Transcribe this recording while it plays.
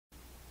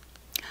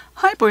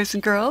Hi, boys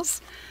and girls.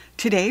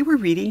 Today we're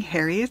reading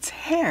Harriet's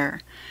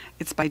Hare.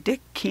 It's by Dick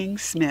King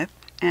Smith,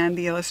 and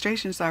the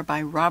illustrations are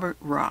by Roger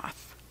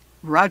Roth.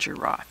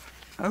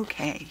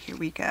 Okay, here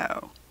we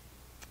go.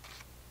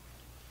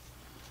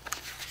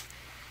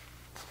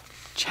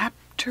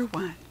 Chapter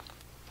 1.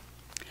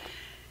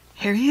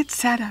 Harriet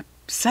sat up,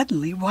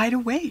 suddenly wide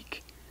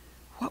awake.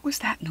 What was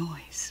that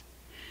noise?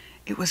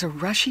 It was a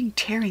rushing,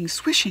 tearing,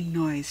 swishing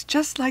noise,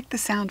 just like the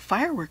sound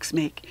fireworks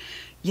make,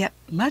 yet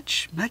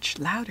much, much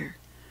louder.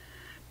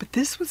 But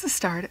this was the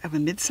start of a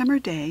midsummer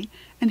day,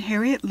 and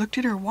Harriet looked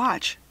at her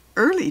watch.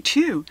 Early,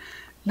 too.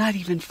 Not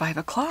even 5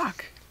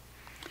 o'clock.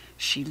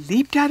 She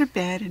leaped out of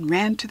bed and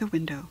ran to the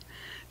window.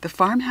 The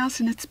farmhouse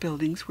and its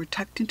buildings were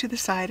tucked into the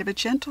side of a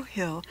gentle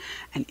hill,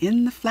 and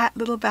in the flat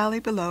little valley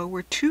below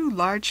were 2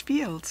 large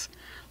fields,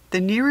 the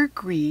nearer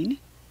green,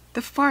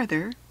 the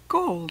farther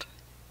gold.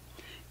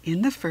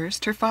 In the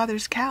first, her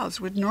father's cows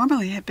would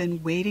normally have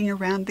been waiting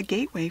around the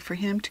gateway for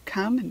him to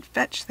come and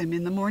fetch them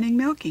in the morning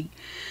milking,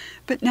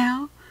 but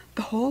now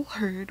the whole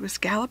herd was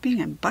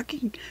galloping and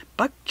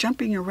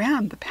buck-jumping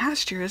around the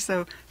pasture as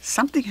though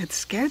something had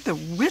scared the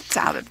wits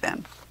out of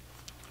them.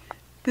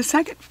 The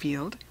second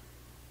field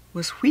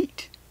was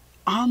wheat,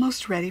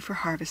 almost ready for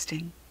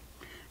harvesting,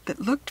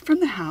 that looked from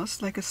the house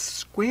like a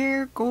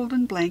square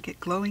golden blanket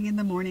glowing in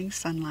the morning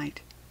sunlight.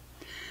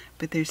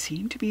 But there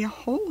seemed to be a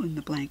hole in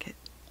the blanket.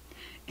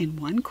 In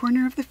one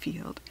corner of the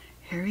field,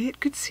 Harriet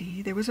could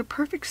see there was a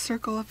perfect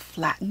circle of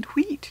flattened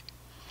wheat.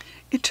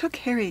 It took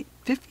Harriet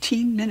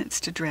 15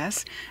 minutes to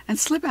dress and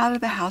slip out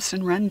of the house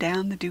and run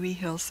down the dewy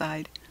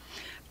hillside.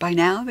 By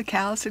now the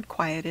cows had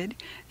quieted,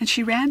 and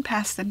she ran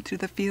past them to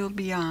the field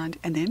beyond,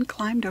 and then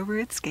climbed over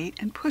its gate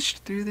and pushed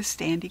through the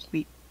standing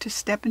wheat to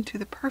step into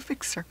the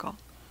perfect circle.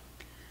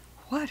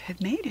 What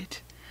had made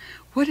it?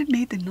 What had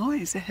made the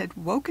noise that had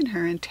woken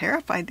her and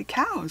terrified the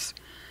cows?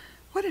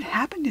 What had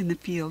happened in the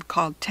field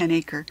called 10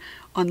 Acre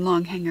on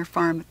Longhanger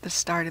Farm at the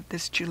start of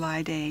this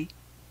July day?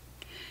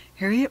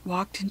 Harriet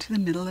walked into the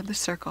middle of the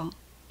circle.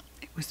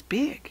 It was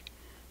big,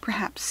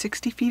 perhaps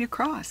 60 feet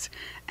across,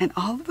 and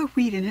all of the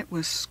wheat in it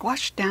was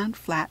squashed down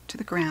flat to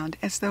the ground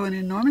as though an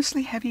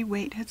enormously heavy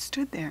weight had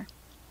stood there.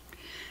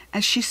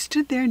 As she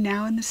stood there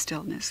now in the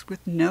stillness,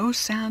 with no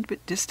sound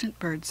but distant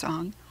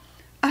birdsong,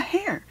 a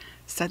hare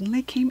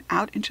suddenly came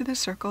out into the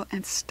circle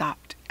and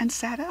stopped and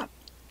sat up.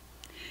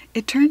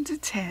 It turned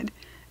its head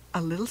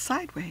a little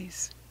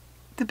sideways,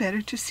 the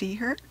better to see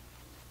her.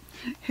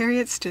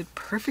 Harriet stood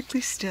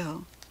perfectly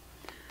still.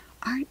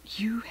 "Aren't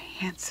you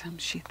handsome,"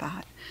 she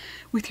thought,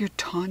 "with your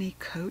tawny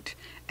coat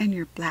and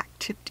your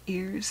black-tipped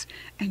ears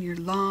and your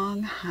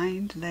long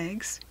hind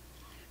legs?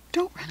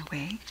 Don't run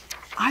away.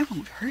 I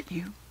won't hurt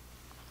you."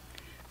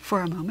 For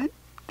a moment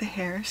the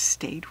hare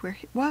stayed where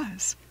it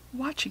was,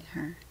 watching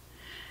her.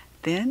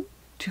 Then,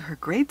 to her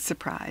great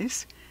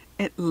surprise,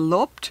 it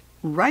loped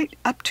right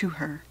up to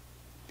her.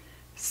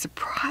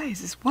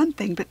 Surprise is one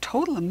thing, but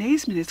total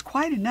amazement is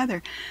quite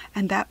another,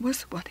 and that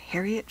was what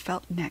Harriet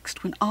felt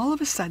next, when all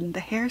of a sudden the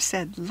hare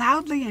said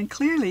loudly and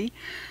clearly,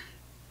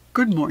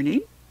 "Good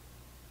morning."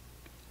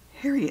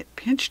 Harriet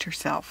pinched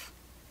herself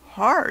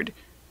hard.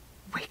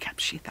 Wake up,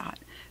 she thought.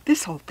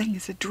 This whole thing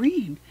is a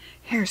dream.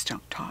 Hares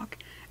don't talk.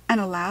 And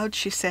aloud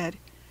she said,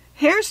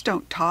 "Hares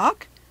don't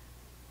talk."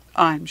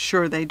 "I'm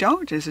sure they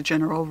don't, as a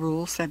general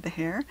rule," said the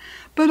hare,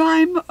 "but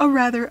I'm a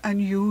rather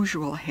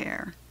unusual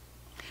hare."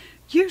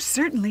 "You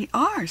certainly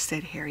are,"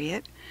 said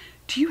Harriet.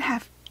 "Do you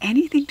have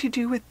anything to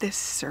do with this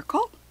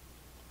circle?"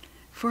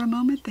 For a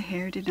moment the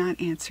hare did not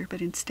answer,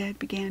 but instead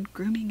began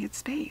grooming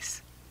its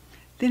face.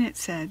 Then it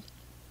said,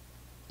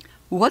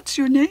 "What's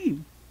your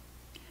name?"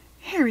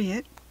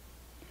 "Harriet."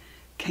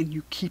 "Can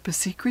you keep a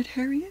secret,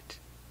 Harriet?"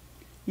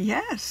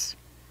 "Yes."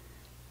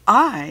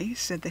 "I,"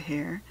 said the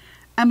hare,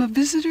 "am a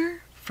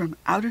visitor from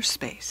outer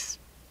space."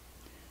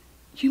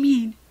 "You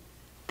mean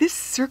this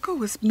circle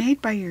was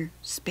made by your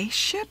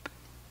spaceship?"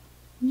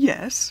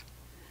 "Yes."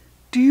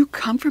 "Do you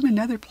come from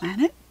another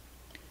planet?"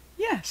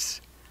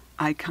 "Yes,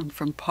 I come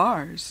from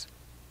Pars."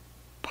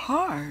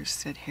 "Pars,"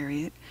 said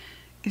Harriet.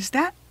 "Is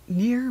that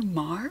near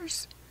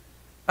Mars?"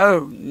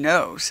 "Oh,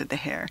 no," said the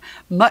hare.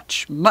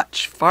 "Much,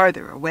 much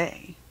farther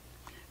away."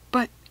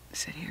 "But,"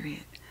 said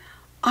Harriet,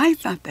 "I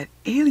thought that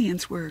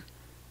aliens were,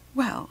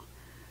 well,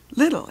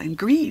 little and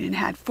green and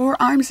had 4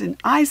 arms and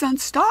eyes on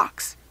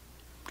stalks."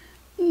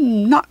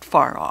 "Not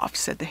far off,"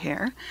 said the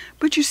hare.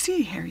 "But you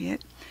see,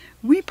 Harriet,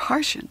 we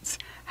Parsians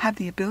have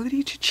the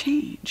ability to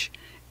change.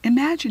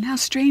 Imagine how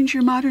strange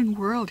your modern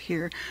world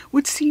here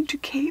would seem to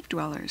cave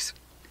dwellers.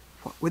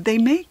 What would they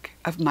make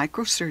of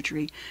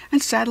microsurgery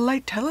and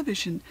satellite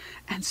television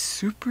and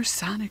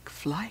supersonic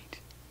flight?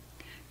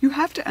 You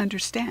have to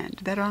understand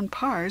that on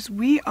Pars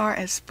we are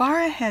as far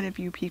ahead of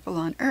you people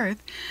on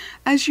Earth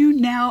as you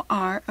now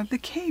are of the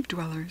cave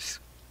dwellers.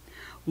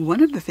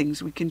 One of the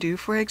things we can do,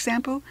 for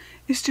example,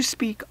 is to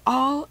speak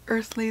all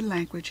earthly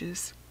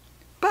languages.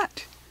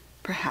 But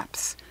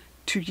perhaps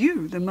to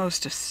you the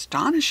most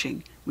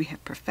astonishing, we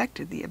have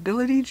perfected the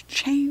ability to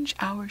change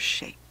our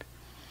shape.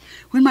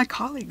 When my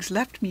colleagues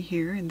left me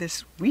here in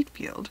this wheat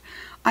field,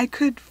 I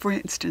could, for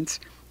instance,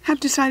 have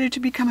decided to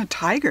become a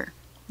tiger,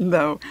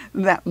 though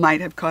that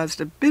might have caused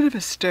a bit of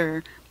a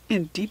stir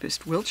in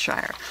deepest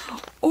Wiltshire,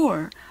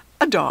 or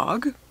a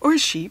dog, or a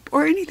sheep,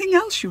 or anything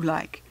else you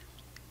like.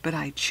 But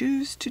I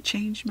choose to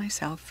change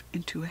myself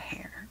into a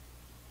hare."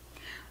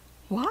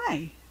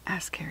 "Why?"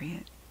 asked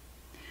Harriet.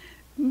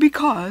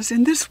 "Because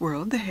in this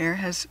world the hare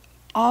has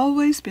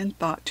always been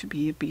thought to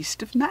be a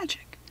beast of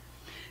magic.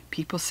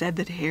 People said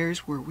that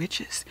hares were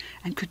witches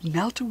and could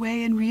melt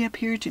away and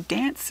reappear to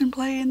dance and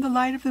play in the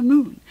light of the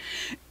moon.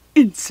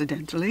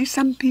 Incidentally,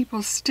 some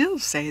people still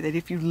say that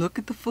if you look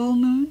at the full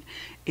moon,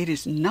 it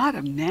is not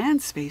a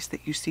man's face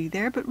that you see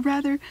there, but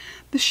rather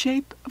the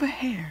shape of a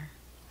hare.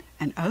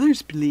 And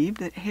others believe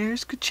that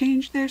hares could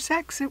change their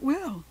sex at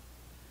will."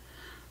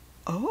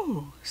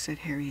 "Oh," said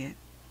Harriet.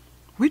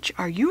 "Which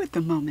are you at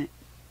the moment?"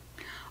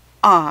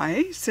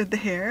 "I," said the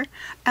hare,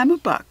 "am a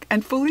buck,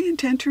 and fully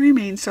intend to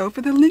remain so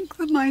for the length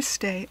of my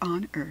stay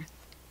on earth."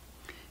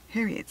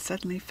 Harriet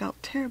suddenly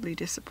felt terribly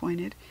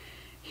disappointed.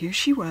 Here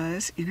she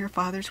was, in her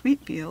father's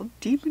wheat field,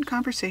 deep in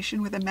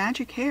conversation with a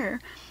magic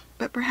hare,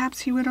 but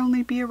perhaps he would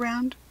only be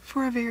around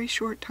for a very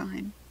short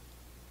time.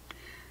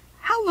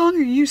 "How long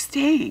are you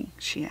staying?"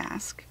 she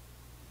asked.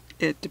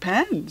 "It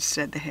depends,"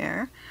 said the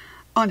hare,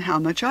 "on how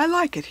much I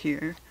like it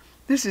here.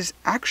 This is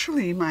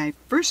actually my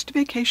first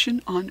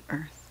vacation on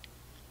earth."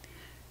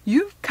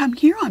 "You've come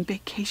here on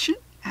vacation?"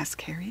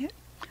 asked Harriet.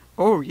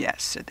 "Oh,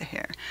 yes," said the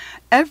hare.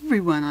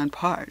 "Everyone on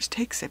Pars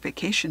takes a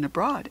vacation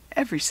abroad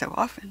every so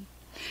often.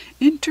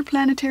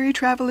 Interplanetary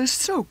travel is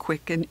so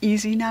quick and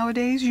easy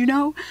nowadays, you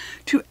know,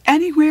 to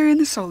anywhere in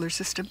the solar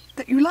system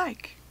that you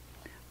like.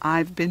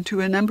 I've been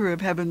to a number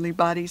of heavenly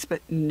bodies,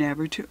 but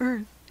never to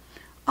Earth.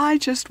 I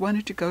just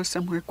wanted to go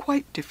somewhere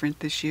quite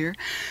different this year,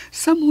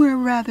 somewhere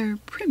rather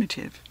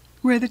primitive,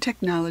 where the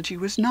technology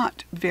was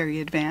not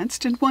very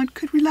advanced and one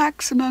could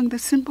relax among the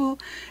simple,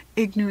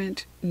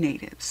 ignorant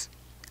natives.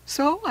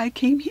 So I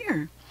came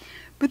here.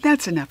 But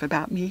that's enough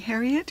about me,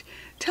 Harriet.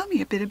 Tell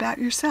me a bit about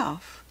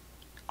yourself.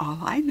 All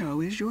I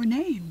know is your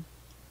name."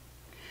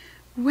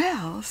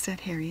 "Well,"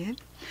 said Harriet,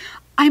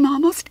 "I'm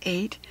almost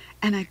 8,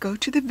 and I go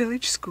to the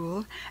village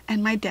school,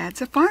 and my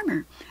dad's a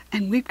farmer,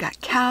 and we've got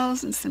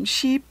cows and some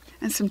sheep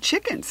and some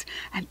chickens,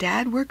 and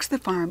Dad works the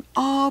farm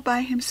all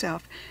by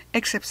himself,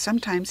 except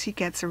sometimes he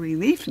gets a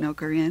relief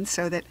milker in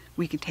so that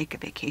we can take a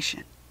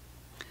vacation."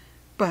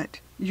 "But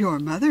your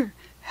mother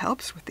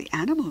helps with the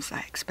animals, I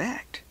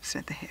expect,"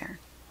 said the hare.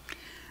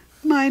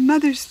 "My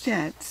mother's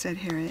dead," said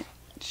Harriet.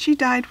 "She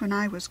died when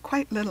I was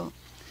quite little.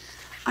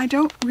 I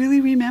don't really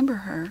remember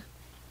her.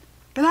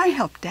 But I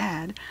help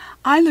Dad.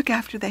 I look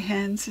after the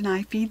hens and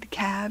I feed the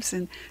calves,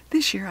 and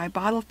this year I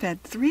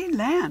bottle-fed 3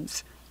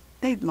 lambs.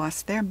 They'd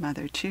lost their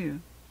mother, too."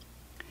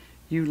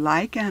 "You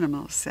like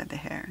animals," said the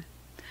hare.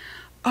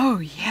 "Oh,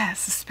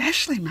 yes,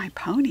 especially my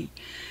pony.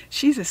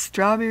 She's a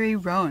strawberry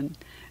roan,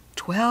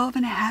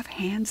 12½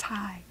 hands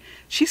high.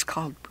 She's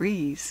called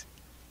Breeze.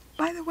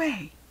 By the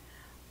way,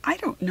 I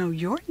don't know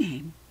your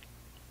name."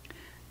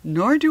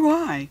 "Nor do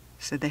I,"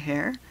 said the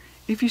hare,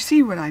 "if you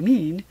see what I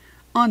mean.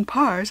 On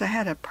Pars I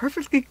had a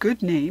perfectly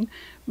good name,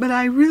 but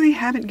I really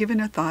haven't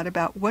given a thought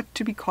about what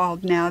to be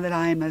called now that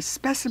I am a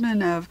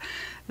specimen of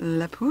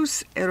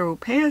Lepus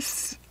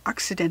Europaeus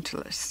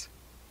Occidentalis."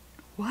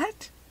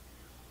 "What?"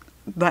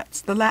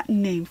 "That's the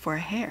Latin name for a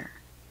hare."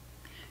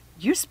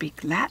 "You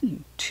speak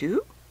Latin,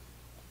 too?"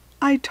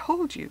 "I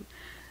told you.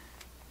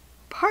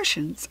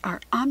 Parsians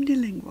are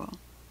omnilingual."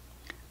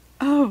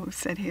 "Oh,"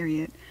 said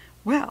Harriet.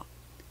 "Well,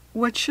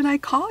 what should I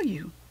call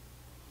you?"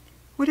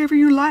 "Whatever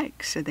you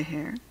like," said the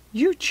hare.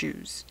 "You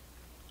choose."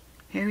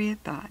 Harriet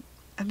thought,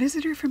 a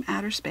visitor from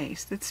outer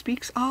space that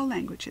speaks all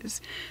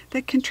languages,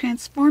 that can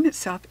transform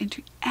itself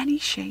into any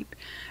shape,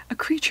 a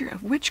creature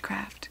of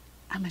witchcraft,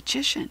 a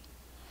magician.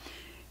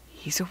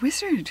 "He's a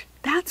wizard,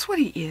 that's what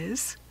he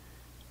is."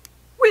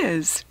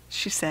 "Whiz,"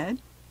 she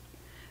said.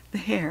 The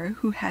hare,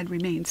 who had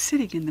remained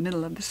sitting in the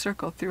middle of the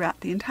circle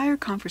throughout the entire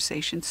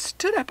conversation,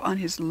 stood up on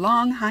his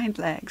long hind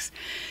legs,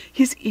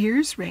 his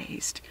ears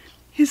raised,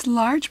 his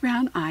large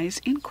brown eyes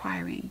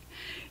inquiring.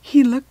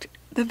 He looked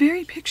the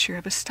very picture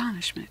of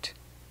astonishment.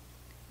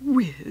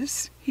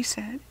 "Whiz?" he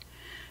said.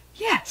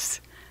 "Yes,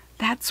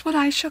 that's what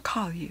I shall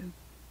call you."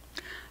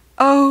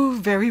 "Oh,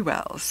 very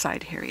well,"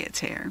 sighed Harriet's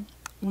hare.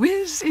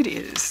 "Whiz it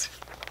is."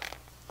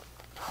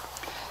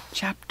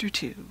 Chapter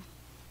 2.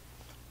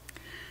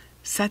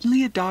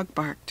 Suddenly a dog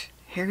barked.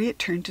 Harriet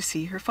turned to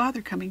see her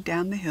father coming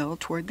down the hill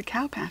toward the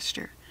cow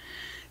pasture,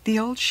 the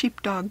old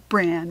sheepdog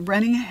Bran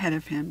running ahead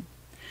of him.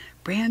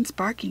 Bran's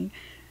barking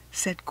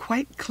said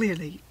quite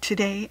clearly,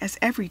 today as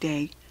every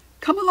day,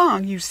 "Come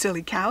along, you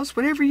silly cows,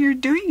 whatever you're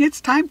doing,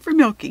 it's time for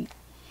milking."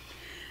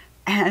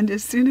 And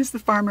as soon as the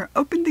farmer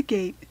opened the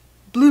gate,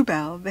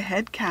 Bluebell, the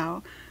head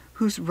cow,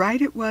 whose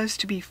right it was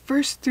to be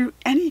first through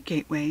any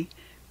gateway,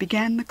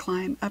 began the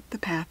climb up the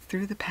path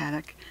through the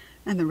paddock,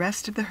 and the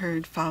rest of the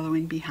herd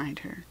following behind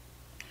her.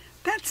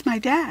 "That's my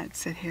dad,"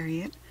 said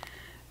Harriet,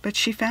 but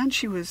she found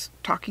she was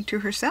talking to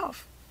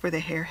herself, for the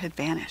hare had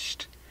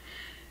vanished.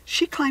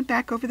 She climbed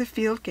back over the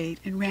field gate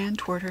and ran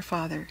toward her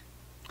father.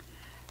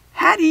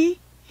 "Hattie!"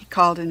 he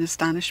called in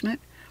astonishment.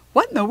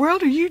 "What in the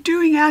world are you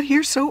doing out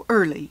here so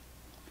early?"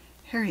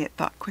 Harriet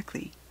thought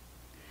quickly.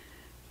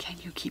 "Can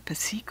you keep a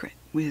secret?"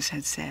 Wiz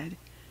had said.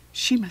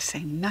 She must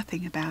say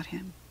nothing about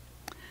him.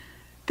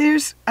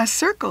 "There's a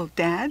circle,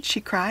 Dad,"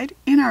 she cried,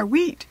 "in our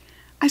wheat.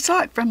 I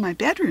saw it from my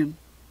bedroom."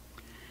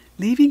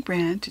 Leaving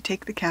Bran to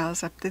take the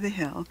cows up to the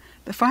hill,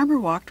 the farmer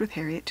walked with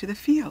Harriet to the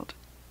field.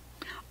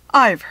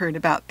 "I've heard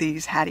about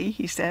these, Hattie,"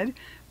 he said,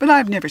 "but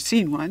I've never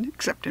seen one,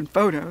 except in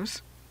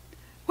photos."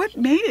 "What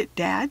made it,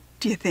 Dad,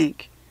 do you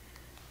think?"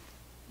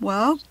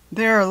 "Well,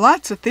 there are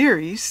lots of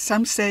theories.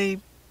 Some say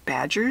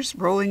badgers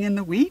rolling in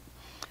the wheat,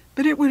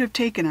 but it would have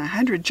taken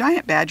 100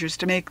 giant badgers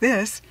to make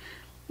this.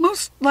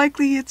 Most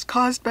likely it's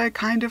caused by a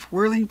kind of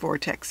whirling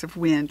vortex of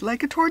wind,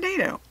 like a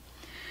tornado.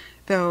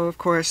 Though, of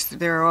course,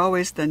 there are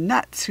always the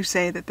nuts who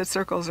say that the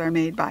circles are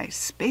made by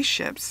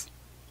spaceships."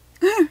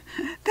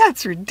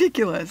 "That's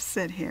ridiculous,"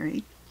 said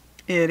Harry.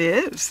 "It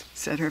is,"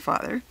 said her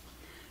father.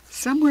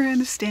 Somewhere in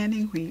the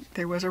standing wheat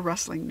there was a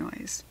rustling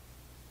noise.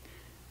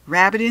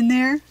 "Rabbit in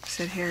there?"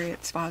 said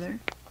Harriet's father.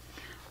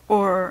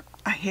 "Or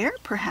a hare,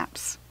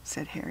 perhaps,"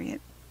 said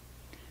Harriet.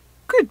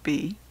 "Could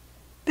be.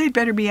 They'd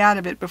better be out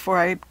of it before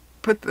I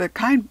put the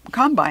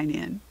combine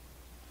in."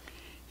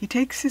 "He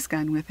takes his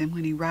gun with him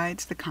when he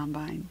rides the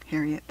combine,"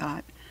 Harriet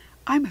thought.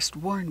 "I must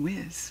warn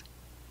Wiz."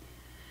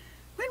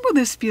 "When will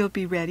this field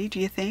be ready, do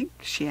you think?"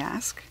 she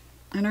asked,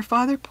 and her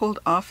father pulled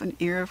off an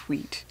ear of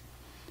wheat,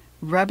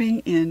 rubbing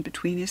in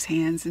between his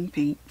hands and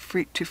feet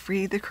to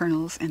free the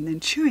kernels and then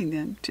chewing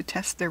them to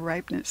test their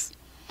ripeness.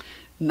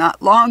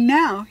 "Not long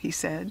now," he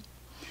said.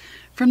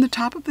 From the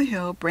top of the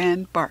hill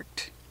Bran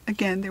barked.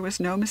 Again there was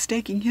no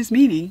mistaking his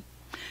meaning.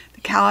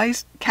 "The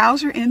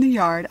cows are in the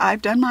yard.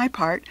 I've done my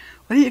part.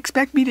 What do you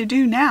expect me to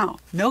do now?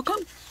 Milk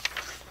 'em?"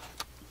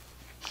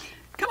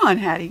 "Come on,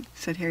 Hattie,"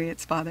 said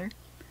Harriet's father.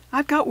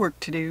 "I've got work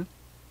to do."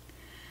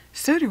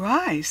 "So do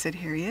I," said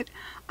Harriet.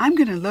 "I'm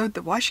going to load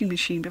the washing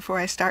machine before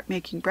I start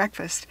making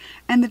breakfast,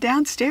 and the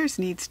downstairs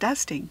needs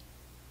dusting."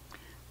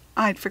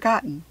 "I'd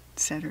forgotten,"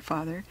 said her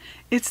father.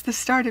 "It's the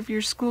start of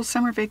your school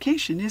summer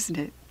vacation, isn't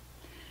it?"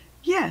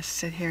 "Yes,"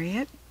 said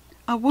Harriet.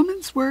 "A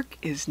woman's work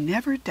is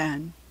never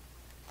done."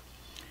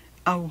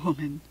 "A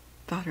woman,"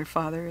 thought her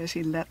father as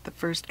he let the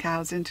first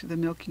cows into the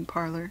milking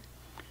parlor.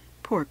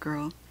 "Poor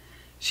girl.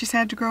 She's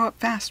had to grow up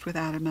fast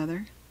without a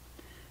mother.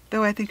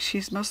 Though I think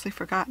she's mostly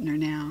forgotten her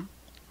now,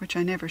 which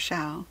I never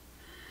shall.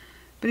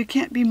 But it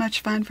can't be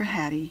much fun for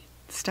Hattie,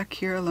 stuck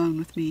here alone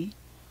with me.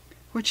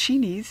 What she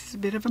needs is a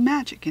bit of a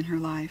magic in her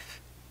life.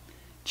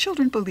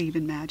 Children believe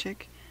in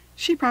magic.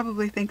 She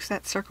probably thinks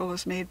that circle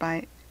was made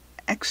by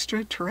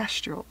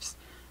extraterrestrials.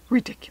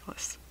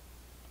 Ridiculous."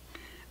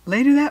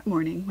 Later that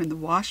morning, when the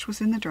wash was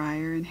in the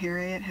dryer and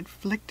Harriet had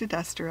flicked a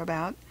duster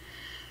about,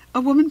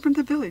 a woman from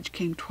the village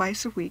came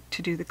twice a week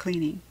to do the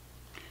cleaning.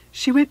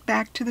 She went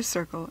back to the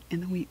circle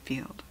in the wheat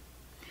field.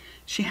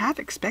 She half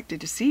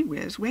expected to see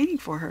Wiz waiting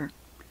for her,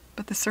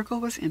 but the circle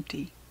was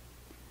empty.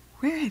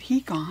 Where had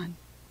he gone?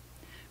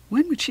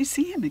 When would she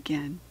see him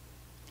again?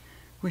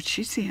 Would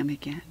she see him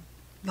again?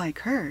 Like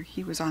her,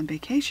 he was on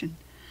vacation,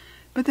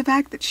 but the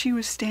fact that she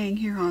was staying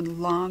here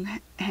on Long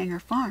Hanger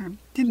Farm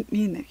didn't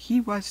mean that he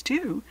was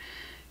too.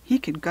 He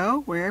could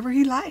go wherever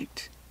he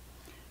liked.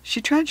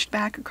 She trudged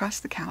back across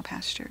the cow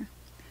pasture.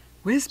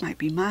 Wiz might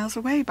be miles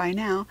away by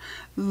now,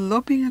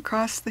 loping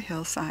across the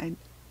hillside,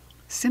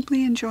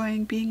 simply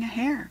enjoying being a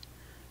hare,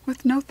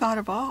 with no thought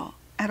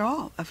at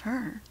all of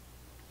her.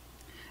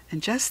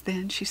 And just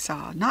then she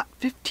saw, not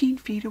 15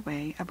 feet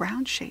away, a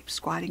brown shape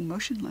squatting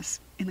motionless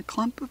in a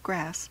clump of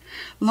grass,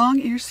 long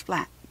ears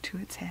flat to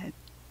its head.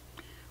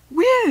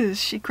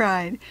 "Wiz!" she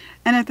cried,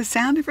 and at the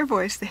sound of her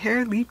voice the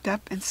hare leaped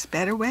up and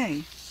sped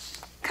away.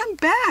 "Come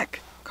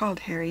back!"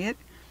 called Harriet,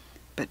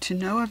 but to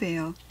no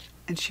avail,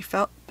 and she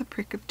felt the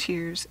prick of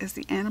tears as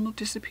the animal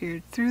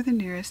disappeared through the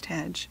nearest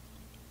hedge.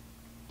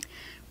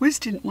 Wiz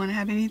didn't want to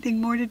have anything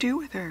more to do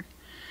with her.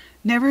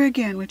 Never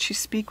again would she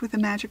speak with the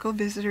magical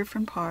visitor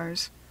from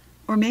Pars.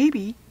 Or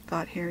maybe,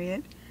 thought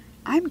Harriet,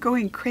 I'm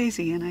going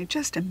crazy and I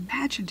just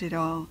imagined it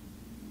all.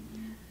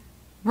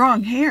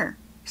 "Wrong hare,"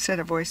 said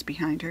a voice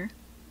behind her.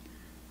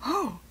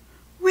 "Oh,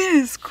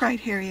 Wiz!"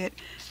 cried Harriet.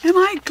 "Am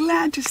I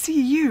glad to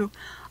see you!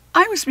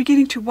 I was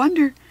beginning to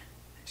wonder—"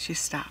 She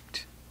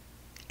stopped.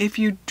 "If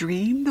you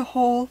dreamed the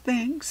whole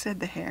thing?" said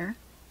the hare.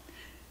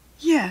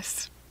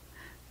 "Yes.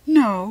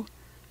 No,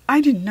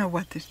 I didn't know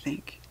what to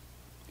think."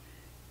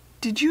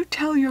 "Did you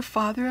tell your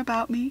father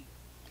about me?"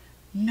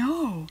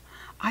 "No,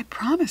 I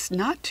promised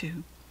not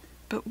to.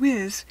 But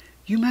Wiz,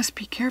 you must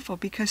be careful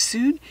because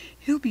soon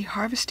he'll be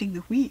harvesting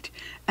the wheat,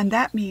 and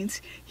that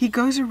means he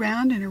goes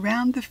around and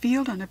around the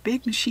field on a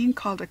big machine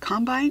called a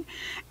combine,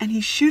 and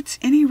he shoots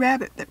any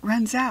rabbit that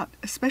runs out,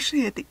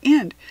 especially at the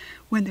end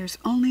when there's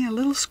only a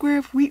little square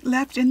of wheat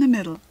left in the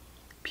middle.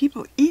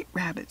 People eat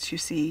rabbits, you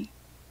see."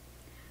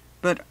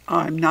 "But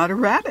I'm not a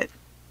rabbit."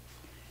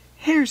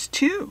 "Hares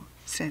too,"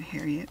 said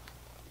Harriet.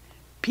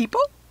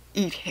 "People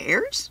eat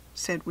hares?"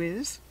 said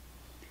Wiz.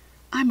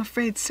 "I'm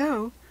afraid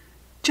so.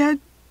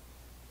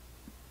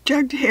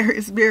 Jugged hare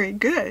is very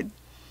good."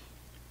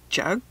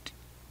 "Jugged?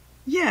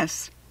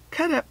 Yes,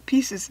 cut up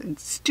pieces and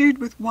stewed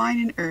with wine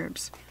and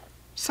herbs.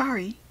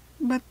 Sorry,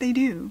 but they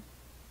do.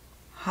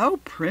 How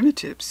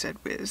primitive, said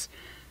Wiz.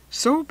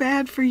 So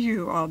bad for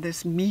you, all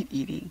this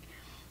meat-eating.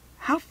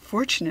 How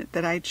fortunate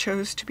that I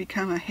chose to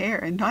become a hare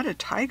and not a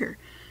tiger.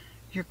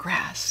 Your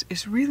grass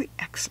is really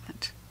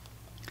excellent.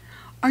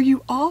 Are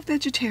you all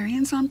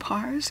vegetarians on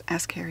Pars?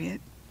 Asked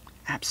Harriet.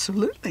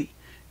 Absolutely.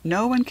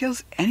 No one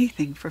kills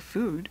anything for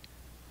food.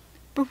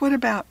 But what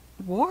about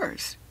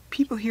wars?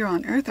 People here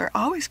on Earth are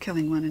always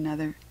killing one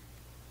another.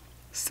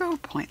 So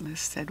pointless,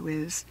 said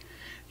Wiz.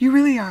 You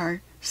really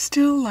are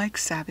still like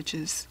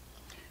savages.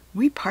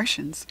 We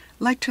Parsians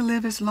like to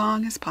live as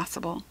long as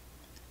possible.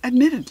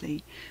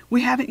 Admittedly,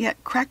 we haven't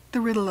yet cracked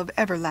the riddle of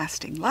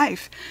everlasting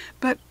life,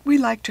 but we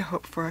like to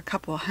hope for a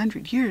couple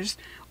 100 years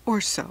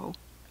or so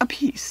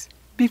apiece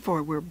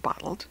before we're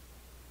bottled.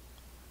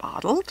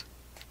 Bottled?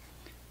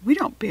 We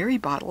don't bury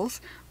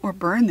bottles or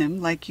burn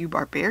them like you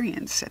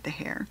barbarians, said the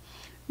hare.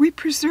 We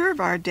preserve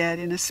our dead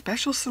in a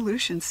special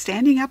solution,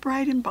 standing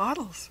upright in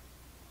bottles.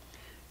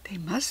 They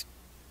must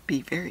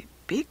be very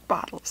big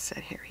bottles,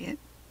 said Harriet.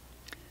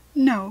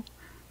 No,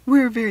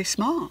 we're very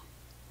small.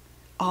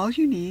 All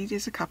you need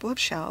is a couple of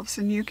shelves,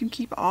 and you can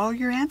keep all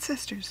your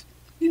ancestors.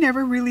 You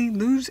never really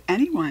lose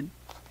anyone.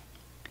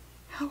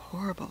 How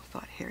horrible,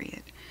 thought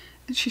Harriet,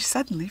 and she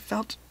suddenly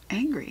felt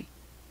angry.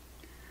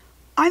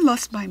 I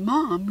lost my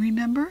mom,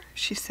 remember?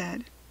 She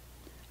said.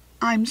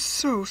 I'm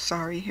so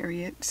sorry,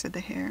 Harriet, said the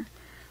hare.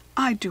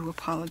 I do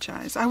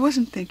apologize. I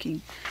wasn't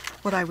thinking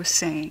what I was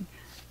saying.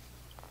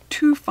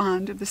 Too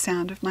fond of the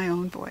sound of my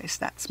own voice.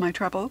 That's my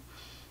trouble.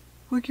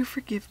 Will you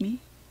forgive me?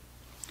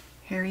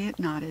 Harriet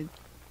nodded.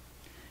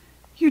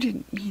 You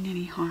didn't mean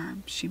any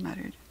harm, she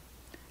muttered.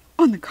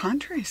 On the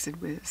contrary,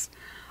 said Wiz,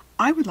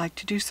 I would like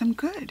to do some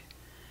good.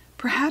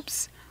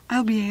 Perhaps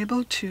I'll be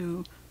able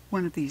to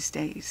one of these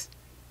days.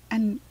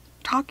 And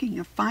talking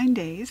of fine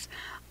days,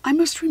 I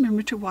must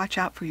remember to watch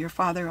out for your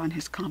father on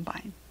his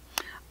combine.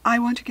 I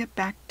want to get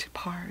back to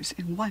Pars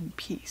in one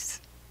piece.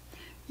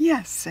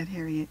 Yes, said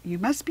Harriet, you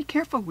must be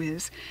careful,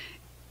 Wiz.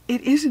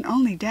 It isn't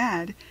only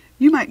Dad.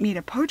 You might meet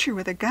a poacher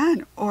with a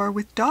gun, or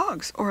with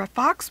dogs, or a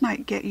fox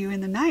might get you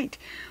in the night,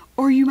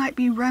 or you might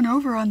be run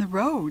over on the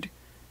road.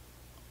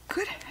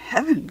 Good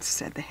heavens,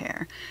 said the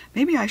hare.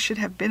 Maybe I should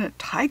have been a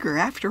tiger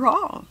after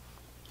all.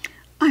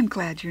 I'm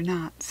glad you're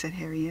not, said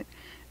Harriet,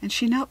 and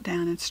she knelt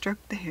down and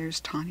stroked the hare's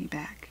tawny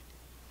back.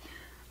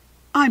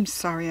 I'm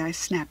sorry I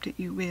snapped at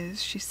you,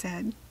 Wiz, she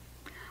said.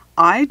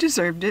 I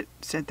deserved it,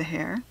 said the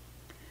hare.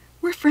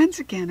 We're friends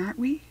again, aren't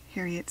we?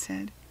 Harriet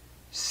said.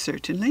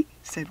 Certainly,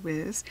 said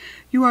Wiz.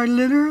 You are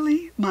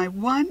literally my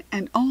one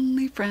and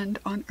only friend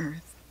on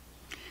earth.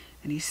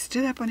 And he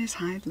stood up on his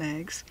hind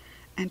legs,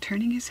 and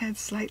turning his head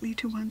slightly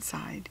to one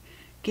side,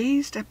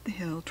 gazed up the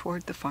hill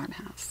toward the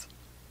farmhouse.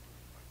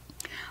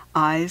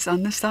 Eyes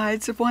on the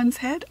sides of one's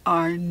head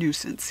are a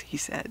nuisance, he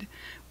said.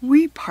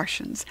 We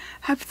Parsians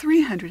have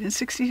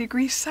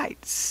 360-degree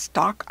sight,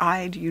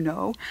 stalk-eyed, you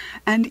know,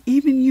 and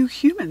even you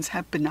humans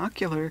have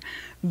binocular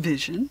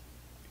vision.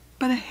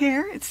 But a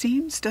hare, it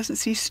seems, doesn't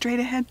see straight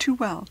ahead too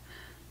well.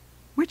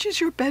 Which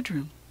is your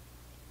bedroom?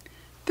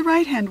 The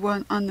right-hand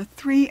one on the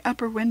 3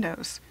 upper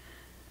windows,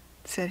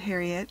 said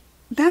Harriet.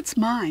 That's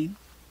mine.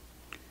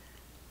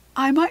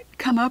 I might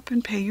come up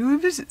and pay you a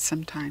visit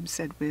sometime,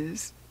 said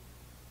Wiz.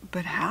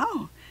 But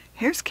how?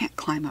 Hares can't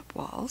climb up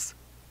walls.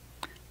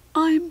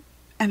 I'm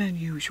an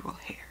unusual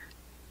hare.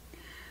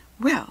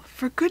 Well,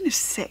 for goodness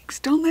sakes,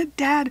 don't let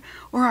Dad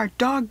or our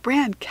dog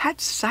Bran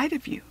catch sight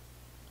of you.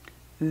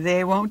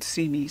 They won't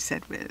see me,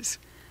 said Wiz,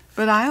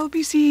 but I'll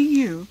be seeing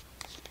you.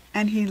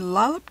 And he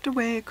lolloped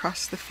away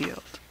across the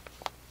field.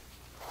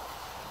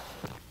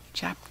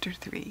 Chapter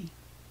 3.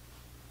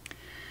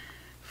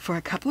 For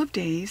a couple of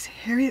days,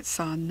 Harriet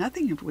saw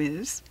nothing of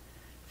Wiz.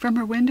 From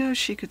her window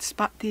she could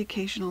spot the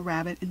occasional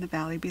rabbit in the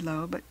valley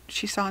below, but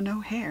she saw no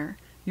hare,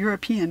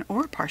 European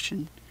or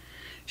Parsian.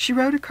 She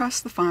rode across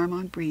the farm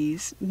on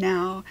Breeze,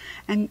 now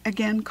and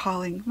again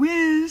calling,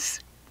 Wiz,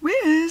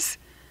 Wiz,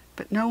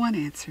 but no one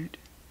answered.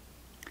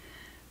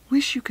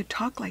 Wish you could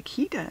talk like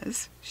he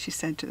does, she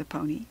said to the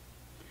pony.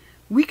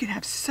 We could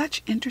have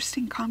such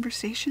interesting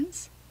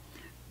conversations.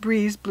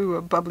 Breeze blew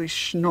a bubbly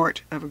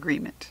snort of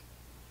agreement.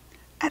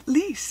 At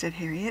least, said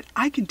Harriet,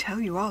 I can tell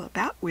you all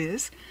about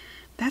Wiz.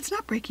 That's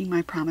not breaking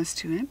my promise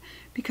to him,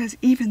 because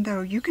even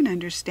though you can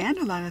understand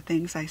a lot of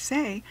things I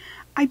say,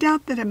 I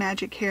doubt that a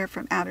magic hare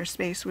from outer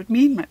space would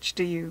mean much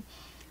to you.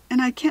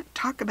 And I can't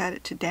talk about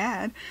it to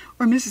Dad,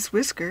 or Mrs.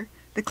 Whisker,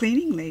 the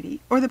cleaning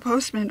lady, or the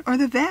postman, or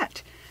the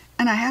vet.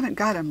 And I haven't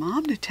got a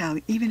mom to tell,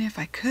 even if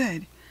I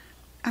could.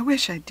 I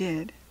wish I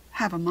did.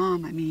 Have a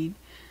mom, I mean.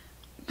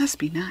 It must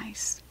be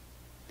nice.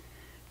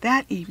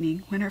 That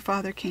evening, when her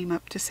father came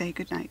up to say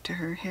good night to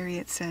her,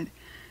 Harriet said,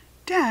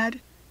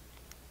 Dad,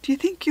 do you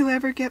think you'll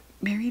ever get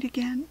married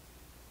again?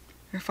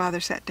 Her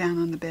father sat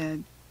down on the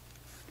bed.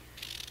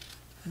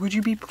 Would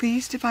you be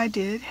pleased if I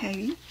did,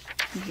 Hay?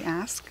 He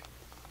asked.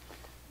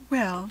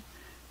 Well,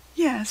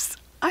 yes,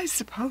 I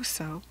suppose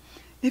so,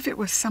 if it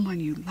was someone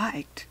you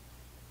liked.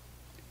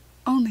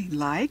 Only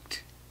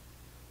liked?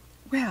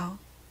 Well,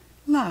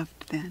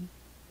 loved, then.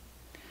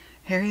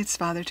 Harriet's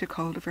father took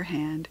hold of her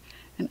hand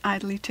and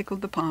idly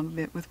tickled the palm of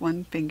it with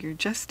one finger,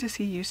 just as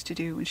he used to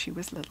do when she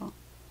was little.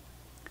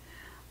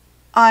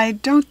 "I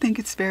don't think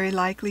it's very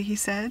likely," he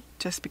said.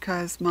 "Just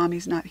because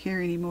Mommy's not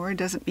here anymore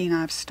doesn't mean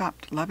I've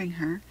stopped loving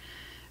her.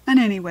 And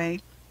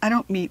anyway, I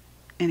don't meet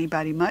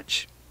anybody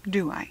much,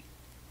 do I?"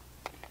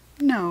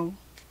 "No.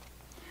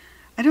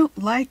 I don't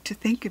like to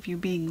think of you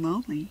being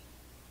lonely."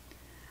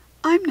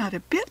 "I'm not a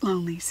bit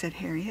lonely," said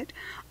Harriet.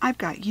 "I've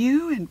got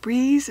you and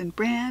Breeze and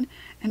Bran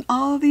and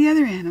all the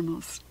other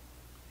animals."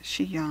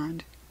 She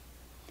yawned.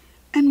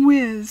 "And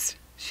Wiz,"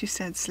 she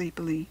said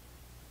sleepily.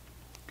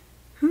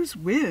 "Who's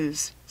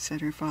Wiz?"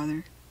 said her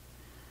father.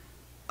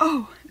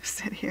 "Oh,"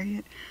 said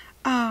Harriet,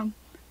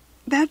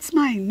 that's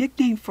my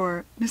nickname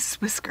for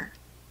Mrs. Whisker."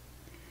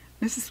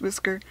 Mrs.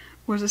 Whisker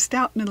was a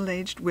stout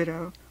middle-aged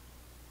widow,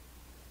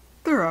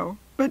 thorough,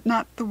 but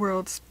not the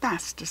world's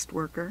fastest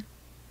worker.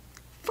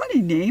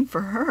 "Funny name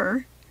for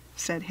her,"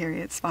 said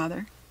Harriet's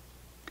father.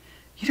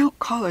 "You don't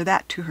call her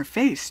that to her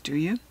face, do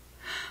you?"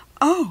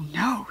 "Oh,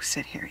 no,"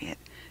 said Harriet.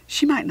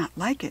 "She might not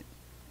like it,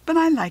 but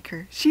I like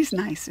her. She's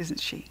nice, isn't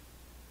she?"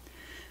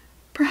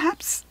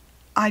 "Perhaps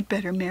I'd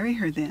better marry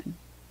her then."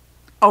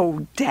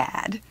 "Oh,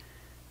 Dad!"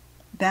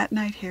 That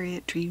night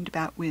Harriet dreamed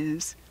about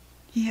Wiz.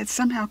 He had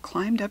somehow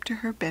climbed up to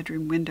her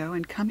bedroom window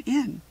and come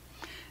in.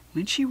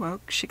 When she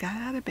woke, she got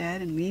out of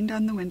bed and leaned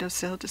on the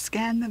windowsill to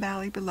scan the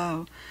valley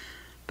below,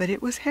 but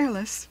it was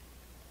hairless.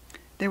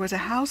 There was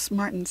a house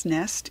martin's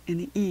nest in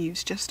the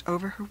eaves just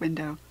over her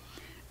window,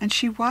 and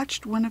she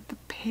watched one of the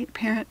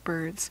parent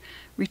birds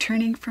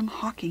returning from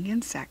hawking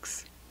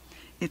insects.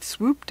 It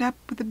swooped up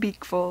with a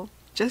beakful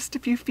just a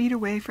few feet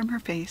away from her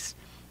face,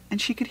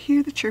 and she could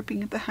hear the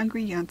chirping of the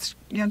hungry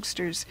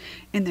youngsters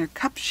in their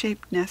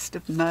cup-shaped nest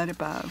of mud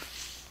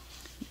above.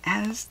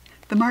 As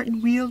the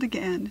martin wheeled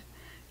again,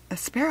 a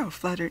sparrow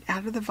fluttered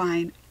out of the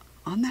vine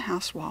on the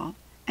house wall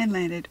and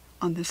landed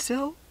on the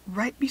sill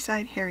right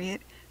beside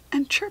Harriet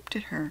and chirped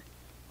at her.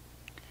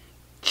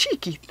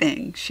 "Cheeky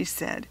thing," she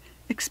said,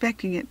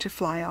 expecting it to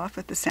fly off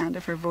at the sound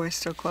of her voice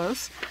so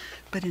close,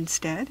 but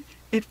instead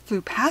it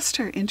flew past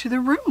her into the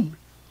room.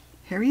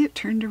 Harriet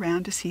turned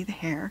around to see the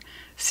hare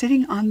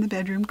sitting on the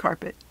bedroom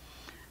carpet.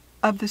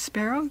 Of the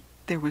sparrow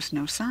there was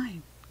no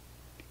sign.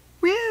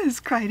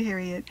 "Whiz!" cried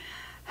Harriet.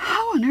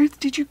 "How on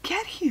earth did you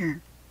get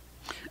here?"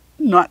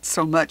 "Not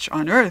so much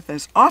on earth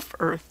as off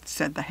earth,"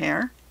 said the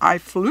hare. "I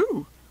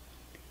flew."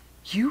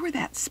 "You were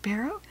that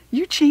sparrow?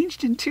 You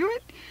changed into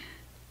it?"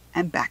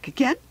 "And back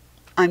again,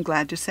 I'm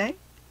glad to say.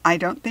 I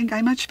don't think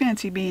I much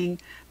fancy being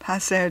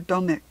passer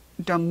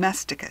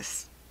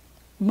domesticus."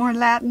 "More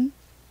Latin?"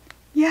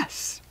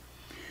 "Yes."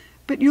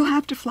 "But you'll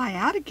have to fly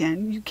out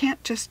again. You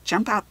can't just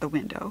jump out the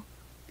window."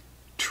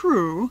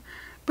 "True,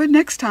 but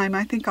next time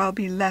I think I'll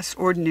be less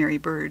ordinary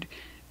bird.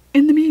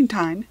 In the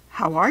meantime,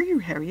 how are you,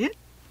 Harriet?"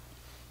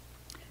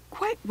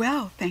 "Quite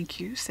well, thank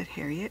you," said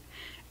Harriet.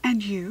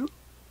 "And you?"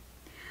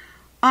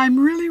 "I'm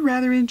really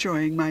rather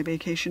enjoying my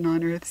vacation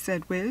on Earth,"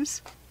 said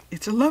Wiz.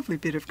 "It's a lovely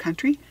bit of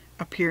country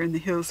up here in the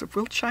hills of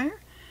Wiltshire.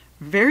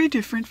 Very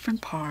different from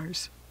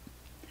Pars."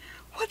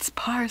 "What's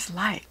Pars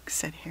like?"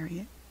 said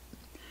Harriet.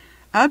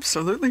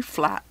 "Absolutely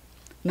flat.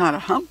 Not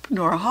a hump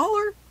nor a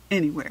holler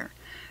anywhere.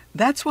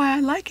 That's why I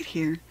like it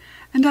here.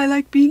 And I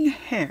like being a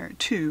hare,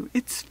 too.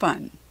 It's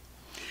fun.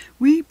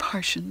 We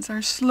Parsians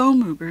are slow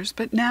movers,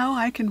 but now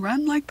I can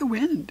run like the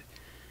wind."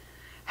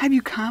 "Have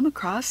you come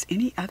across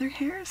any other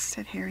hares?"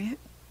 said Harriet.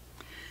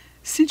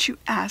 "Since you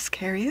ask,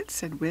 Harriet,"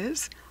 said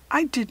Wiz,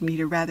 "I did meet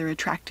a rather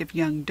attractive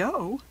young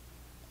doe."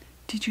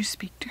 "Did you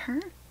speak to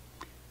her?"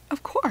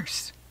 "Of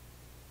course."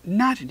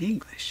 "Not in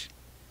English?"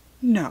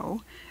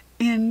 "No,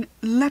 in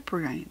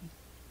Leporine."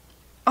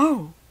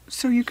 "Oh,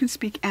 so you can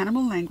speak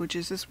animal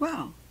languages as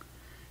well?"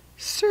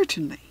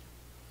 "Certainly."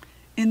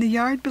 In the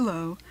yard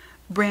below,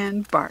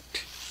 Bran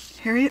barked.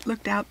 Harriet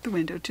looked out the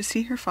window to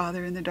see her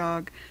father and the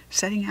dog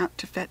setting out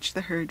to fetch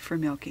the herd for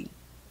milking.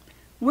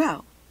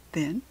 "Well,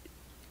 then,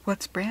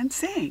 what's Bran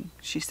saying?"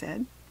 she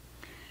said.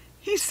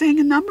 "He's saying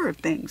a number of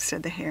things,"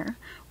 said the hare.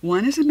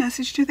 "One is a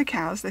message to the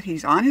cows that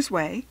he's on his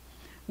way.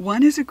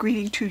 One is a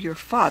greeting to your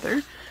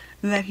father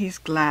that he's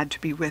glad to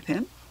be with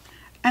him.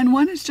 And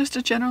one is just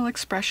a general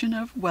expression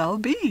of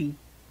well-being.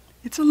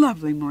 It's a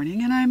lovely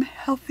morning, and I'm a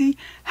healthy,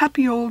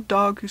 happy old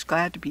dog who's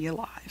glad to be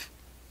alive."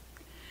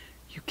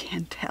 "You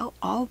can tell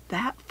all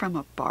that from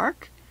a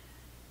bark?"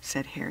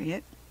 said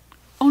Harriet.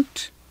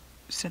 "Ont,"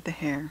 said the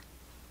hare.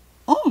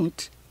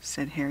 "Ont,"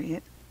 said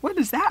Harriet. "What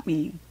does that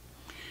mean?"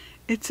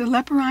 "It's a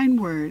Leporine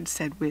word,"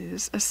 said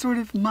Wiz, "a sort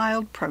of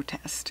mild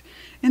protest.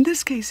 In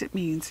this case it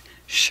means,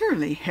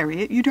 'Surely,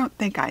 Harriet, you don't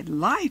think I'd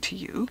lie to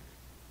you?'"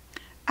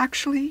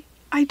 "Actually,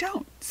 I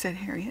don't," said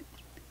Harriet.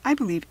 "I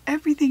believe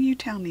everything you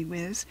tell me,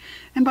 Wiz.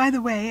 And by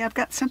the way, I've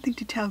got something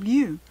to tell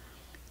you.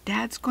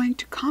 Dad's going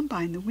to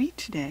combine the wheat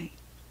today."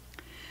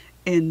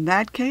 "In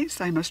that case,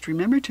 I must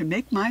remember to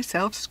make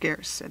myself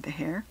scarce," said the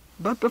hare.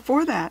 "But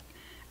before that,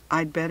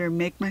 I'd better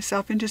make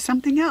myself into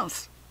something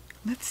else.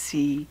 Let's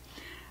see.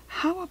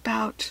 How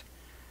about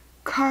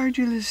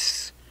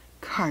cardulus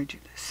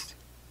Cardulous.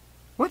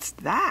 What's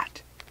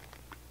that?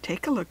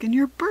 Take a look in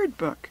your bird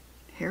book.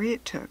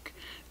 Harriet took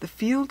the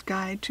Field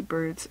Guide to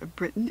Birds of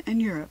Britain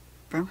and Europe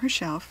from her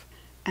shelf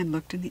and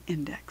looked in the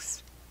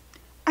index.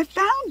 I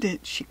found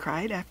it, she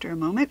cried after a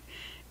moment.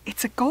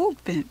 It's a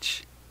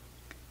goldfinch.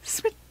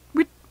 Swit,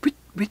 wit, wit,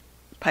 wit,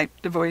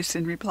 piped the voice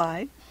in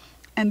reply,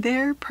 and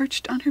there,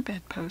 perched on her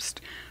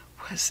bedpost,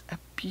 was a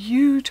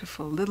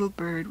beautiful little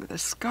bird with a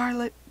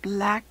scarlet,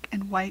 black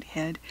and white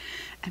head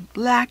and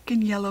black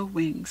and yellow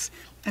wings,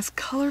 as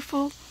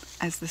colorful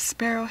as the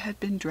sparrow had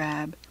been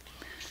drab.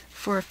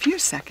 For a few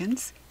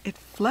seconds it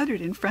fluttered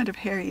in front of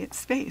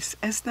Harriet's face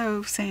as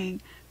though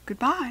saying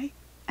goodbye,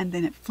 and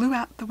then it flew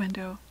out the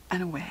window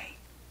and away.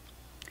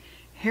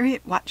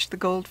 Harriet watched the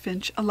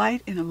goldfinch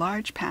alight in a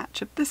large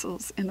patch of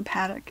thistles in the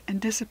paddock and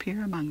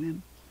disappear among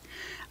them.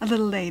 A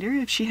little later,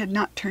 if she had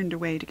not turned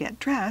away to get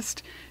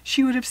dressed,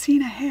 she would have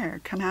seen a hare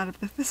come out of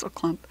the thistle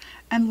clump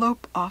and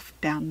lope off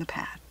down the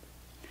path.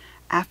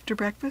 After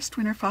breakfast,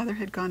 when her father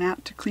had gone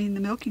out to clean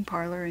the milking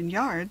parlor and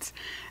yards,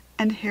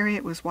 and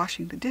Harriet was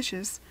washing the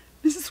dishes,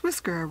 Mrs.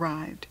 Whisker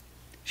arrived.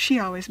 She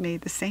always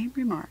made the same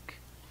remark.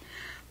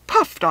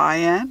 "Puffed I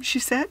am," she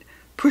said,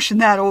 "pushing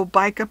that old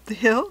bike up the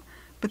hill,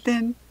 but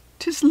then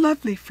 'tis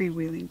lovely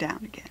freewheeling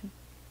down again."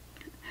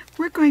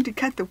 "We're going to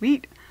cut the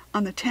wheat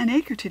on the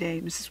 10-acre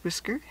today, Mrs.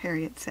 Whisker,"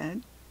 Harriet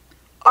said.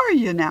 "Are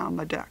you now,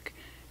 my duck?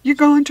 You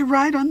going to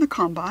ride on the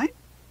combine?"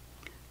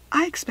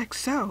 "I expect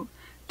so,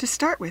 to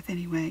start with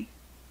anyway."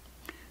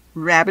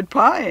 "Rabbit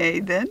pie, eh,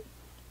 then?"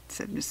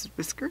 said Mrs.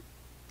 Whisker.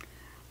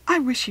 "I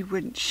wish you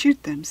wouldn't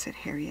shoot them," said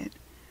Harriet.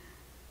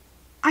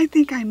 "I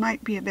think I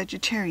might be a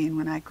vegetarian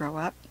when I grow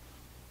up."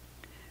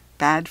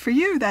 "Bad for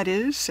you, that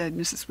is," said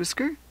Mrs.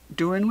 Whisker.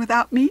 "Doing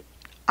without meat?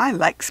 I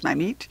likes my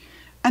meat.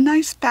 A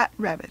nice fat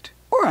rabbit,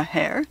 or a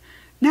hare.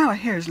 Now a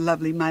hare's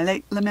lovely, my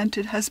late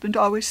lamented husband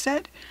always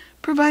said,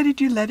 provided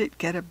you let it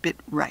get a bit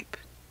ripe."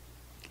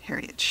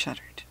 Harriet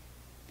shuddered.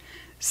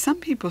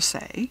 "Some people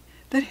say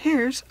that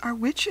hares are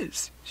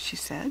witches," she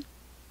said.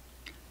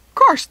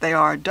 "Course they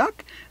are,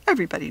 duck.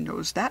 Everybody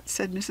knows that,"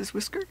 said Mrs.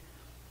 Whisker.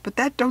 "But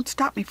that don't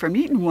stop me from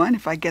eating one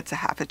if I gets a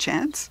half a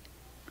chance."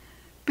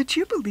 "But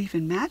you believe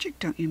in magic,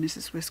 don't you,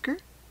 Mrs. Whisker?"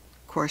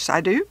 "Course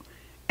I do.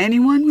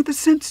 Anyone with a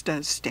sense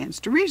does,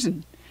 stands to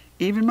reason.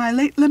 Even my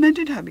late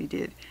lamented hubby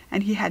did,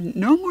 and he hadn't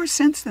no more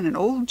sense than an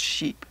old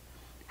sheep.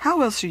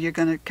 How else are you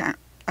going to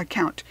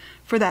account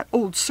for that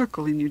old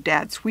circle in your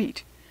dad's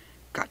wheat?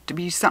 Got to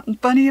be something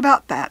funny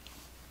about that."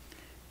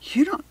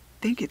 "You don't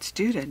think it's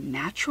due to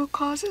natural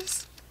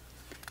causes?"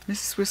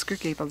 Mrs. Whisker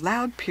gave a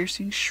loud,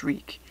 piercing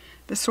shriek,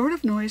 the sort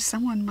of noise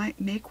someone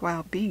might make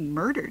while being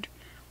murdered,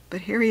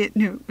 but Harriet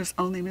knew it was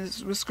only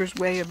Mrs. Whisker's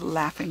way of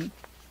laughing.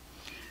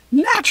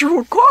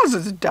 "Natural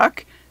causes,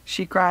 duck!"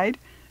 she cried.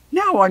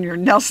 "Now on your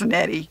Nelson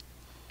Eddy.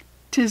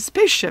 'Tis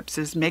spaceships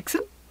as makes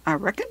 'em, I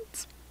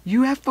reckons.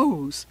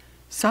 UFOs,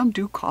 some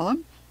do call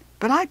 'em,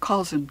 but I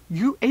calls 'em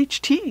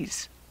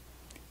UHTs.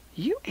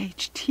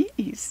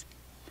 UHTs?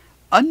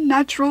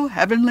 Unnatural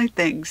heavenly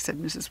things," said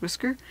Mrs.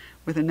 Whisker,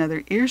 with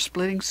another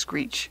ear-splitting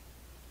screech.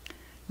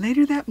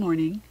 Later that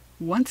morning,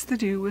 once the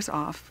dew was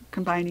off,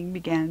 combining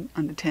began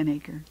on the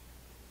 10-acre.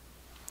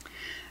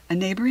 A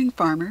neighboring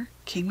farmer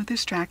came with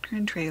his tractor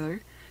and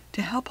trailer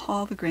to help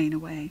haul the grain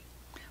away,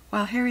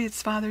 while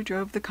Harriet's father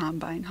drove the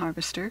combine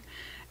harvester,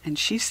 and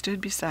she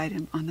stood beside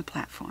him on the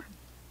platform.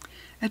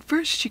 At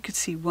first she could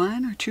see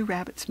 1 or 2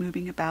 rabbits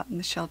moving about in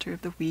the shelter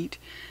of the wheat,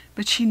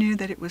 but she knew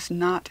that it was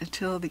not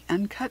until the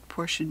uncut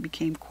portion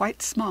became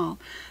quite small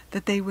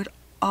that they would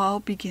all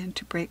begin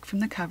to break from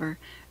the cover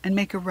and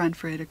make a run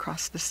for it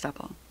across the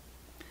stubble.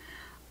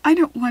 "I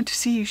don't want to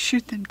see you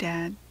shoot them,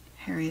 Dad,"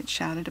 Harriet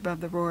shouted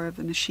above the roar of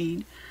the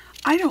machine.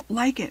 "I don't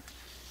like it.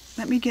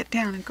 Let me get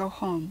down and go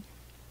home."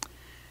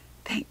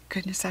 "Thank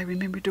goodness I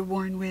remembered to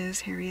warn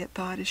Wiz," Harriet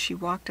thought as she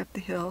walked up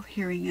the hill,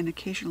 hearing an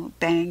occasional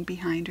bang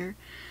behind her.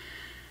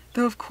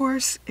 Though, of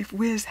course, if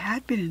Wiz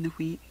had been in the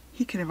wheat,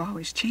 he could have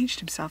always changed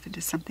himself into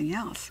something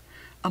else,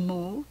 a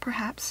mole,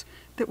 perhaps,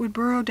 that would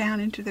burrow down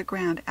into the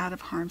ground out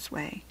of harm's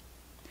way.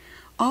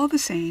 All the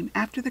same,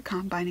 after the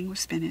combining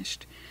was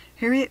finished,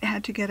 Harriet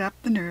had to get up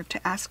the nerve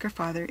to ask her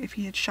father if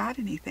he had shot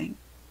anything.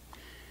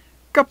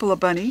 "Couple of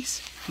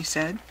bunnies," he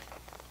said.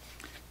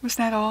 "Was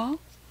that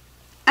all?"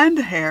 "And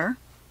a hare."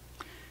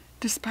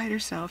 Despite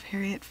herself,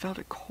 Harriet felt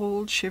a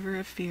cold shiver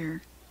of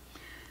fear.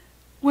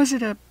 "Was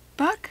it a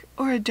buck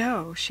or a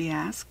doe?" she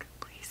asked.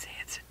 "Please say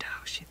it's a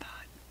doe," she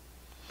thought.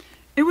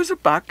 "It was a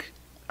buck,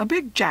 a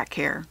big jack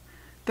hare,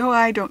 though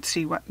I don't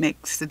see what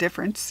makes the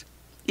difference.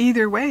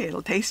 Either way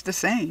it'll taste the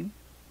same."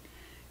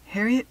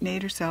 Harriet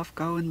made herself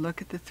go and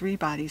look at the 3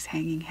 bodies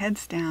hanging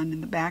heads down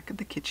in the back of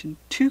the kitchen,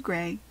 2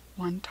 gray,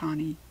 1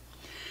 tawny.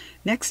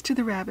 Next to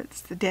the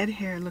rabbits, the dead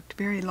hare looked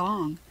very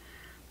long.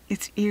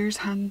 Its ears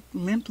hung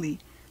limply,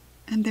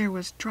 and there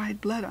was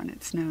dried blood on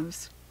its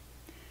nose.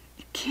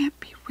 "It can't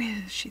be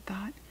Wiz," she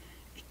thought.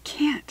 "It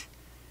can't.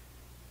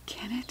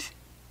 Can it?"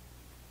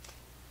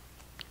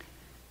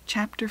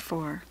 Chapter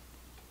 4.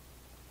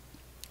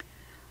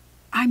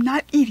 "I'm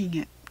not eating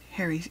it,"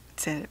 Harry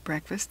said at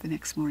breakfast the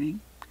next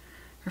morning.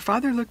 Her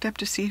father looked up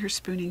to see her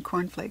spooning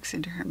cornflakes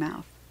into her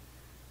mouth.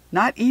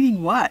 "Not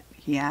eating what?"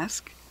 he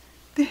asked.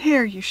 "The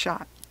hare you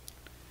shot."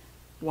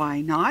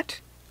 "Why not?"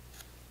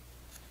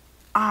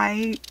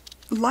 "I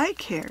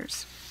like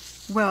hares."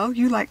 "Well,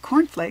 you like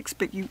cornflakes,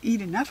 but you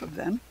eat enough of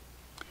them."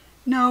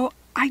 "No,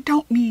 I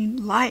don't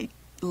mean like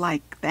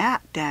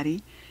that,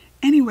 Daddy.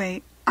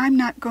 Anyway, I'm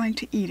not going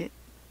to eat it."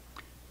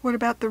 "What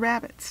about the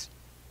rabbits?"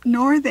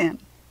 "Nor them."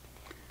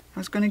 "I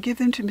was going to give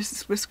them to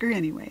Mrs. Whisker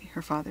anyway,"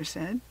 her father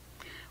said.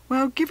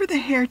 "Well, give her the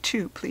hare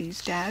too,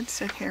 please, Dad,"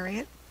 said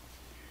Harriet.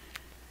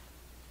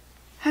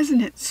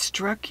 "Hasn't it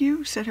struck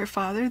you," said her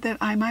father, "that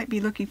I might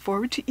be looking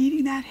forward to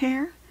eating that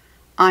hare?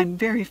 I'm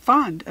very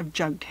fond of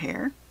jugged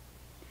hare."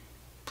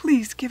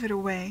 "Please give it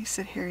away,"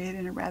 said Harriet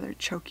in a rather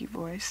choky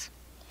voice.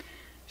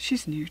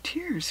 "She's near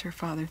tears," her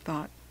father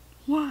thought.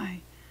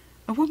 "Why?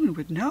 A woman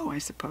would know, I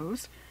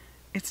suppose.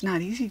 It's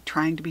not easy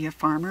trying to be a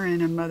farmer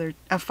and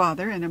a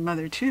father and a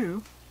mother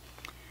too."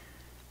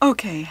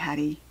 "Okay,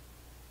 Hattie,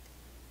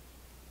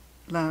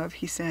 love,"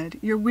 he said,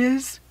 "your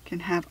whiz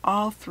can have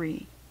all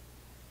three."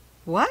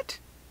 "What?"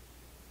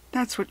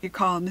 "That's what you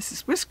call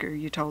Mrs. Whisker,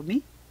 you told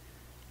me."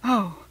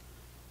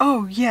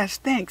 Oh, yes,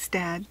 thanks,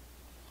 Dad."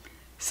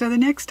 So the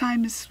next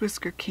time Mrs.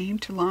 Whisker came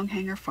to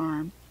Longhanger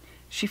Farm,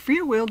 she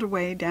free-wheeled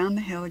away down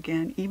the hill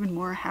again even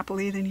more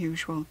happily than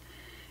usual.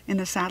 In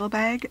the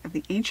saddlebag of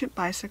the ancient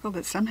bicycle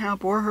that somehow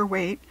bore her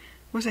weight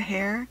was a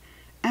hare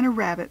and a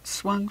rabbit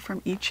swung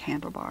from each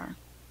handlebar.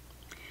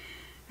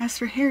 As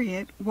for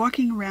Harriet,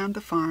 walking around the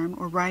farm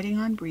or riding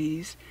on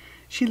Breeze,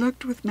 she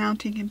looked with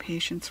mounting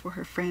impatience for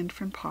her friend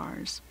from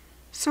Pars.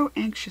 So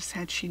anxious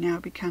had she now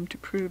become to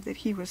prove that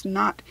he was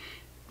not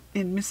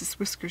in Mrs.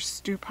 Whisker's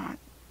stew-pot.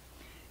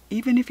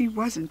 Even if he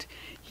wasn't,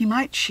 he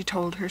might, she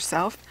told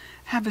herself,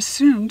 have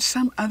assumed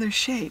some other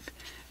shape,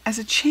 as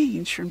a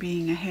change from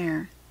being a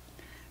hare.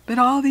 But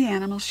all the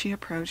animals she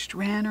approached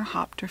ran or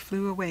hopped or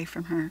flew away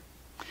from her,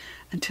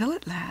 until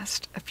at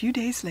last, a few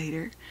days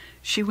later,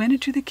 she went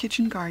into the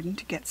kitchen garden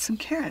to get some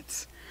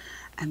carrots,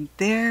 and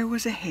there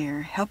was a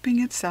hare helping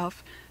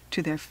itself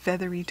to their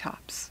feathery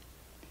tops.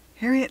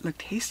 Harriet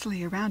looked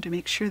hastily around to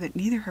make sure that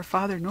neither her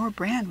father nor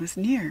Bran was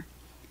near.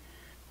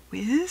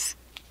 "Whiz?"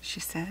 she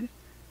said.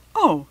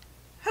 "Oh,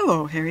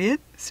 hello,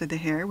 Harriet," said the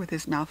hare with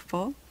his mouth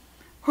full.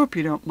 "Hope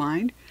you don't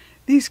mind.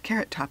 These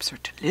carrot tops are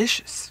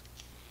delicious."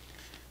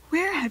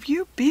 "Where have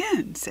you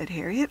been?" said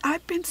Harriet.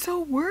 "I've been so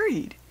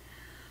worried."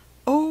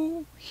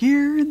 "Oh,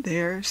 here and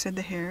there," said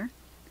the hare.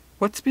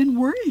 "What's been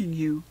worrying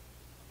you?"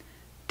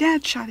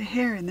 "Dad shot a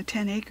hare in the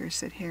 10 acres,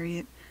 said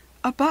Harriet.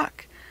 "A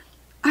buck.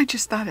 I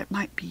just thought it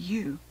might be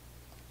you."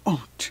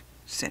 "Oh,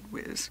 said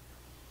Whiz.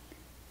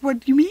 "What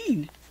do you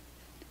mean?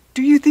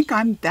 Do you think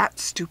I'm that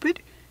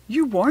stupid?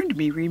 You warned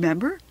me,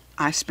 remember?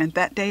 I spent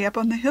that day up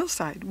on the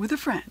hillside with a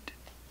friend."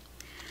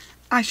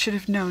 "I should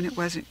have known it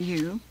wasn't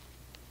you,"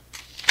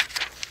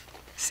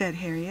 said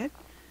Harriet,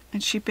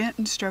 and she bent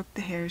and stroked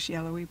the hare's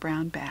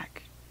yellowy-brown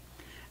back.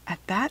 At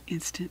that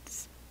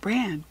instant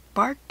Bran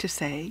barked to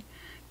say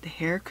the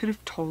hare could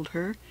have told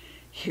her,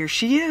 "Here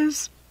she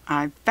is!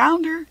 I've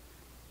found her!"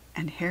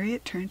 And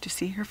Harriet turned to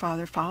see her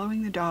father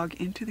following the dog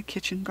into the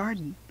kitchen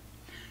garden.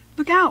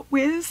 "Look out,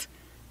 Whiz!"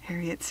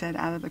 Harriet said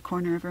out of the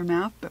corner of her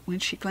mouth, but when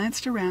she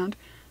glanced around,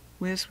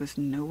 Whiz was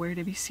nowhere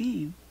to be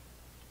seen.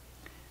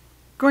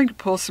 "Going to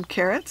pull some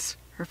carrots?"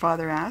 her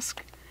father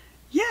asked.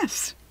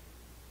 "Yes."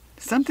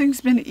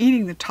 "Something's been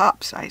eating the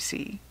tops, I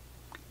see."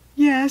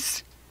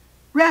 "Yes.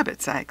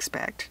 Rabbits, I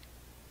expect."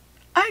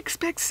 "I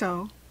expect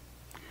so."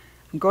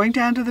 "I'm going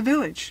down to the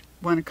village.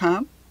 Want to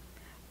come?"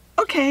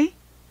 "Okay."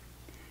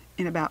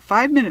 "In about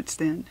 5 minutes,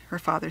 then," her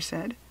father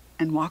said,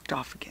 and walked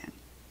off again.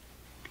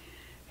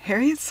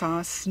 Harriet saw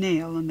a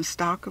snail on the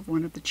stalk of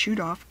one of the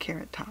chewed-off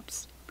carrot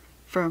tops.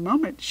 For a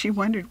moment she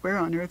wondered where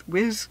on earth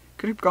Whiz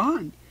could have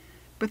gone,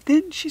 but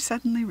then she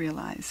suddenly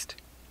realized.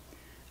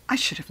 "I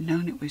should have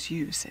known it was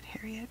you," said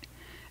Harriet,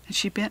 and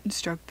she bent and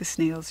stroked the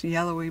snail's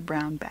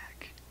yellowy-brown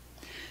back.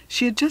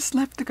 She had just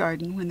left the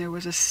garden when there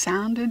was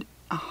sounded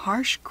a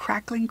harsh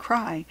crackling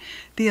cry,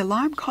 the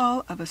alarm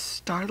call of a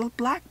startled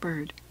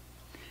blackbird.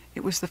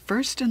 It was the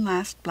first and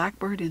last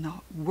blackbird in the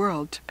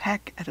world to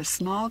peck at a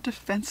small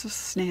defenseless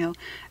snail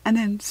and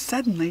then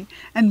suddenly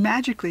and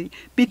magically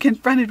be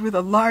confronted with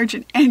a large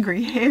and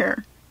angry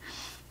hare.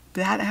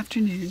 That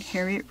afternoon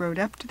Harriet rode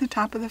up to the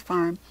top of the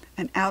farm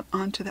and out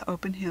onto the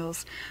open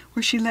hills,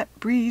 where she let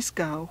Breeze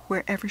go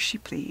wherever she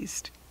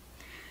pleased.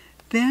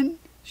 Then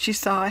she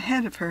saw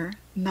ahead of her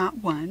not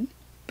one,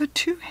 but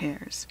 2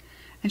 hares,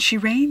 and she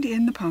reined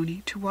in the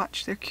pony to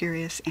watch their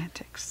curious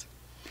antics.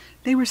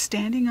 They were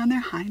standing on their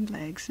hind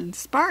legs and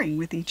sparring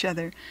with each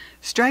other,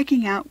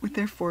 striking out with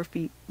their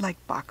forefeet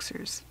like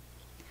boxers.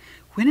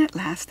 When at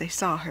last they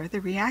saw her, the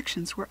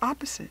reactions were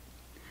opposite.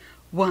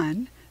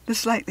 One, the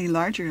slightly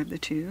larger of the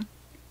 2,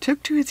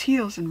 took to its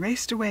heels and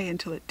raced away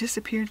until it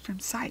disappeared from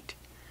sight.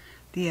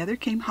 The other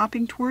came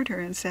hopping toward her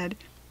and said,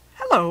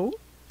 "Hello."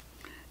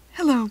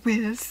 "Hello,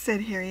 Whiz,"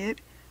 said Harriet.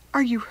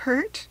 "Are you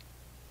hurt?"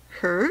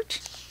 "Hurt?"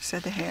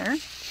 said the hare.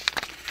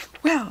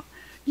 "Well,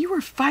 you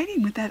were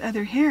fighting with that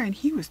other hare, and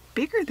he was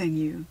bigger than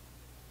you."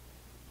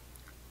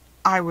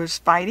 "I was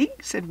fighting,"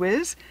 said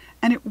Wiz,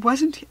 "and it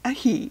wasn't a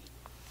he.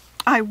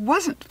 I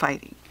wasn't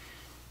fighting."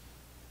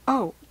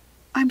 "Oh,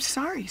 I'm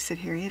sorry," said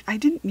Harriet. "I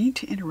didn't mean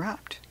to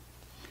interrupt."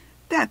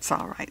 "That's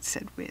all right,"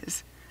 said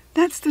Wiz.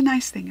 "That's the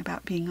nice thing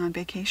about being on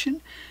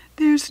vacation.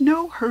 There's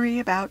no hurry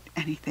about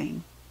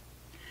anything."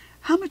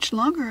 "How much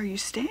longer are you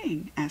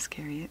staying?" asked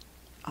Harriet.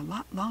 "A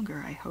lot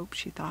longer, I hope,"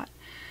 she thought.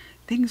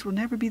 "Things will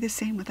never be the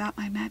same without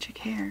my magic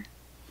hair."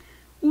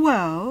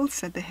 "Well,"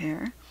 said the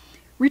Hare,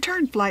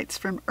 "return flights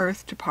from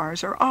Earth to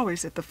Mars are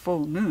always at the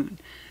full moon.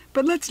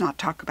 But let's not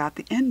talk about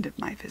the end of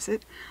my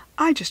visit.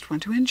 I just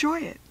want to enjoy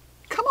it.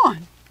 Come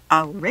on,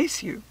 I'll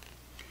race you."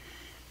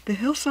 The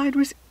hillside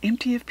was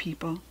empty of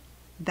people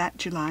that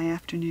July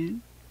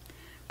afternoon,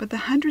 but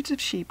the hundreds of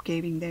sheep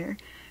grazing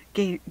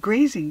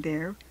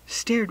there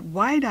stared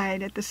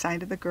wide-eyed at the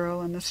sight of the girl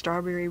on the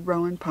strawberry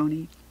roan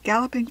pony,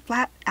 galloping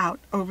flat out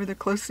over the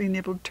closely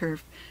nibbled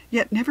turf,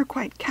 yet never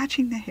quite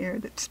catching the hare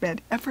that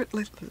sped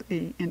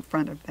effortlessly in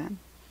front of them.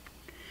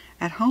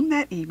 At home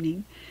that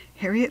evening,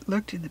 Harriet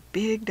looked in the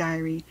big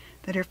diary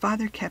that her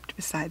father kept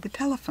beside the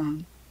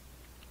telephone.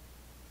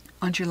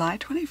 On July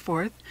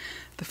 24th,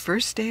 the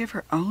first day of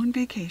her own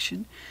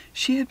vacation,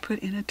 she had put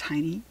in a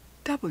tiny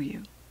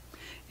W.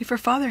 If her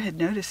father had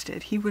noticed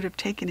it, he would have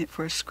taken it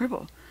for a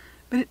scribble,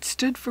 but it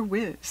stood for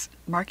Wiz,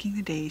 marking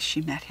the days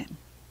she met him.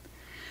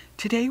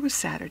 Today was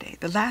Saturday,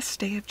 the last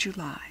day of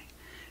July.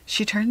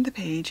 She turned the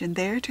page, and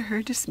there, to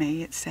her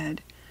dismay, it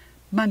said,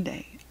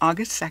 "Monday,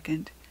 August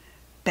 2nd,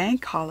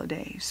 Bank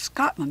Holiday,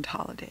 Scotland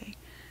Holiday,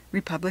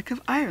 Republic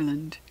of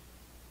Ireland,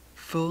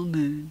 full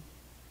moon."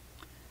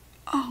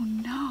 "Oh,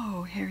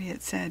 no,"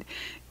 Harriet said.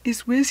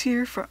 "Is Wiz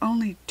here for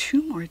only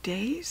 2 more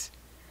days?"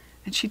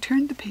 And she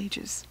turned the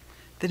pages.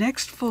 The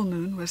next full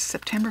moon was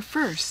September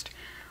 1st.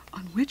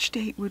 On which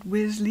date would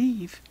Wiz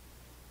leave?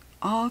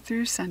 All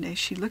through Sunday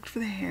she looked for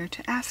the Hare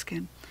to ask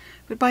him,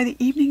 but by the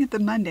evening of the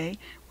Monday,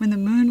 when the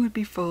moon would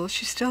be full,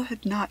 she still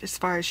had not, as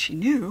far as she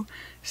knew,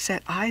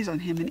 set eyes on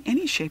him in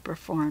any shape or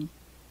form.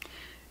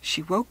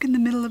 She woke in the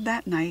middle of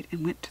that night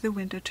and went to the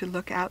window to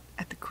look out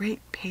at the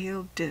great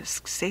pale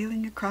disk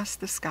sailing across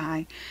the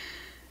sky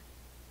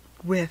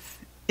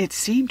with, it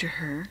seemed to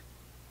her,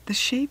 the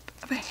shape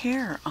of a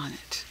hare on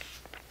it.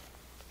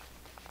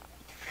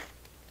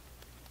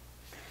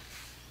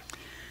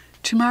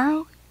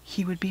 Tomorrow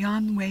he would be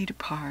on the way to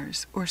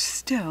Mars, or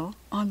still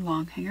on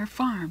Longhanger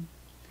Farm.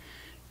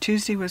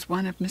 Tuesday was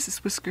one of Mrs.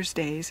 Whisker's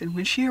days, and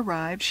when she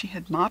arrived she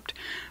had mopped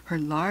her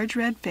large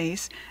red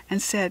face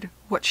and said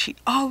what she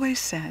always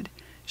said.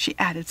 She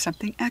added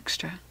something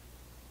extra.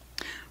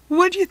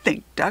 "What do you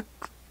think,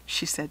 Duck?"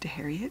 she said to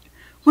Harriet.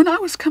 "When I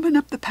was coming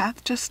up the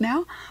path just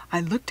now,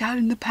 I looked out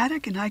in the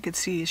paddock and I could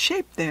see a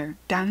shape there,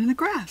 down in the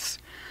grass.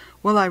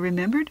 Well, I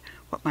remembered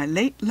what my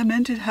late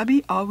lamented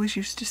hubby always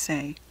used to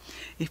say.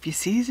 If you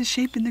sees a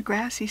shape in the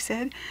grass, he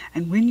said,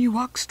 and when you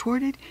walks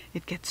toward it,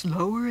 it gets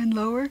lower and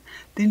lower,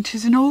 then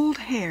 'tis an old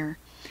hare.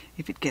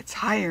 If it gets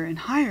higher and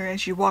higher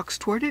as you walks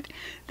toward it,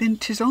 then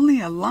 'tis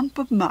only a lump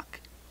of muck.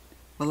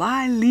 Well,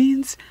 I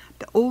leans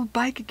the old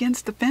bike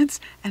against the fence,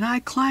 and I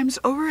climbs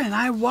over and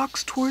I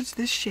walks towards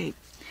this shape.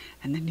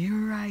 And the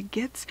nearer I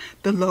gets,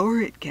 the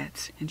lower it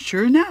gets, and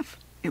sure enough,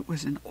 it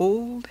was an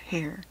old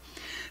hare.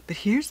 But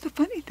here's the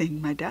funny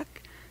thing, my duck.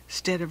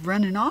 'Stead of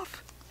running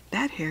off,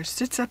 that hare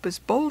sits up as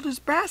bold as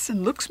brass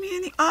and looks me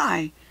in the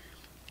eye.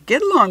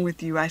 'Get along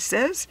with you,' I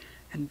says,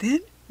 and then,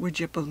 would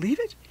you believe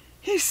it,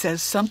 he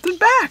says something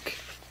back."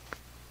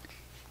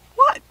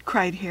 "What?"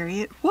 cried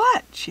Harriet.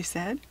 "What?" she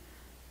said.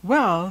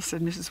 "Well,"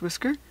 said Mrs.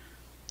 Whisker,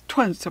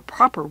 "'twasn't a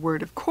proper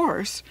word, of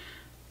course.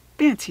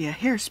 Fancy a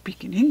hare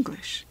speaking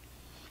English."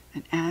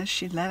 And as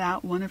she let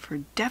out one of her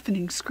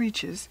deafening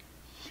screeches,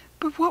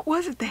 "But what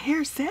was it the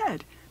hare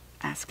said?"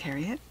 asked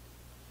Harriet.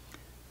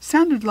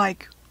 "Sounded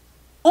like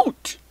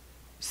 'Ont,'"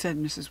 said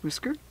Mrs.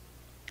 Whisker.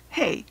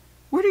 "Hey,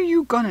 where are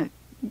you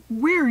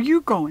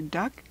going,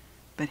 Duck?"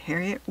 But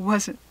Harriet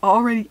wasn't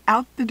already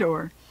out the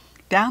door.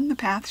 Down the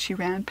path she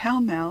ran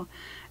pell-mell,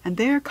 and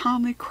there,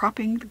 calmly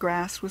cropping the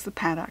grass was the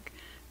paddock,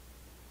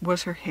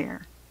 was her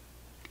hare.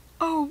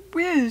 "Oh,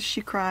 Wiz,"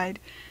 she cried,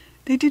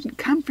 "they didn't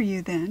come for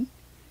you then?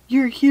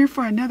 You're here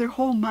for another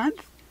whole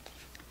month?"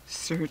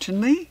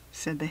 "Certainly,"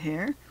 said the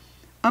hare.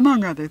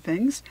 "Among other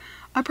things,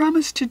 I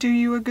promised to do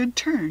you a good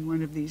turn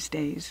one of these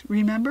days,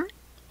 remember?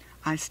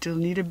 I still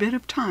need a bit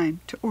of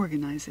time to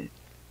organize it."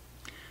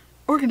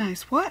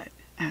 "Organize what?"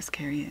 asked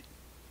Harriet.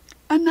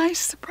 "A nice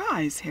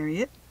surprise,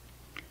 Harriet."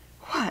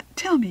 "What?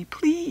 Tell me,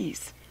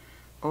 please."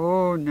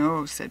 "Oh,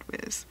 no," said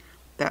Wiz.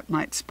 "That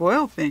might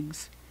spoil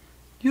things.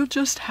 You'll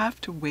just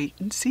have to wait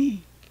and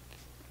see."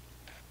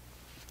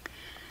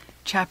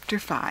 Chapter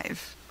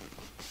 5.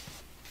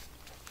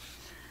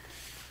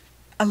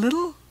 A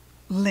little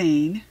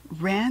lane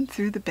ran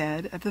through the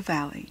bed of the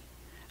valley,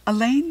 a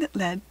lane that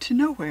led to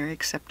nowhere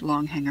except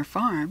Longhanger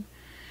Farm,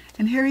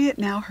 and Harriet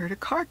now heard a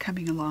car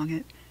coming along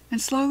it and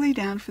slowly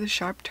down for the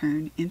sharp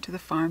turn into the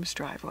farm's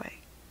driveway.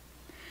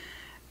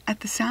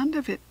 At the sound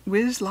of it,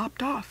 Wiz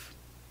lopped off,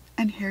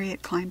 and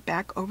Harriet climbed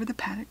back over the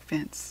paddock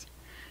fence.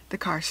 The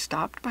car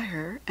stopped by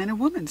her, and a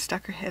woman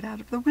stuck her head out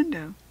of the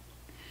window.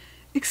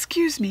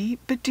 "Excuse me,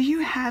 but do you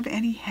have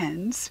any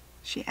hens?"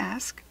 she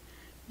asked.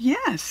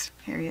 "Yes,"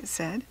 Harriet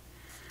said.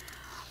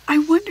 "I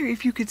wonder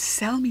if you could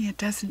sell me a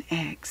dozen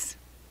eggs."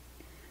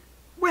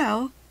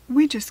 "Well,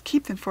 we just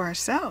keep them for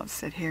ourselves,"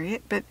 said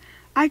Harriet, "but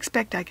I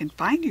expect I can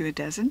find you a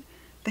dozen.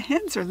 The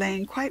hens are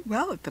laying quite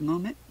well at the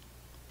moment."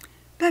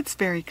 "That's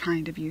very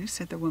kind of you,"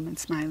 said the woman,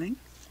 smiling.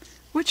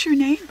 "What's your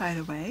name, by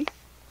the way?"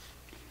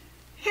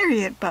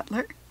 "Harriet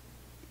Butler."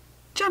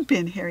 "Jump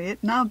in, Harriet,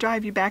 and I'll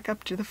drive you back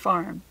up to the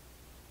farm."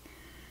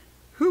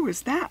 "Who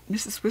was that,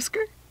 Mrs.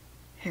 Whisker?"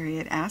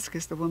 Harriet asked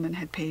as the woman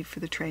had paid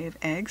for the tray of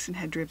eggs and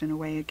had driven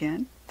away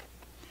again.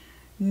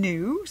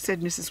 "New,"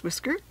 said Mrs.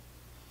 Whisker.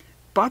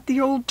 "Bought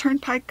the old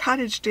turnpike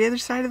cottage the other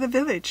side of the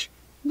village.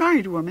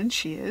 Married woman,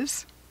 she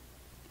is."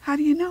 "How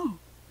do you know?"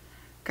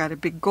 "Got a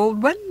big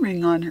gold wedding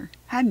ring on her,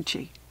 hadn't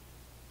she?"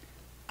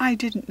 "I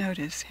didn't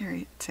notice,"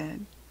 Harriet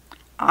said.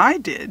 "I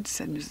did,"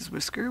 said Mrs.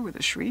 Whisker with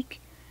a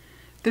shriek.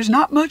 "There's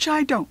not much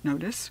I don't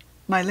notice,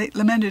 my late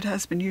lamented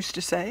husband used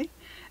to say,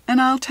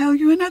 and I'll tell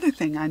you another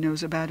thing I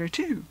knows about her,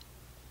 too."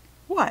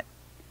 "What?"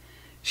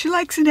 "She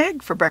likes an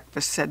egg for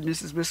breakfast," said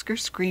Mrs. Whisker,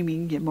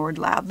 screaming yet more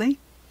loudly.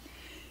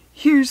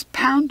 "Here's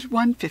pound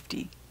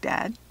 150,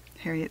 Dad,"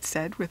 Harriet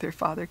said, when her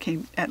father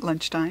came at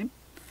lunchtime.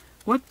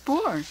 "What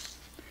for?"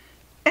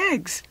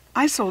 "Eggs.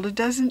 I sold a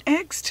dozen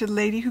eggs to the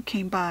lady who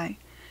came by.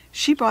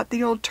 She bought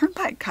the old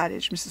turnpike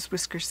cottage," Mrs.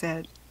 Whisker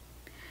said.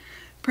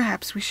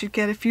 "Perhaps we should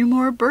get a few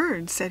more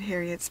birds," said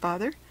Harriet's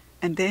father,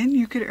 "and then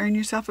you could earn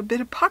yourself a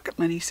bit of pocket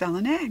money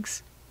selling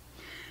eggs."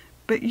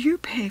 "But you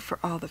pay for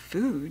all the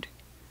food."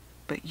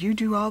 "But you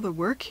do all the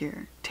work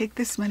here. Take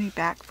this money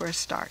back for a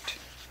start."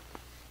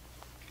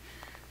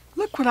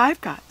 "Look what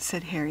I've got,"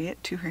 said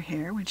Harriet to her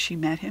Hare when she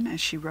met him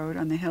as she rode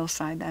on the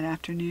hillside that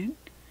afternoon.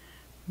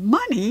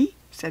 "Money?"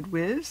 said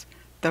Wiz.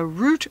 "The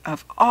root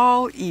of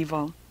all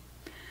evil."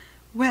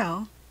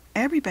 "Well,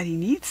 everybody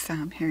needs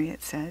some,"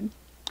 Harriet said.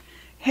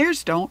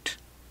 "Hares don't."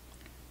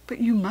 "But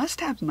you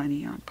must have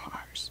money on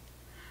Pars."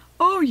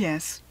 "Oh,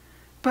 yes,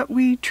 but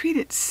we treat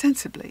it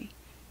sensibly.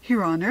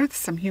 Here on Earth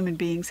some human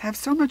beings have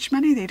so much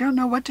money they don't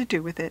know what to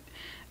do with it,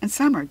 and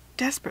some are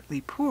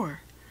desperately poor.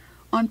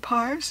 On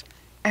Pars,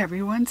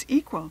 everyone's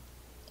equal.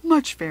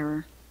 Much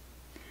fairer."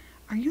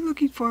 "Are you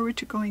looking forward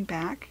to going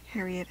back?"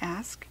 Harriet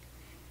asked.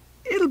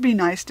 "It'll be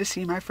nice to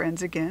see my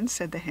friends again,"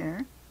 said the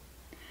Hare.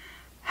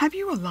 "Have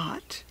you a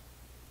lot?"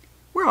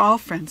 "We're all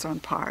friends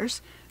on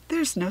Pars.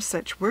 There's no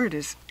such word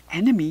as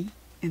enemy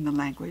in the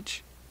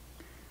language."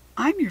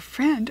 "I'm your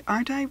friend,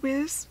 aren't I,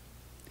 Wiz?"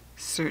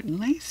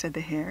 "Certainly," said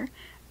the Hare,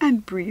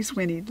 and Breeze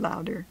whinnied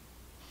louder.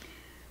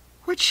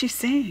 "What's she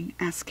saying?"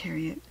 asked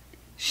Harriet.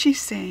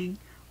 "She's saying,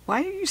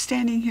 'Why are you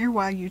standing here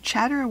while you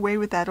chatter away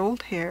with that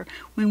old hare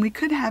when we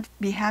could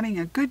be having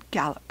a good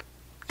gallop?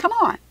 Come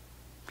on!'"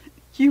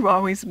 "You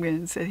always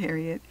win," said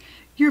Harriet.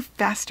 "You're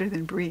faster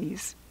than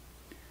Breeze."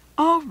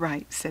 "All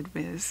right," said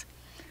Wiz.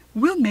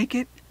 "We'll make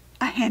it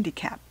a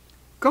handicap.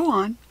 Go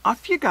on,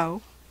 off you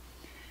go."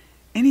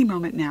 "Any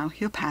moment now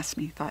he'll pass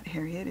me," thought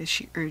Harriet as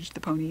she urged the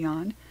pony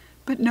on,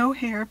 but no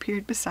hare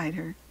appeared beside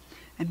her,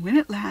 and when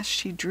at last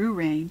she drew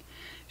rein,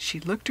 she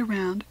looked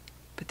around,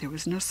 but there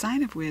was no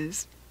sign of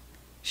Wiz.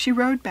 She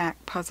rode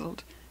back,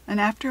 puzzled, and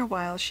after a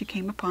while she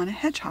came upon a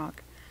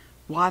hedgehog,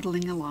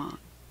 waddling along.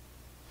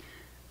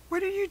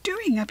 "What are you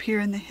doing up here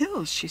in the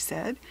hills?" she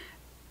said,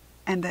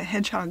 and the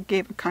hedgehog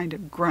gave a kind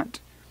of grunt.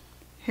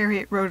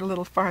 Harriet rode a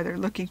little farther,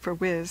 looking for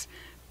Wiz,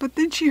 but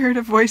then she heard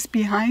a voice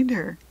behind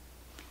her.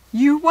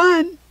 "You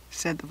won,"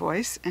 said the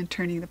voice, and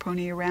turning the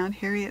pony around,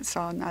 Harriet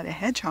saw not a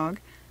hedgehog,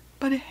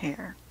 but a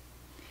hare.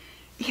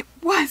 "It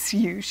was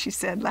you," she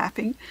said,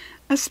 laughing.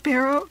 "A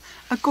sparrow,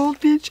 a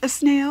goldfinch, a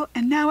snail,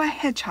 and now a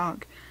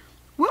hedgehog.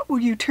 What will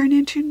you turn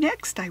into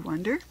next, I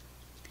wonder?"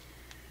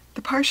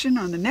 "The parson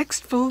on the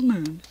next full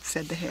moon,"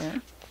 said the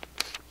hare.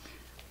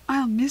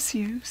 "I'll miss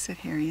you," said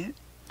Harriet.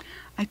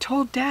 "I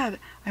told Dad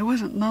I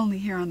wasn't lonely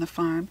here on the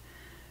farm,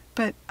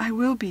 but I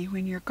will be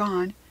when you're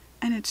gone,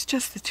 and it's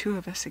just the two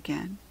of us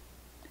again."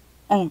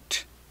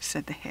 "On't,"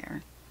 said the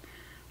hare.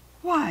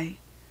 "Why?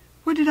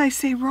 What did I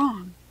say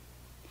wrong?"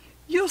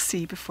 "You'll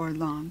see before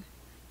long.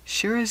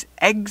 Sure as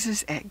eggs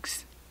is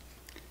eggs."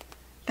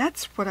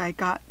 "That's what I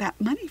got that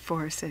money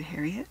for," said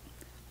Harriet.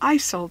 "I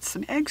sold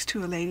some eggs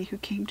to a lady who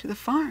came to the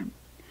farm.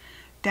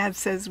 Dad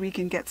says we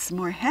can get some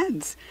more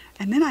hens,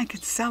 and then I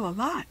can sell a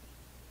lot."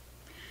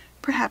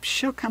 "Perhaps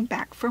she'll come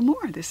back for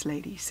more, this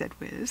lady," said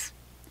Wiz.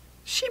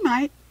 "She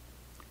might."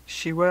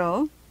 "She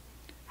will."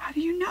 "How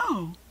do you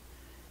know?"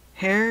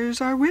 "Hares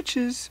are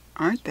witches,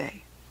 aren't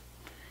they?"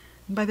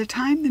 By the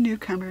time the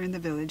newcomer in the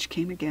village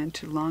came again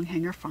to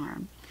Longhanger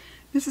Farm,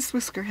 Mrs.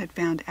 Whisker had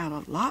found out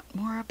a lot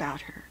more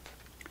about her.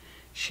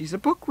 "She's a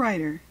book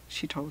writer,"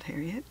 she told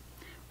Harriet.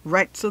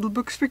 "Writes little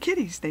books for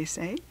kiddies, they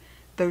say,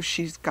 though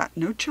she's got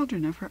no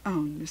children of her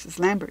own. Mrs.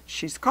 Lambert,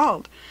 she's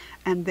called,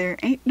 and there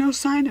ain't no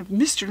sign of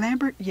Mr.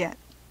 Lambert yet.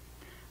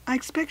 I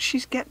expect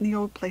she's getting the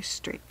old place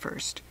straight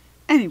first.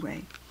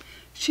 Anyway,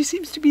 she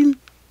seems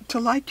to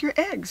like your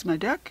eggs, my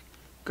duck.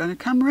 Gonna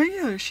come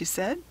regular, she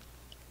said.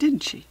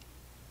 didn't she?"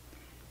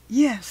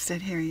 "Yes,"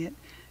 said Harriet.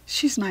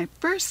 "She's my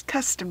first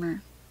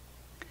customer."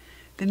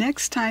 The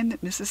next time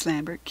that Mrs.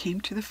 Lambert came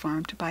to the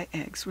farm to buy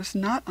eggs was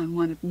not on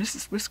one of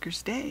Mrs.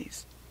 Whisker's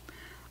days.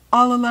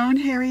 "All alone,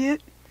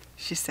 Harriet?"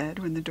 she said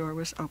when the door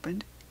was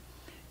opened.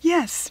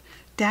 "Yes,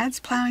 Dad's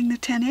plowing the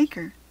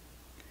 10-acre.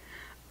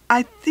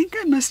 I think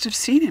I must have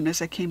seen him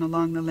as I came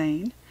along the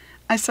lane.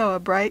 I saw a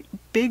bright,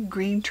 big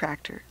green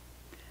tractor.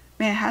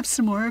 May I have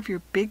some more of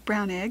your big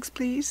brown eggs,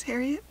 please,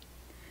 Harriet?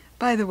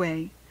 By the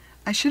way,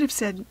 I should have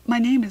said my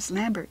name is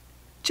Lambert,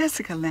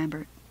 Jessica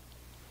Lambert."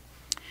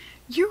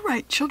 "You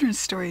write children's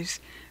stories,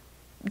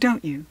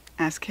 don't you?"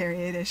 asked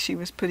Harriet as she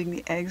was putting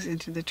the eggs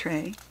into the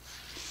tray.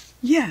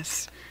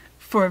 "Yes,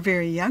 for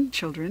very young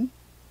children."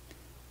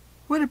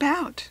 "What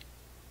about?"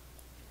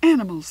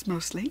 "Animals,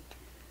 mostly.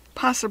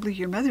 Possibly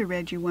your mother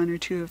read you one or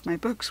two of my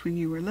books when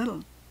you were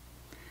little."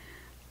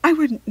 "I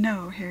wouldn't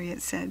know,"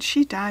 Harriet said.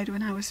 "She died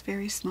when I was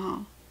very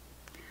small."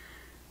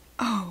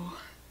 "Oh,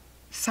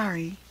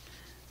 sorry.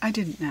 I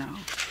didn't know."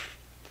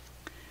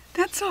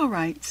 "That's all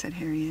right," said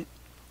Harriet.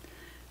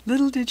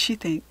 Little did she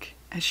think,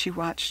 as she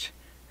watched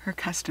her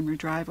customer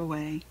drive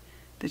away,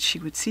 that she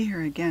would see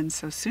her again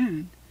so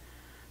soon.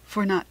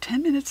 For not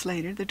 10 minutes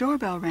later the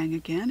doorbell rang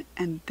again,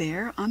 and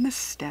there on the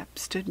step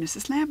stood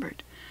Mrs.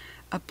 Lambert,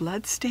 a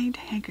blood-stained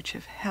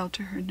handkerchief held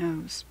to her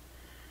nose.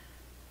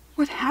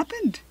 "What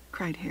happened?"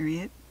 cried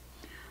Harriet.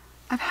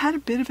 "I've had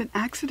a bit of an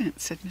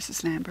accident," said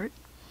Mrs. Lambert.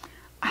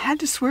 "I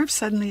had to swerve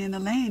suddenly in the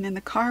lane, and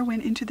the car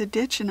went into the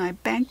ditch, and I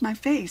banged my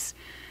face.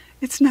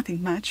 It's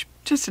nothing much,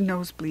 just a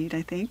nosebleed,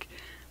 I think.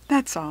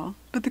 That's all.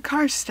 But the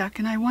car's stuck,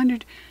 and I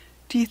wondered,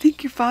 do you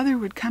think your father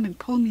would come and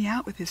pull me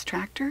out with his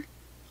tractor?"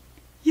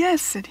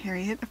 "Yes," said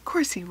Harriet, "of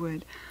course he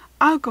would.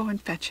 I'll go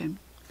and fetch him.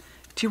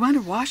 Do you want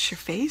to wash your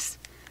face?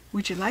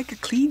 Would you like a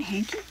clean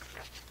hanky?"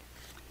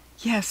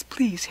 "Yes,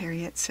 please,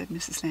 Harriet," said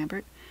Mrs.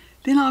 Lambert.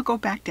 "Then I'll go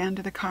back down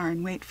to the car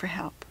and wait for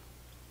help."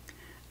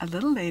 A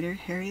little later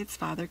Harriet's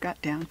father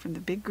got down from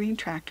the big green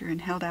tractor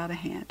and held out a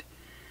hand.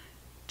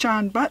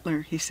 "John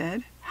Butler," he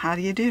said. "How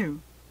do you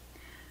do?"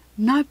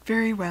 "Not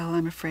very well,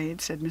 I'm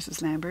afraid," said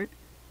Mrs. Lambert.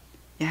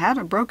 "You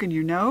haven't broken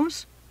your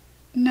nose?"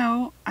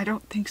 "No, I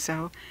don't think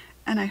so,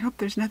 and I hope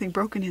there's nothing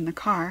broken in the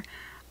car.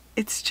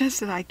 It's just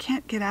that I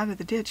can't get out of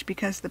the ditch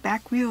because the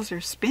back wheels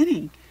are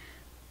spinning."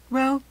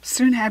 "Well,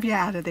 soon have you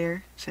out of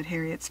there," said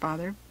Harriet's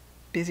father,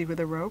 busy with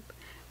a rope,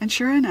 and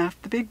sure enough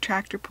the big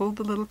tractor pulled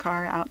the little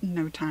car out in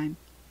no time.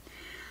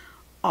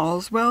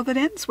 "All's well that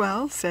ends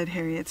well," said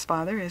Harriet's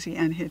father as he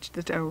unhitched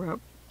the tow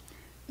rope.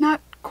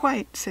 "Not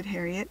quite," said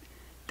Harriet.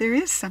 "There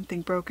is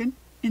something broken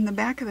in the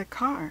back of the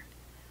car."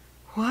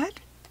 "What?"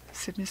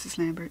 said Mrs.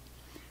 Lambert.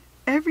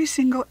 "Every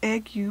single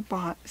egg you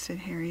bought," said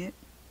Harriet.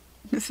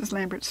 Mrs.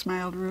 Lambert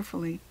smiled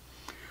ruefully.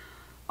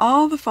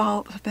 "All the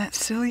fault of that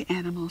silly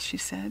animal," she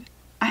said.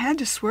 "I had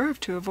to swerve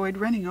to avoid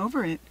running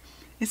over it.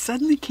 It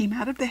suddenly came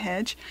out of the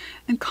hedge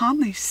and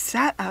calmly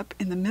sat up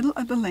in the middle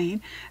of the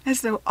lane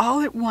as though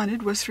all it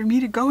wanted was for me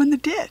to go in the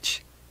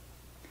ditch."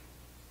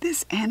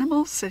 "This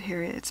animal," said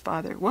Harriet's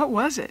father. "What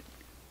was it?"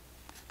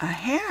 "A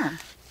hare."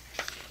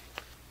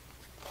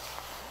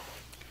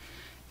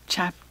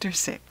 Chapter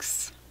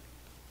 6.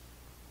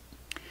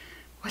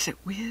 Was it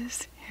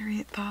Whiz?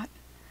 Harriet thought.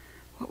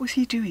 What was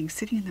he doing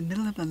sitting in the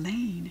middle of the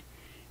lane?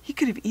 He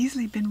could have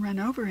easily been run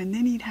over, and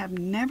then he'd have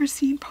never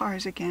seen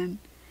Pars again.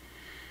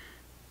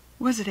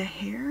 Was it a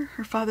hare?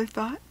 Her father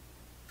thought.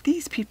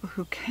 These people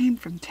who came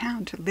from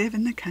town to live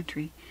in the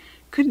country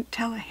couldn't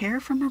tell a hare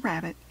from a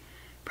rabbit.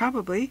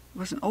 Probably it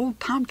was an old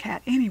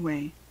tomcat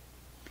anyway.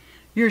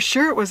 "You're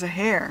sure it was a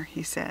hare?"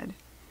 he said.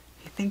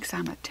 "He thinks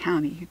I'm a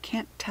townie who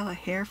can't tell a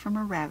hare from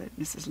a rabbit,"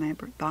 Mrs.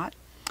 Lambert thought.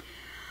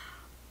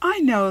 "I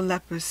know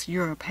Lepus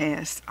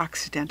europaeus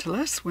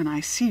occidentalis when I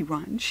see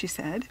one," she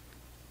said.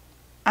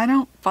 "I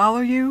don't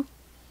follow you."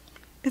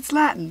 "It's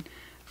Latin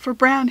for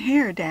brown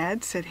hare,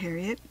 Dad," said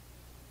Harriet.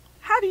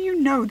 "How do you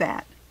know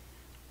that?"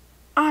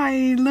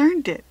 "I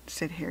learned it,"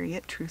 said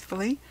Harriet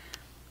truthfully.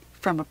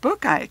 "From a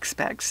book, I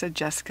expect," said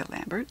Jessica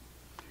Lambert.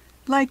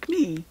 "Like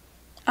me.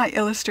 I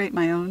illustrate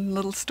my own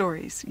little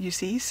stories, you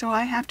see, so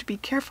I have to be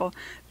careful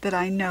that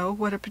I know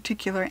what a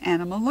particular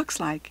animal looks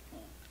like.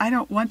 I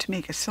don't want to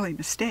make a silly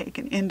mistake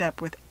and end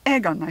up with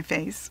egg on my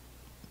face."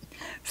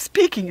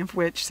 "Speaking of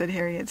which," said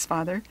Harriet's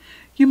father,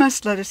 "you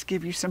must let us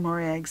give you some more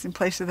eggs in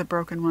place of the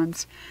broken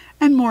ones.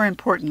 And more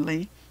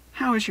importantly,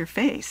 how is your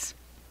face?"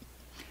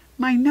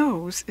 "My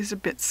nose is a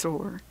bit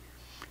sore."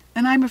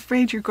 "And I'm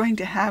afraid you're going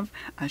to have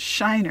a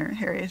shiner,"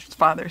 Harriet's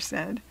father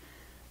said.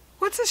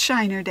 "What's a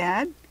shiner,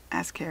 Dad?"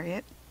 asked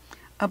Harriet.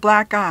 "A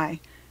black eye.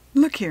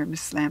 Look here,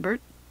 Miss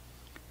Lambert.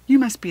 You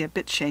must be a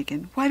bit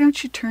shaken. Why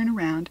don't you turn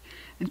around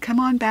and come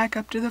on back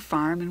up to the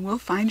farm, and we'll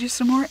find you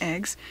some more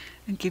eggs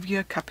and give you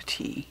a cup of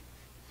tea."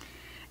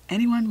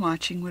 Anyone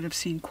watching would have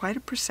seen quite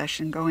a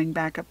procession going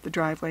back up the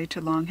driveway to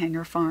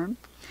Longhanger Farm.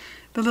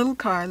 The little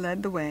car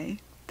led the way,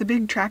 the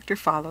big tractor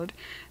followed,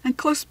 and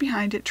close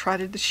behind it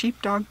trotted the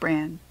sheepdog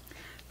Bran.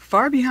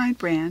 Far behind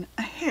Bran,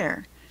 a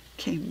hare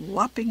came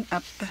lopping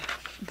up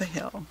the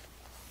hill.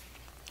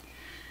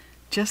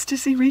 Just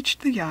as he reached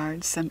the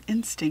yard, some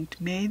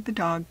instinct made the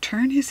dog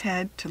turn his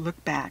head to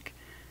look back,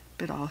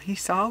 but all he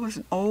saw was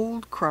an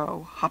old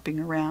crow hopping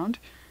around,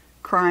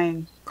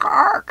 crying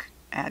 "Cark"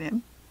 at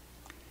him.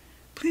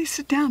 "Please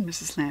sit down,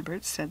 Mrs.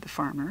 Lambert," said the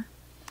farmer,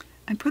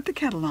 "and put the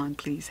kettle on,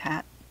 please,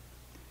 Hat."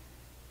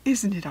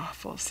 "Isn't it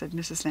awful," said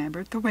Mrs.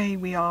 Lambert, "the way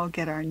we all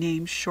get our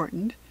names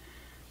shortened?"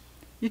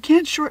 "You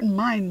can't shorten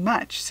mine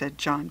much," said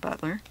John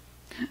Butler.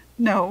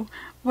 "No,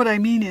 what I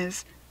mean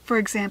is, for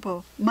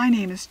example, my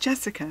name is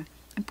Jessica,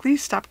 and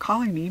please stop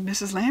calling me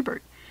Mrs.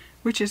 Lambert,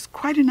 which is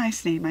quite a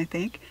nice name, I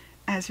think,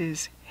 as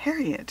is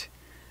Harriet,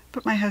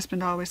 but my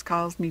husband always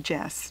calls me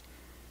Jess,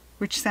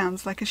 which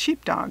sounds like a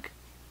sheepdog."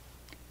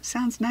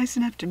 "Sounds nice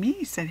enough to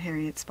me," said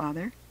Harriet's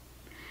father.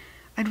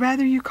 "I'd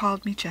rather you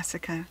called me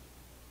Jessica."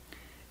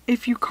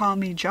 "If you call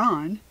me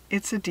John,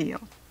 it's a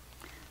deal."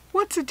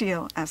 "What's a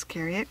deal?" asked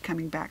Harriet,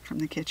 coming back from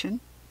the kitchen.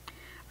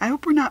 "I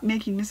hope we're not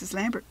making Mrs.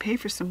 Lambert pay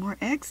for some more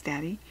eggs,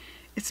 Daddy.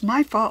 It's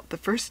my fault the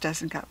first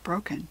dozen got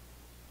broken."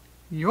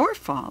 "Your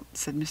fault?"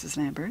 said Mrs.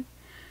 Lambert.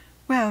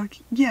 "Well,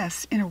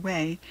 yes, in a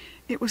way.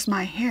 It was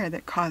my hair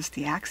that caused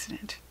the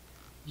accident."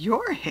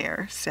 "Your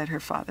hair?" said her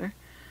father.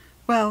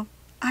 "Well,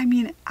 I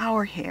mean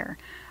our hair.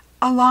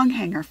 A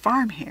longhanger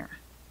farm hair."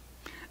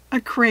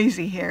 "A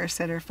crazy hare,"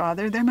 said her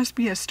father. "There must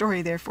be a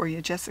story there for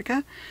you,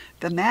 Jessica.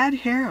 The mad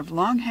hare of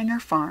Longhanger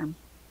Farm."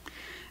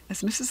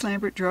 As Mrs.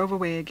 Lambert drove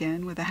away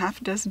again with a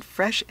half-dozen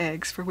fresh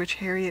eggs for which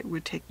Harriet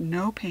would take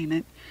no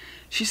payment,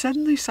 she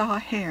suddenly saw a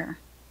hare.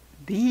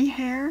 The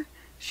hare,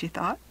 she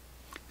thought,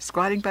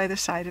 squatting by the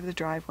side of the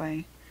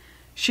driveway.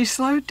 She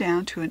slowed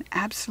down to an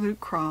absolute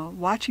crawl,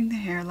 watching the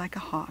hare like a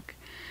hawk.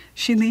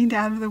 She leaned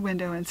out of the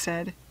window and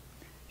said,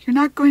 "You're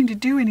not going to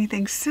do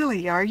anything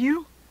silly, are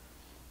you?"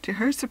 To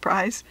her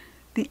surprise,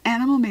 the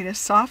animal made a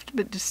soft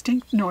but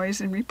distinct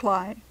noise in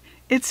reply.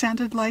 It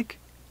sounded like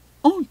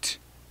 "Ont."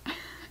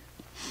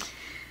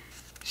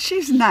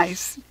 "She's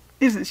nice,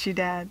 isn't she,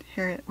 Dad?"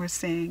 Harriet was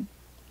saying.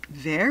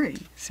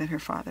 "Very," said her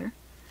father.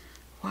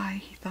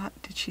 Why, he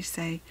thought, did she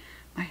say,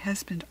 "My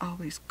husband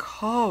always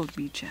called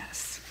me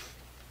Jess"?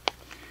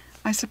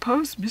 "I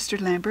suppose Mr.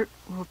 Lambert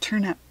will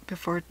turn up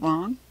before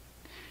long,"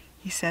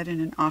 he said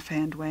in an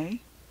offhand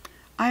way.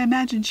 "I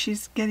imagine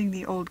she's getting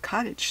the old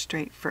cottage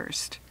straight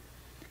first."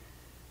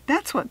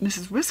 "That's what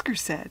Mrs. Whisker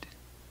said."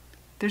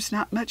 "There's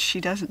not much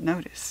she doesn't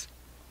notice."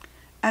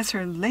 "As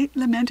her late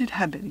lamented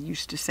husband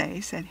used to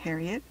say," said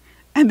Harriet,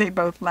 and they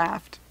both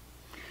laughed.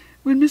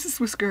 When Mrs.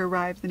 Whisker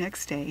arrived the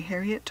next day,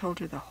 Harriet told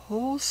her the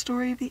whole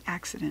story of the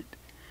accident.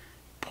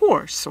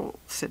 "Poor soul,"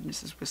 said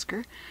Mrs.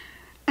 Whisker,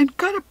 "and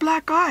got a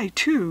black eye,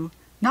 too.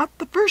 Not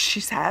the first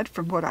she's had,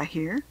 from what I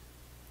hear."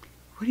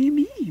 "What do you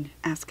mean?"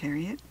 asked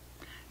Harriet.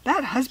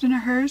 "That husband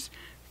of hers,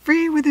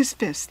 free with his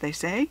fists, they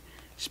say,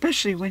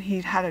 especially when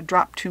he'd had a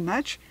drop too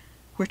much,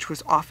 which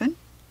was often."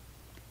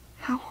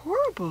 "How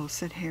horrible,"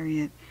 said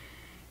Harriet.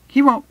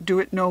 "He won't do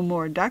it no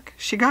more, Duck.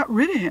 She got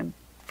rid of him,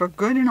 for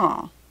good and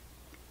all."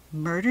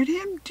 "Murdered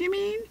him, do you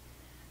mean?"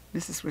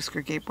 Mrs.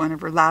 Whisker gave one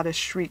of her loudest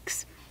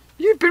shrieks.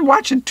 "You've been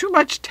watching too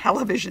much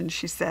television,"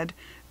 she said.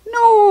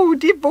 "No,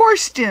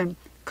 divorced him,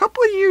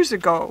 couple of years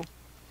ago."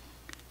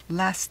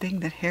 Last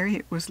thing that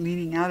Harriet was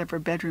leaning out of her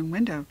bedroom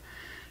window,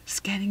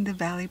 scanning the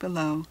valley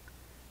below,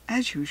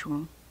 as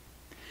usual.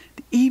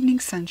 The evening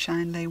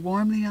sunshine lay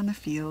warmly on the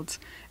fields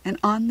and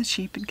on the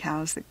sheep and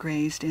cows that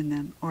grazed in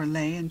them, or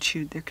lay and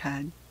chewed their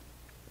cud.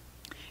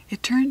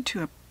 It turned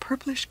to a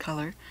purplish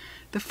color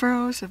the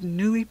furrows of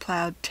newly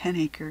plowed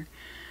 10-acre,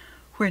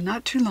 where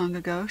not too long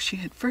ago she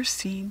had first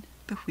seen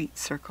the wheat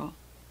circle.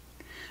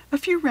 A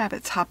few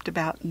rabbits hopped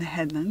about in the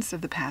headlands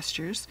of the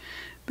pastures,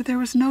 but there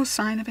was no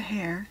sign of a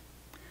hare.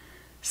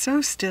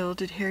 So still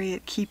did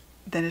Harriet keep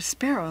that a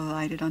sparrow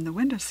alighted on the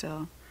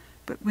windowsill,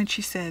 but when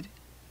she said,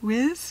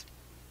 "Whiz,"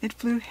 it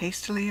flew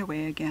hastily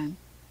away again.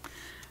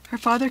 Her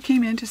father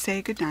came in to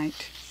say good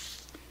night.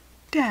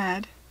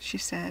 "Dad," she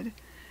said,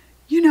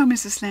 "you know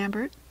Mrs.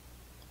 Lambert?"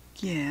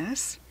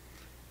 "Yes."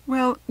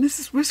 "Well,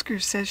 Mrs. Whisker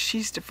says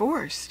she's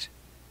divorced."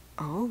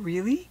 "Oh,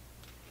 really?"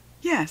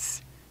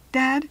 "Yes.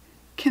 Dad,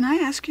 can I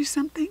ask you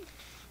something?"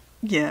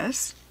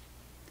 "Yes."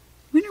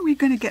 "When are we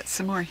going to get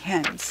some more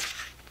hens?"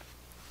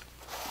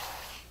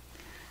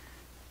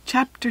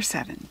 Chapter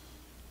 7.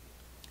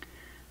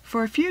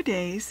 For a few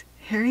days,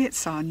 Harriet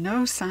saw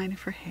no sign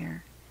of her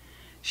hare.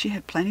 She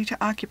had plenty to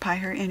occupy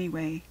her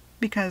anyway,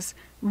 because,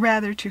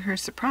 rather to her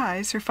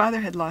surprise, her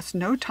father had lost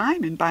no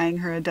time in buying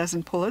her a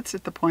dozen pullets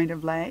at the point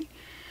of lay.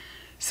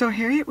 So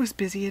Harriet was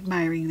busy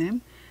admiring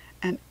them,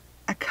 and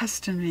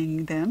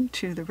accustoming them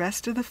to the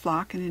rest of the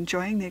flock, and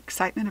enjoying the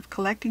excitement of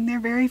collecting their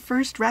very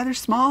first rather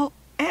small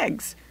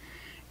eggs.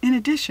 In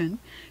addition,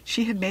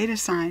 she had made a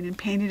sign and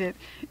painted it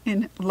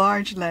in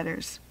large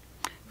letters: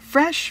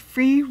 "Fresh,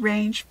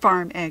 free-range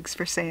farm eggs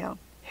for sale.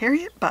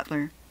 Harriet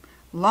Butler,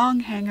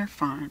 Longhanger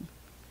Farm."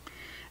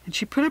 And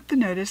she put up the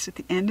notice at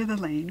the end of the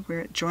lane where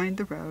it joined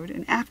the road,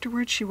 and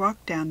afterwards she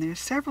walked down there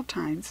several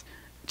times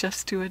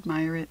just to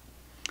admire it.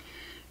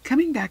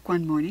 Coming back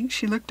one morning,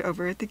 she looked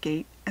over at the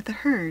gate at the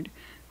herd,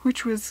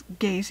 which was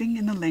gazing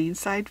in the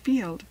lane-side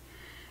field,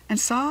 and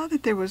saw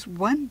that there was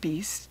one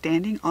beast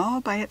standing all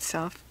by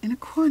itself in a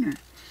corner,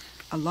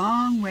 a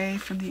long way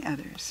from the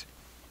others.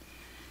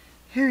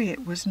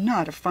 Harriet was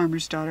not a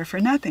farmer's daughter for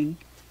nothing.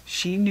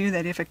 She knew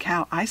that if a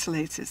cow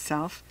isolates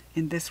itself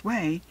in this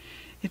way,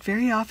 it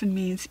very often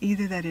means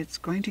either that it's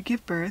going to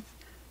give birth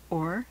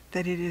or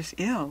that it is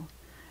ill,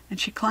 and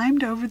she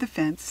climbed over the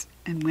fence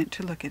and went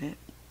to look at it.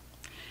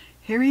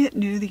 Harriet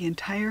knew the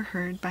entire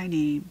herd by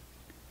name: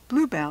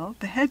 Bluebell,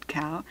 the head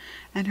cow,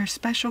 and her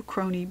special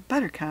crony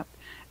Buttercup,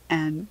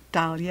 and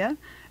Dahlia,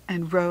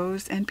 and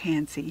Rose, and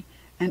Pansy,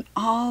 and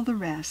all the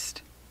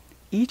rest.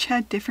 Each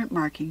had different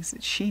markings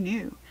that she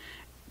knew,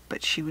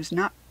 but she was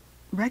not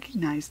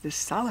recognized this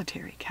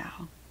solitary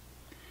cow.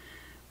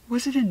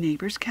 Was it a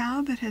neighbor's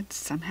cow that had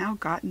somehow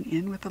gotten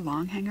in with the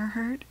Longhanger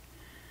herd?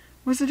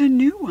 Was it a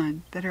new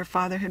one that her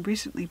father had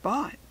recently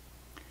bought?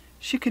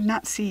 She could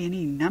not see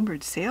any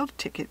numbered sale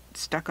ticket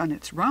stuck on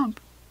its rump.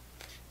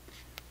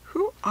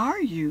 "Who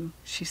are you?"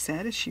 she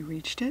said as she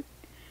reached it.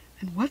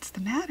 "And what's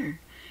the matter?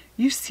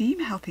 You seem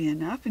healthy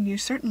enough, and you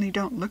certainly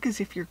don't look as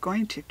if you're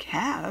going to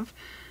calve.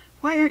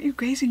 Why aren't you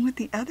grazing with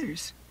the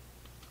others?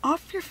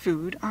 Off your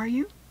food, are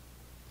you?"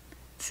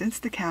 Since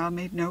the cow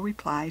made no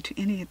reply to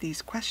any of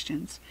these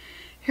questions,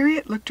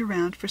 Harriet looked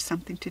around for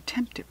something to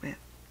tempt it with.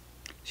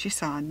 She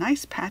saw a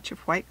nice patch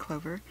of white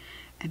clover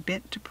and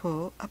bent to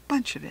pull a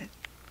bunch of it.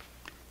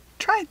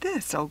 "Try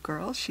this, old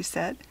girl," she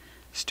said,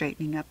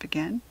 straightening up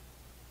again.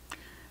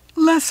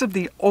 "Less of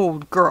the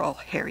old girl,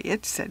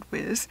 Harriet," said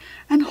Wiz,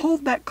 "and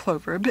hold that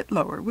clover a bit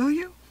lower, will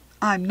you?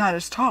 I'm not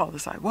as tall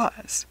as I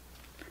was."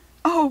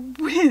 "Oh,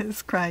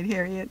 Wiz," cried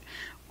Harriet,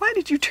 "why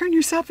did you turn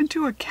yourself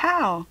into a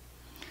cow?"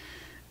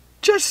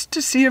 "Just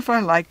to see if I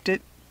liked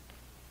it."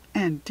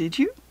 "And did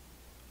you?"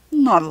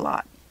 "Not a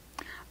lot.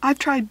 I've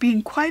tried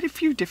being quite a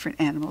few different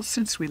animals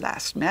since we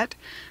last met,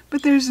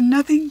 but there's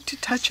nothing to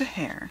touch a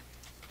hare."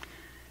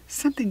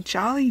 "Something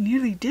jolly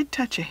nearly did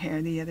touch a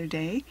hare the other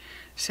day,"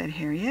 said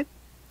Harriet.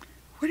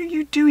 "What are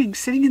you doing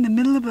sitting in the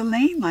middle of the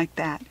lane like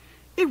that?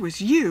 It was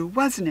you,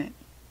 wasn't it?"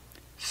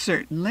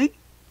 "Certainly."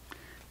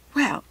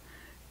 "Well,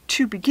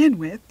 to begin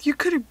with, you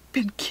could have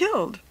been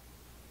killed."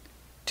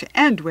 "To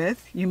end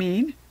with, you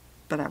mean,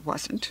 but I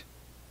wasn't."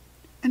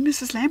 "And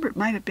Mrs. Lambert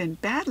might have been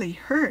badly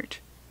hurt."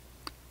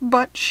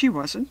 "But she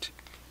wasn't."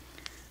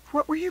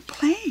 "What were you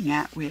playing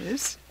at,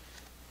 Wiz?"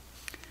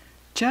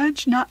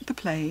 "Judge not the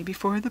play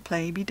before the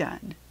play be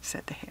done,"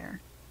 said the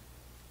hare.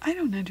 "I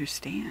don't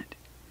understand."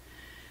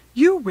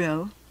 "You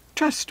will.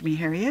 Trust me,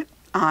 Harriet.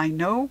 I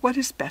know what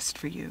is best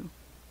for you."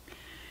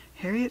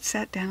 Harriet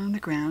sat down on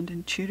the ground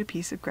and chewed a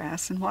piece of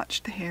grass and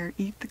watched the hare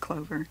eat the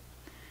clover.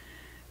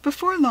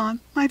 "Before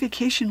long my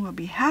vacation will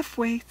be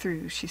halfway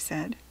through," she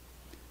said.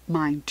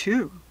 "Mine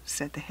too,"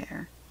 said the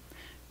hare.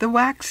 "The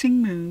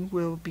waxing moon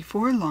will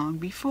before long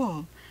be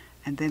full,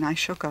 and then I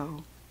shall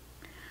go."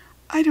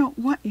 "I don't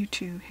want you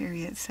to,"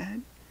 Harriet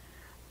said.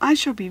 "I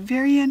shall be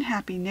very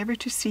unhappy never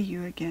to see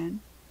you again."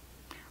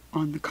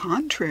 "On the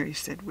contrary,"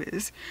 said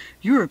Wiz,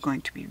 "you are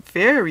going to be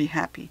very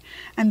happy,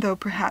 and though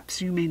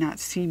perhaps you may not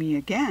see me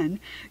again,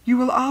 you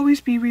will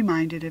always be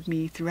reminded of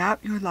me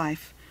throughout your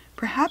life.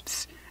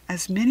 Perhaps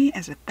as many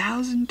as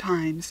 1,000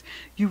 times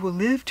you will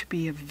live to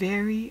be a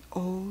very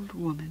old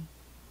woman."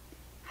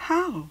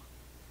 "How?"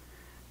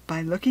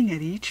 "By looking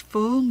at each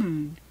full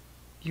moon,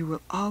 you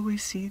will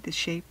always see the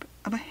shape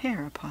of a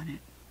hare upon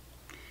it."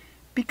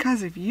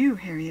 "Because of you,"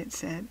 Harriet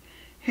said,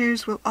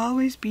 "hares will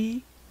always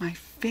be my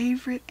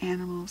favorite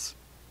animals."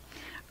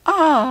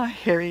 "Ah,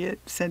 Harriet,"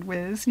 said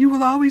Wiz, "you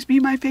will always be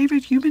my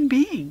favorite human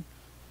being."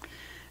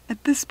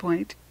 At this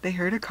point they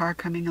heard a car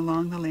coming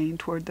along the lane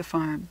toward the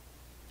farm.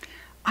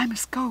 "I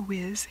must go,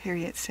 Wiz,"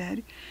 Harriet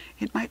said.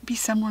 "It might be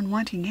someone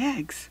wanting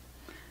eggs."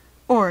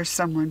 "Or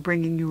someone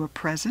bringing you a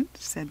present,"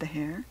 said the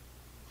hare.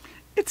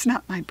 "It's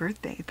not my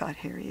birthday,"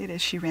 thought Harriet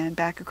as she ran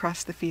back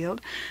across the field,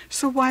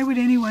 "so why would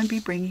anyone be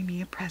bringing me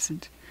a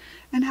present?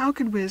 And how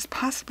could Wiz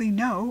possibly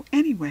know,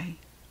 anyway?"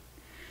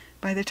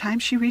 By the time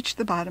she reached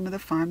the bottom of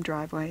the farm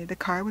driveway,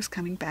 the car was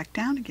coming back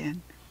down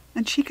again,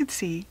 and she could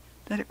see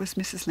that it was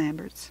Mrs.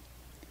 Lambert's.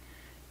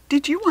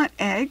 "Did you want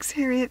eggs?"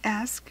 Harriet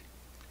asked.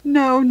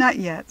 "No, not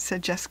yet,"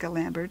 said Jessica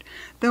Lambert,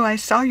 "though I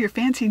saw your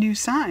fancy new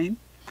sign.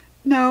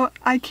 No,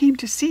 I came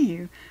to see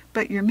you,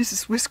 but your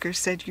Mrs. Whiskers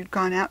said you'd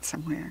gone out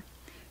somewhere.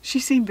 She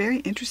seemed very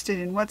interested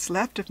in what's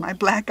left of my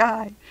black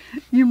eye.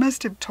 You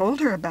must have told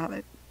her about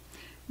it."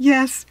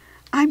 "Yes,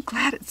 I'm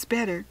glad it's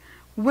better.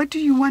 What do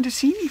you want to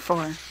see me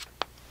for?"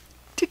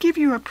 "To give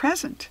you a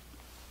present."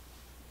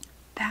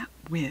 "That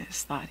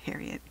Wiz," thought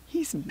Harriet.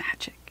 "He's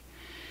magic."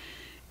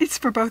 "It's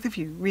for both of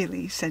you,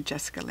 really," said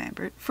Jessica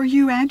Lambert, "for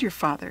you and your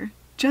father,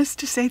 just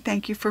to say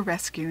thank you for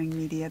rescuing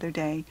me the other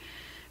day,"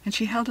 and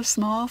she held a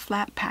small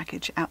flat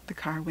package out the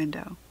car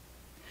window.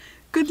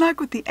 "Good luck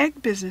with the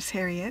egg business,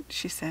 Harriet,"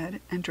 she said,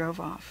 and drove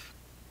off.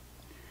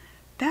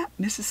 "That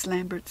Mrs.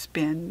 Lambert's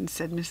been,"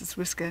 said Mrs.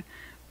 Whisker,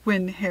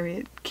 when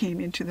Harriet came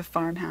into the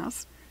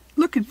farmhouse.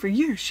 "Looking for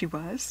you, she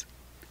was."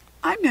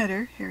 "I met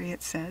her,"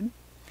 Harriet said.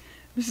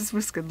 Mrs.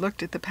 Whisker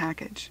looked at the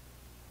package.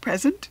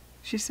 "Present?"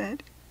 she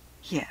said.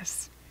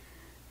 "Yes."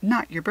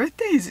 Not your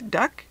birthday, is it,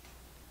 Duck?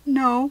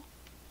 No.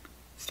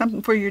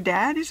 Something for your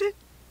dad, is it?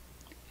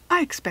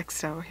 I expect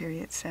so,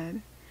 Harriet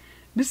said.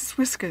 Mrs.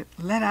 Whisker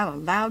let out a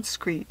loud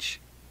screech.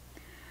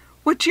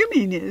 What you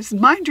mean is,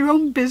 mind your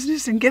own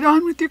business and get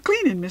on with your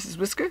cleaning, Mrs.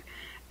 Whisker,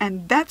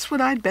 and that's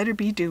what I'd better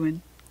be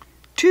doing.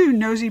 Too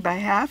nosy by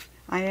half,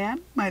 I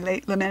am, my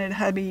late lamented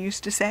hubby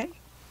used to say.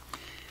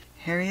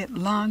 Harriet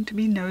longed to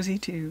be nosy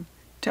too,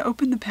 to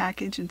open the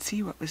package and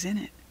see what was in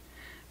it.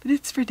 But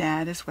it's for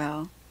Dad as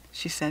well,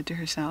 she said to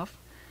herself,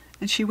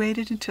 and she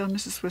waited until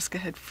Mrs. Whisker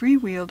had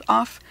freewheeled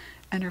off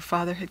and her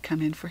father had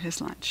come in for his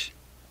lunch.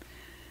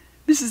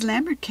 Mrs.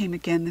 Lambert came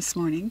again this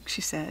morning,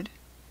 she said.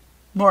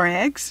 More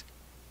eggs?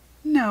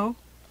 No,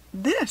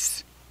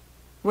 this.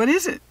 What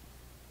is it?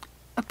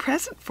 A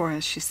present for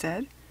us, she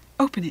said.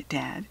 Open it,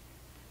 Dad.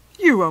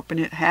 You open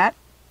it, Hat.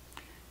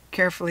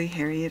 Carefully,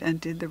 Harriet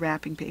undid the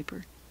wrapping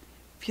paper.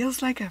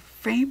 Feels like a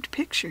framed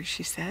picture,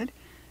 she said.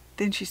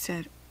 Then she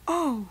said,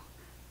 Oh,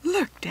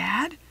 look,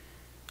 Dad.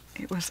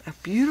 It was a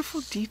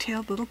beautiful,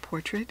 detailed little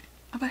portrait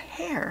of a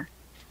hare.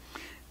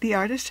 The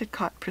artist had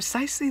caught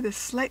precisely the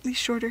slightly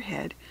shorter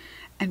head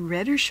and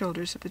redder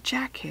shoulders of a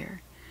jack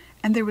hare,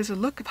 and there was a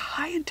look of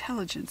high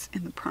intelligence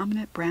in the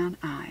prominent brown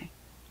eye.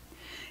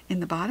 In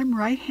the bottom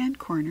right-hand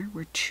corner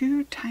were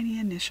 2 tiny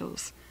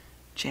initials,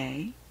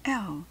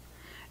 J.L.,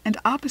 and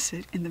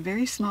opposite, in the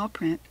very small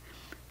print,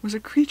 was a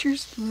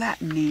creature's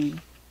Latin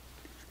name.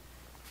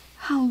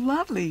 How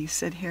lovely,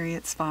 said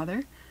Harriet's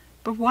father.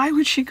 But why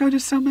would she go to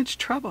so much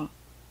trouble?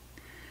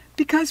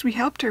 Because we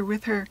helped her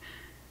with her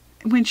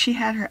when she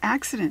had her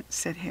accident,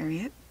 said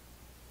Harriet.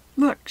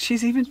 Look,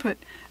 she's even put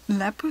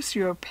Lepus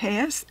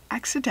Europaeus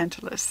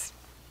accidentalis.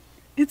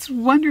 It's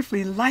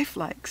wonderfully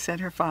lifelike, said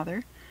her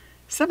father.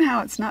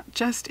 Somehow it's not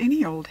just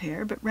any old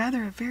hare, but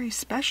rather a very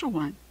special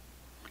one.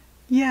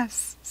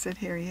 Yes, said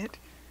Harriet,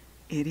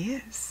 it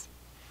is.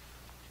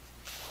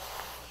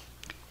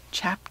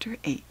 Chapter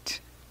 8.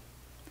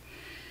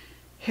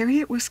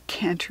 Harriet was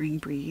cantering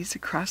Breeze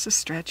across a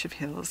stretch of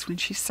hills when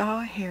she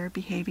saw a hare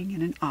behaving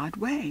in an odd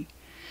way.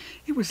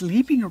 It was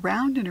leaping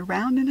around and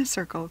around in a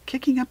circle,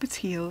 kicking up its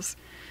heels,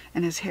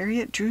 and as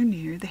Harriet drew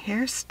near, the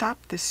hare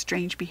stopped this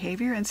strange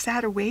behavior and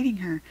sat awaiting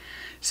her,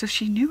 so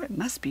she knew it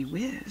must be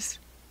Whiz.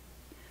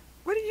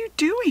 What are you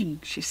doing?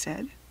 She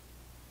said.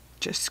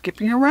 Just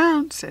skipping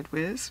around, said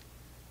Whiz.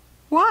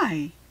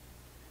 Why?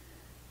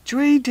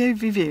 Joie de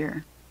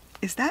vivre.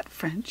 Is that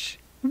French?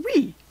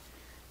 Oui.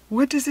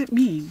 What does it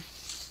mean?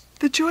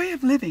 The joy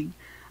of living.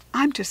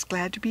 I'm just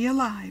glad to be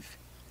alive.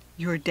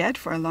 You're dead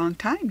for a long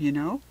time, you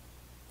know.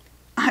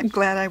 I'm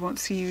glad I won't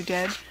see you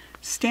dead,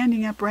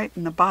 standing upright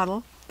in the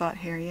bottle, thought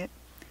Harriet.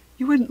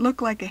 You wouldn't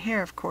look like a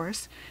hare, of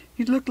course.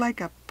 You'd look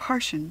like a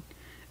parson,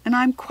 and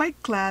I'm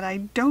quite glad I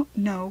don't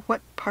know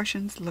what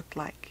parsons look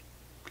like.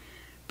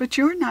 But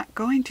you're not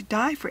going to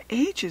die for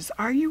ages,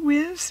 are you,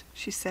 Whiz?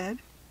 She said.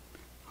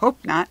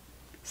 Hope not,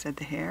 said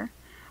the hare.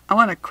 I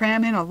want to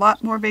cram in a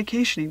lot more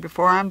vacationing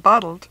before I'm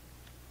bottled.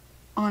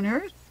 On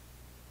Earth?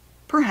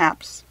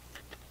 Perhaps.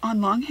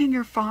 On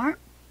Longhanger Farm?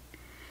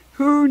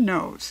 Who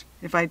knows?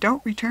 If I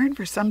don't return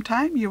for some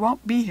time, you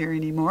won't be here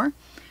any more.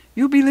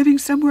 You'll be living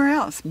somewhere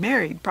else,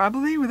 married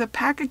probably, with a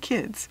pack of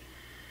kids.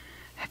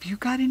 Have you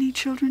got any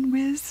children,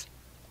 Whiz?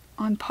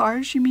 On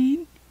Pars, you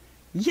mean?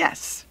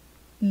 Yes.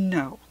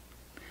 No.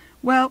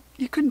 Well,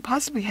 you couldn't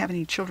possibly have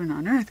any children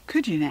on Earth,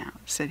 could you now?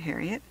 Said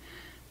Harriet.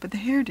 But the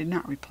hare did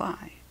not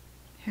reply.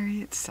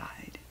 Harriet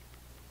sighed.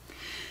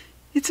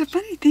 It's a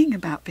funny thing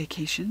about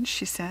vacations,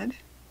 she said.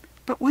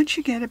 But once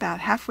you get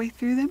about halfway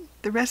through them,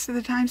 the rest of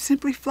the time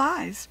simply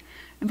flies,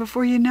 and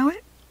before you know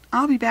it,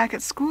 I'll be back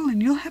at school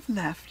and you'll have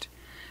left,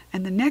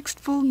 and the next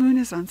full moon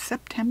is on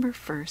September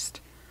 1st.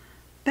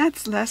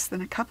 That's less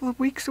than a couple of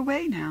weeks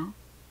away now.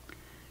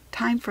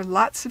 Time for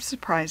lots of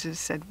surprises,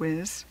 said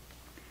Whiz.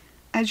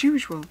 As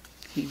usual,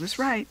 he was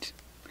right.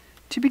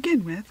 To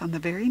begin with, on the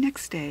very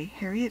next day,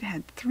 Harriet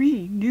had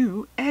 3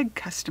 new egg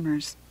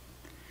customers.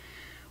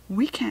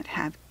 We can't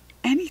have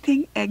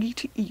anything eggy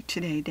to eat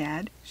today,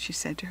 Dad, she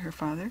said to her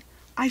father.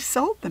 I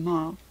sold them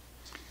all.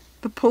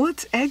 The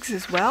pullets' eggs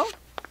as well?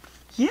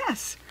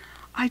 Yes.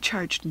 I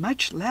charged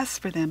much less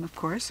for them, of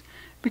course,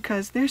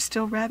 because they're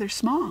still rather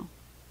small.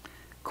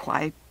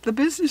 Quite the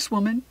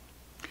businesswoman.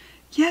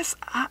 Yes,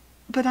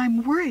 but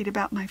I'm worried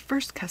about my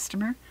first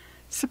customer.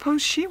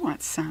 Suppose she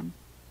wants some.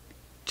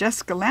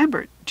 Jessica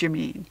Lambert, d'you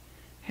mean?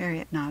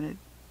 Harriet nodded.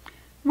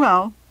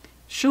 Well,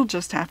 she'll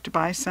just have to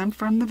buy some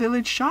from the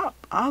village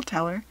shop, I'll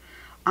tell her.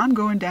 I'm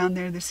going down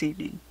there this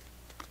evening.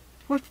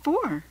 What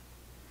for?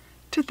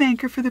 To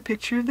thank her for the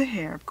picture of the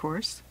hare, of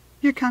course.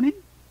 You're coming?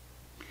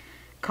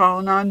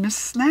 Calling on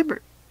Mrs.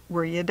 Lambert,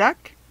 were you,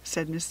 Duck?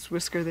 Said Mrs.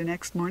 Whisker the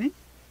next morning.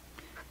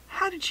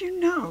 How did you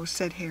know?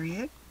 Said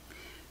Harriet.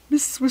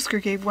 Mrs. Whisker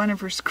gave one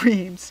of her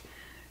screams.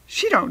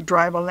 She don't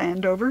drive a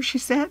Landover, she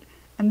said,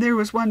 and there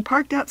was one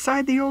parked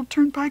outside the old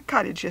Turnpike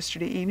Cottage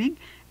yesterday evening.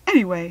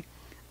 Anyway,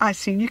 I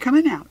seen you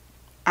coming out.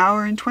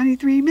 Hour and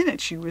 23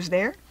 minutes you was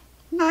there.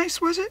 Nice,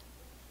 was it?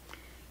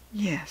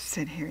 Yes,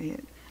 said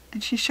Harriet,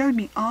 and she showed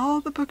me all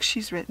the books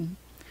she's written.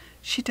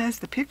 She does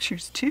the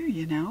pictures, too,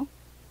 you know.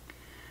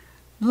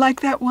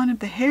 Like that one of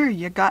the hare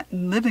you got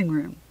in the living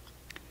room.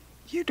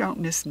 You don't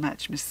miss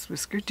much, Mrs.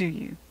 Whisker, do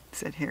you?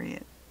 Said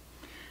Harriet.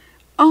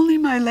 Only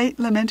my late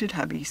lamented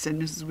hubby, said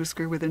Mrs.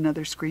 Whisker with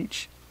another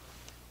screech.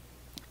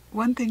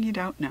 One thing you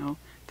don't know,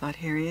 thought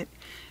Harriet,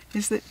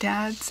 is that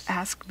Dad's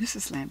asked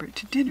Mrs. Lambert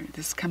to dinner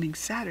this coming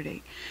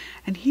Saturday,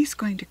 and he's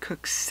going to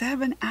cook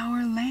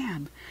 7-hour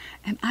lamb,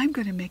 and I'm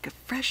going to make a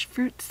fresh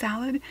fruit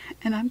salad,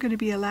 and I'm going to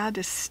be allowed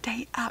to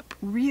stay up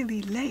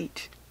really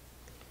late.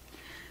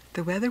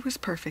 The weather was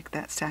perfect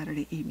that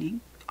Saturday evening,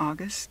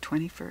 August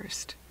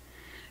 21st.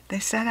 They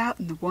sat out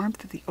in the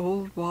warmth of the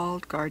old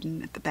walled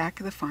garden at the back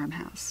of the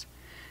farmhouse,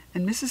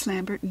 and Mrs.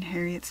 Lambert and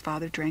Harriet's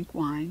father drank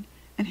wine,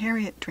 and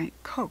Harriet drank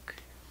Coke,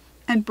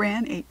 and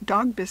Bran ate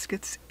dog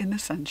biscuits in the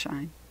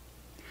sunshine.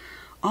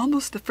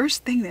 Almost the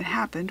first thing that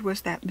happened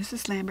was that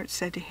Mrs. Lambert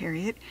said to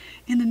Harriet,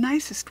 in the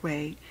nicest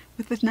way,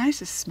 with the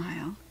nicest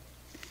smile,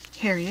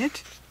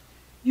 "Harriet,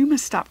 you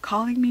must stop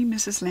calling me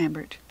Mrs.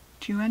 Lambert.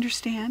 Do you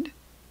understand?"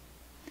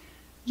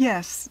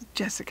 "Yes,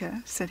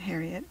 Jessica," said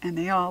Harriet, and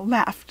they all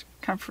laughed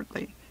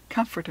comfortably.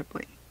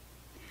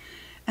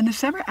 And the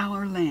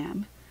 7-hour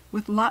lamb,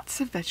 with lots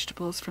of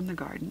vegetables from the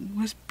garden,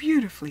 was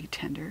beautifully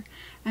tender,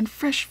 and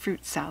fresh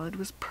fruit salad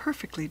was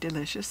perfectly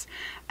delicious,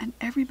 and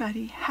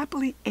everybody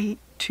happily ate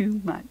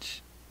too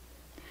much.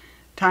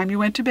 "Time you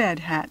went to bed,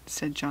 Hat,"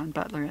 said John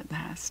Butler at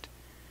last.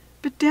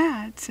 "But,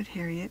 Dad," said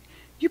Harriet,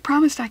 "you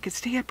promised I could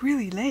stay up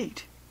really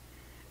late."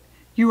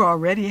 "You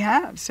already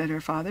have," said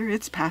her father.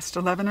 "It's past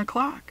 11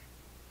 o'clock."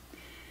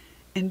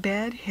 In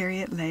bed,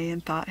 Harriet lay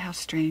and thought how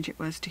strange it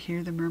was to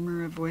hear the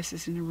murmur of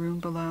voices in the room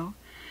below,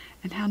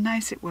 and how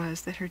nice it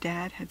was that her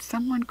dad had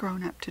someone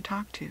grown up to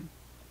talk to.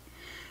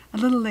 A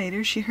little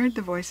later she heard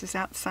the voices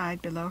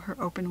outside below her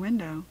open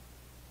window.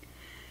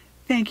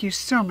 "Thank you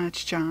so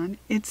much, John.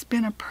 It's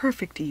been a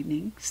perfect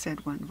evening,"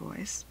 said one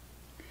voice.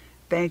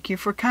 "Thank you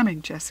for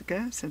coming,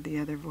 Jessica," said the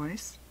other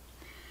voice.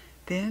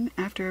 Then,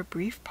 after a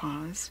brief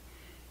pause,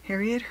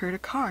 Harriet heard a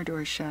car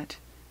door shut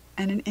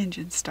and an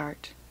engine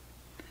start.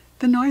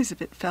 The noise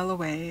of it fell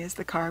away as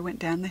the car went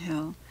down the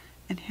hill,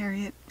 and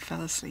Harriet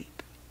fell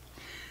asleep.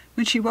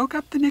 When she woke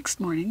up the next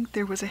morning,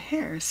 there was a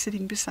hare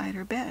sitting beside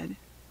her bed.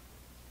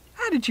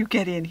 "How did you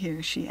get in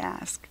here?" she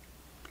asked.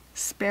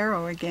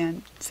 "Sparrow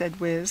again," said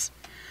Wiz.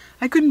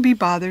 "I couldn't be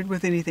bothered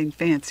with anything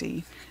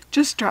fancy.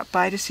 Just dropped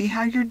by to see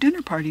how your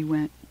dinner party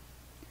went."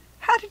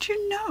 "How did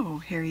you know?"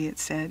 Harriet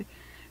said.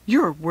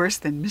 "You're worse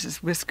than Mrs.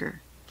 Whisker."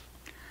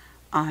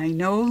 "I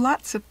know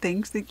lots of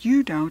things that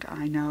you don't,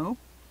 I know,"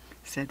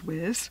 said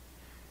Wiz.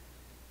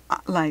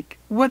 "Like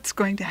what's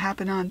going to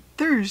happen on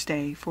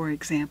Thursday, for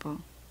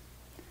example."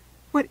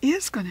 "What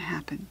is going to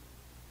happen?"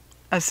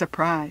 "A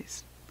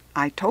surprise.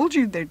 I told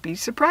you there'd be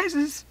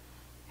surprises."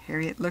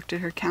 Harriet looked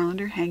at her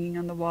calendar hanging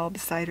on the wall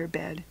beside her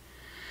bed.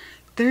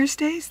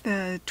 "Thursday's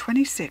the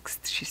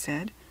 26th, she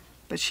said,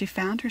 but she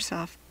found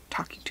herself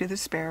talking to the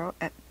sparrow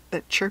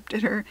that chirped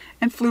at her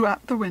and flew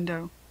out the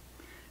window.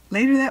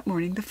 Later that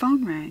morning the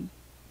phone rang.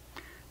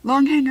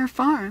 "Longhanger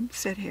Farm,"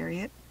 said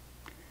Harriet.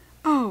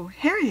 "Oh,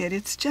 Harriet,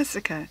 it's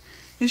Jessica.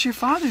 Is your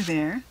father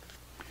there?"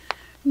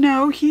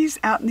 "No, he's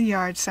out in the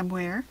yard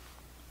somewhere."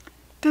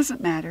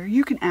 "Doesn't matter.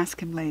 You can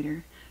ask him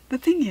later. The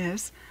thing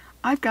is,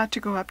 I've got to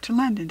go up to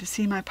London to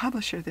see my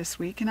publisher this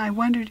week, and I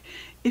wondered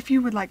if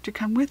you would like to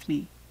come with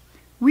me.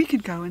 We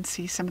could go and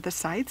see some of the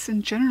sights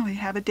and generally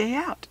have a day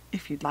out,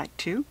 if you'd like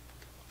to."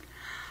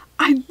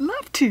 "I'd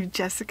love to,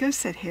 Jessica,"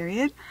 said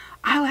Harriet.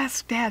 "I'll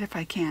ask Dad if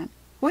I can.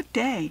 What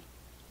day?"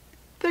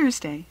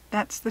 "Thursday.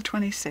 That's the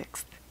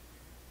 26th.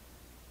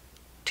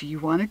 "Do you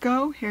want to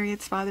go?"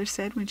 Harriet's father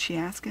said when she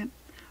asked it.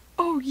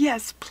 "Oh,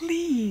 yes,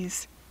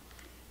 please."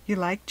 "You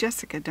like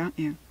Jessica, don't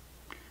you?"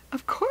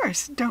 "Of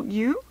course, don't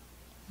you?"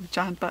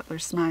 John Butler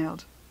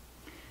smiled.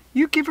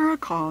 "You give her a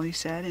call," he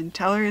said, "and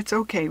tell her it's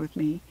okay with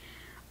me.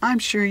 I'm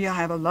sure you'll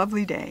have a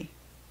lovely day."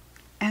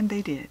 And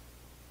they did.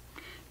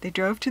 They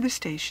drove to the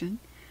station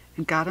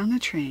and got on the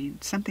train,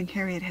 something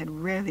Harriet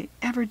had rarely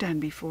ever done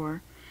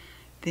before.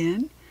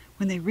 Then,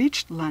 when they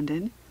reached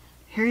London,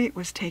 Harriet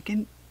was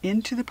taken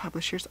into the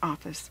publisher's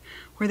office,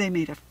 where they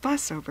made a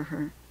fuss over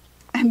her.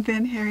 And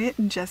then Harriet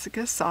and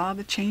Jessica saw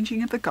the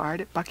changing of the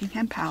guard at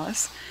Buckingham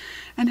Palace,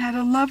 and had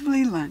a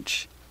lovely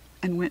lunch,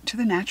 and went to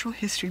the Natural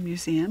History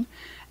Museum,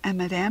 and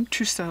Madame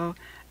Trousseau,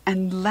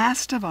 and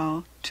last of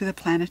all to the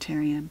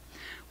planetarium,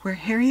 where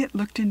Harriet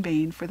looked in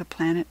vain for the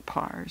planet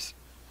Pars.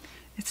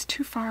 "It's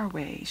too far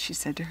away," she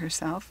said to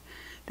herself.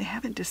 "They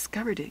haven't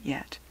discovered it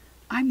yet.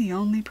 I'm the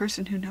only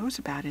person who knows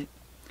about it."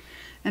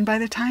 And by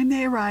the time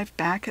they arrived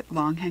back at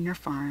Longhanger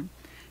Farm,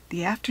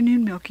 the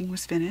afternoon milking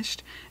was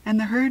finished, and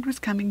the herd was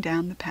coming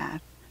down the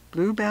path,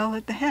 Bluebell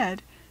at the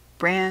head,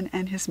 Bran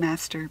and his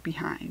master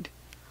behind.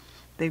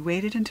 They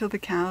waited until the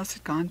cows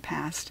had gone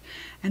past,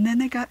 and then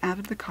they got out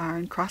of the car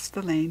and crossed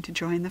the lane to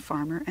join the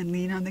farmer and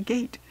lean on the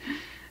gate,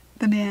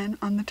 the man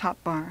on the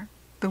top bar,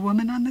 the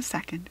woman on the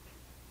second,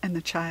 and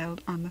the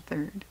child on the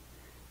third,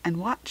 and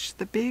watch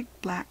the big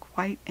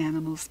black-white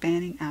animals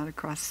spanning out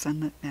across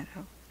Sunlit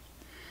Meadow.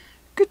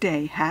 "Good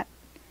day, Hat,"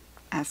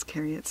 asked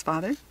Harriet's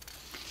father.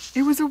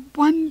 "It was a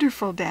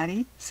wonderful,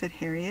 Daddy," said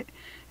Harriet,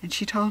 and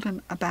she told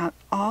him about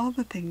all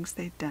the things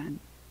they'd done.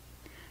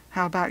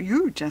 "How about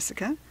you,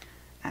 Jessica?"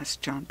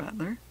 asked John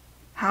Butler.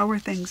 "How were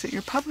things at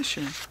your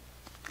publisher?"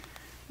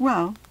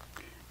 "Well,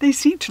 they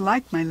seem to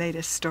like my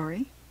latest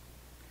story."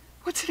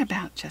 "What's it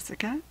about,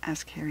 Jessica?"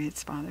 asked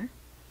Harriet's father.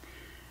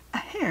 "A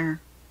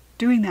hare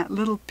doing that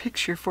little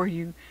picture for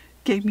you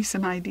gave me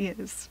some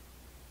ideas."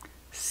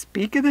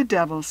 "Speak of the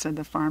devil," said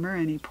the farmer,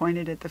 and he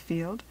pointed at the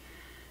field.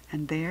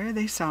 And there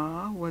they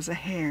saw was a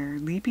hare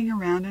leaping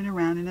around and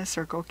around in a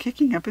circle,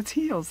 kicking up its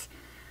heels.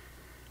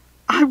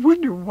 "I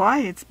wonder why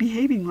it's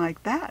behaving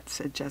like that,"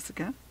 said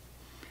Jessica.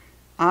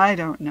 "I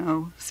don't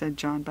know," said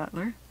John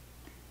Butler.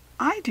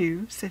 "I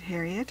do," said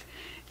Harriet.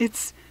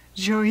 "It's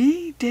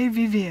joie de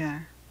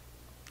vivre."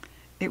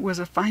 It was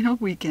a final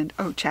weekend.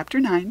 Chapter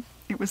 9.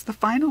 It was the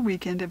final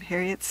weekend of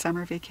Harriet's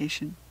summer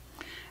vacation.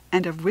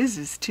 And of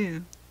Wiz's,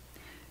 too.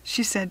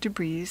 She said to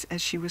Breeze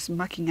as she was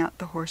mucking out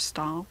the horse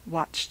stall,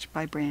 watched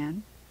by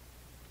Bran.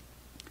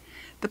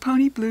 The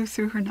pony blew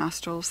through her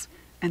nostrils,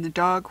 and the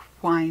dog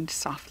whined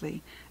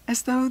softly,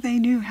 as though they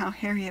knew how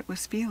Harriet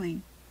was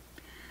feeling.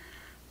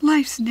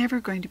 "Life's never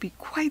going to be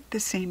quite the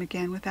same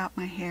again without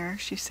my Hare,"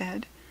 she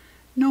said.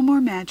 "No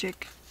more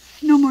magic,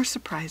 no more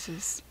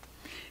surprises.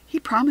 He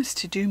promised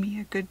to do me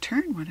a good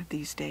turn one of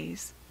these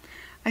days.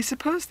 I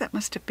suppose that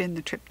must have been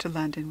the trip to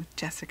London with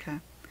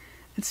Jessica.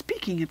 And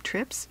speaking of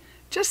trips,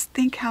 just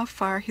think how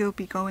far he'll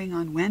be going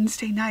on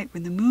Wednesday night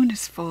when the moon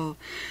is full.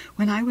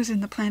 When I was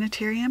in the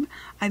planetarium,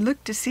 I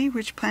looked to see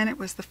which planet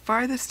was the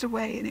farthest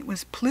away, and it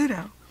was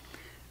Pluto.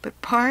 But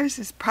Pars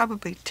is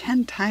probably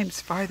 10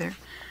 times farther.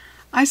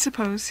 I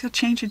suppose he'll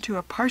change into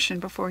a Partian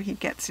before he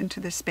gets into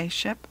the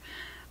spaceship.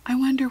 I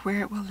wonder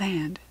where it will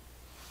land."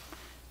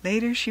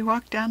 Later she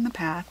walked down the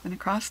path and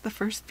across the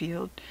first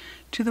field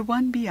to the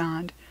one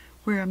beyond,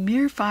 where a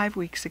mere 5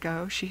 weeks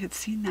ago she had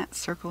seen that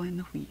circle in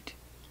the wheat.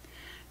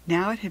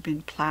 Now it had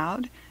been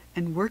plowed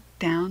and worked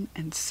down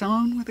and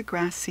sown with a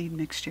grass seed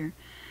mixture,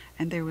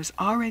 and there was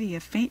already a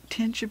faint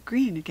tinge of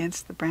green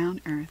against the brown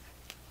earth.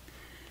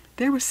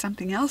 There was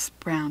something else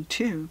brown,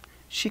 too,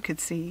 she could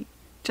see,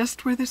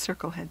 just where the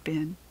circle had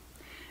been,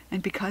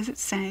 and because it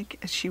sank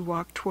as she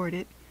walked toward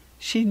it,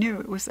 she knew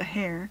it was a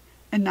hare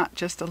and not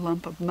just a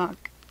lump of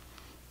muck.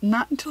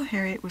 Not until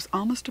Harriet was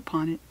almost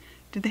upon it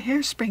did the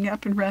hare spring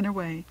up and run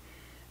away,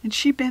 and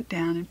she bent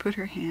down and put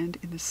her hand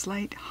in the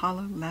slight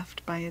hollow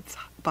left by its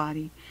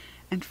body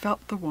and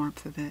felt the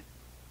warmth of it.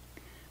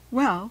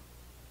 "Well,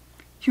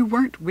 you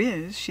weren't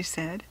Wiz," she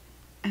said,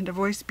 and a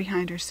voice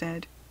behind her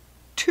said,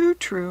 "Too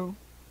true."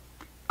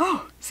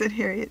 "Oh," said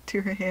Harriet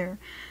to her hare,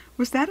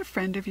 "was that a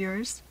friend of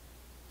yours?"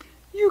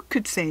 "You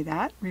could say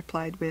that,"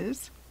 replied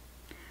Wiz.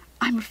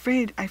 "I'm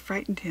afraid I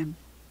frightened him."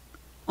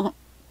 "Oh,"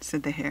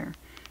 said the hare,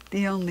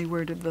 the only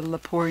word of the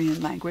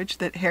Leporian language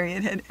that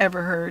Harriet had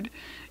ever heard.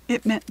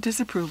 It meant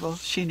disapproval,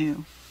 she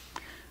knew.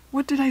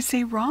 "What did I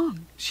say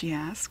wrong?" she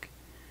asked.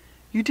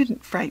 "You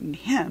didn't frighten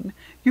him,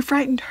 you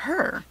frightened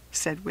her,"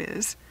 said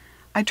Wiz.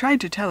 "I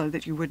tried to tell her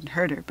that you wouldn't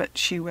hurt her, but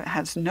she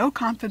has no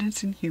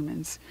confidence in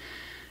humans.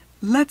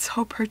 Let's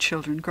hope her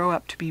children grow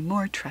up to be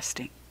more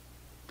trusting."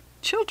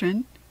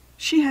 "Children?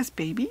 She has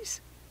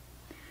babies?"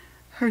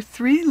 "Her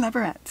 3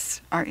 leverettes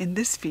are in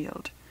this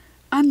field.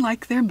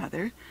 Unlike their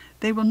mother,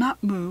 they will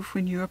not move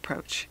when you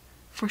approach,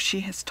 for she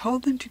has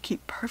told them to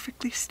keep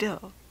perfectly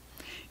still.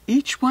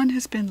 Each one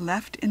has been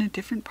left in a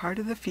different part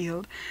of the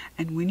field,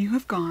 and when you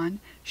have gone,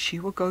 she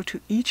will go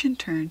to each in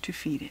turn to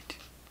feed it."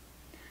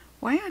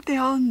 "Why aren't they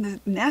all in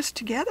the nest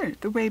together,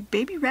 the way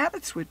baby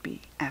rabbits would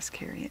be?" asked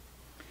Harriet.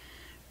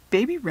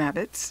 "Baby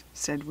rabbits,"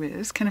 said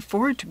Wiz, "can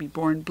afford to be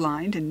born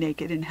blind and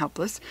naked and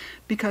helpless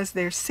because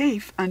they're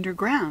safe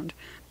underground,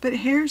 but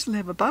hares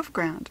live above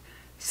ground,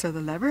 so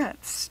the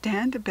leverettes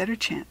stand a better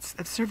chance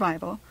of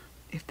survival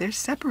if they're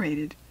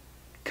separated.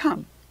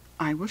 Come,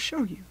 I will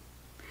show you."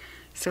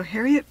 So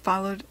Harriet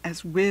followed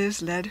as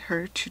Wiz led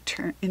her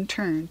in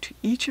turn to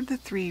each of the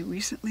 3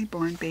 recently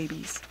born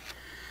babies.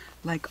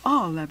 Like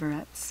all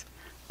leverettes,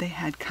 they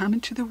had come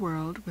into the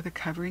world with a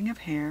covering of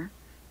hair,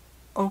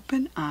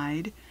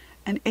 open-eyed,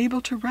 and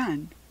able to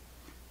run,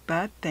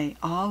 but they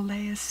all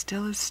lay as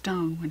still as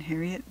stone when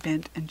Harriet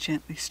bent and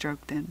gently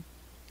stroked them.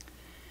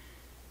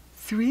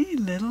 "3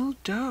 little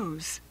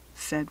does,"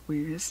 said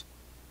Wiz.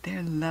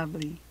 "They're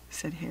lovely,"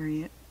 said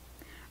Harriet.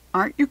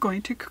 "Aren't you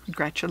going to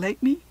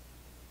congratulate me?"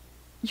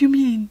 "You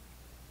mean—"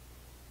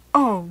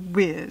 "Oh,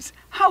 Wiz,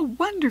 how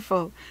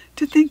wonderful!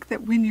 To think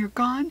that when you're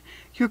gone,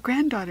 your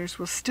granddaughters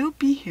will still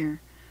be here.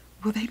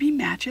 Will they be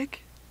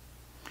magic?"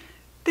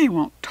 "They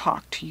won't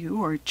talk to you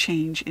or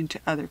change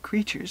into other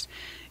creatures,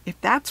 if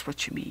that's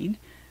what you mean,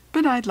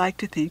 but I'd like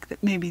to think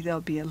that maybe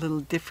they'll be a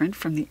little different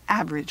from the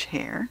average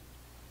hare."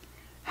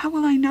 "How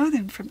will I know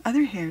them from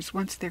other hares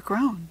once they're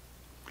grown?"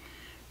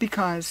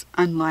 "Because,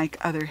 unlike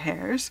other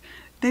hares,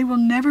 they will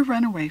never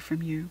run away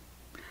from you.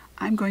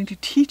 I'm going to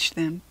teach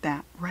them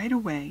that right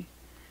away,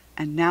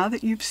 and now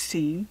that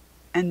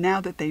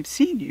they've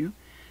seen you,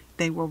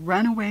 they will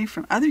run away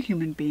from other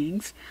human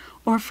beings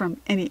or from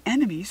any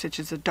enemy such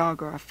as a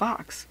dog or a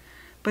fox.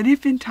 But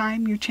if in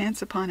time you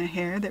chance upon a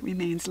hare that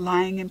remains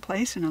lying in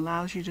place and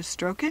allows you to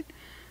stroke it,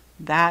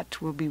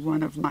 that will be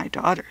one of my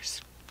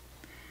daughters."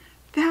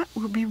 "That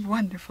will be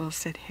wonderful,"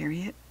 said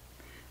Harriet.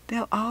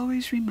 "They'll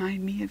always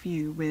remind me of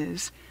you,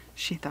 Wiz,"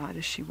 she thought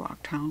as she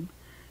walked home.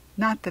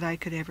 "Not that I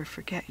could ever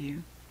forget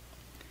you."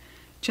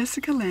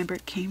 Jessica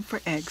Lambert came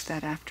for eggs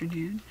that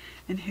afternoon,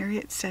 and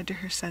Harriet said to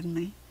her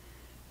suddenly,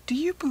 "Do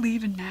you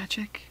believe in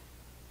magic?"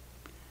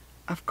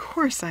 "Of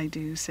course I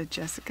do," said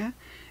Jessica.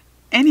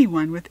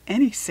 "Anyone with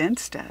any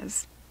sense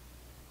does."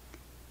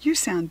 "You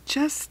sound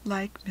just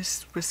like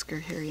Miss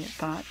Whisker," Harriet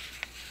thought.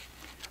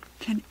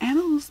 "Can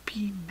animals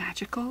be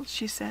magical?"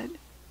 she said.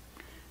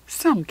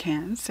 "Some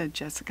can," said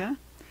Jessica.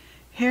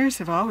 "Hares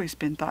have always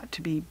been thought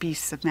to be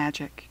beasts of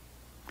magic."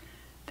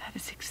 "That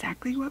is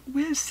exactly what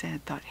Wiz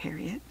said," thought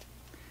Harriet.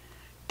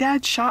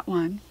 "Dad shot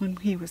one when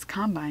he was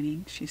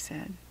combining," she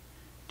said.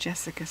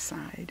 Jessica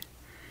sighed.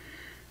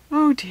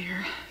 "Oh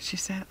dear," she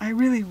said, "I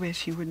really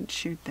wish he wouldn't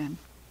shoot them."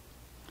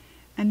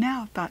 "And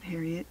now," thought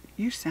Harriet,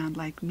 "you sound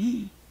like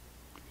me."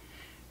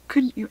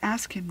 "Couldn't you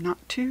ask him not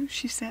to?"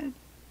 she said.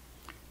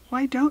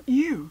 "Why don't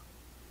you?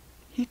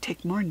 He'd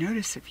take more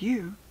notice of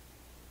you.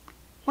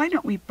 Why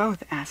don't we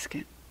both ask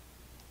him?"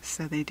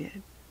 So they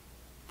did.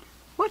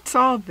 "What's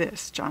all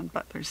this?" John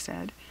Butler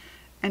said.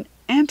 "An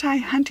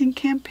anti-hunting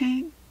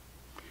campaign?"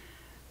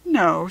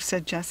 "No,"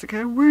 said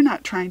Jessica, "we're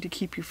not trying to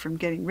keep you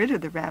from getting rid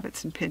of the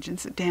rabbits and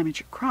pigeons that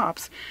damage your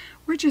crops.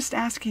 We're just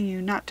asking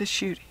you not to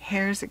shoot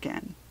hares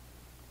again."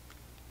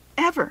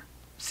 "Ever,"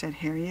 said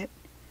Harriet.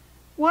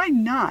 "Why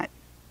not?"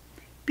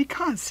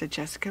 "Because," said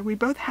Jessica, "we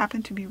both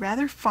happen to be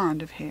rather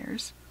fond of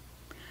hares."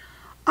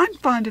 "I'm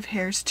fond of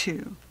hares,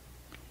 too."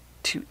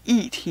 "To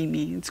eat, he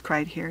means,"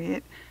 cried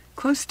Harriet,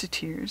 close to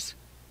tears.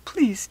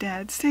 "Please,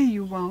 Dad, say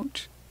you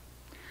won't."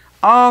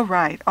 All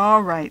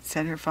right,"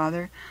 said her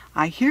father.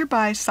 "I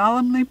hereby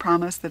solemnly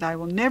promise that I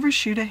will never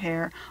shoot a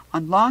hare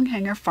on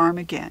Longhanger Farm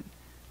again.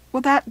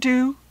 Will that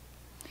do?"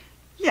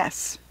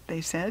 "Yes,"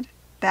 they said,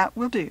 "that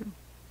will do."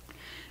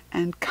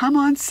 "And come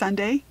on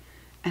Sunday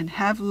and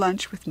have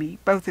lunch with me,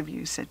 both of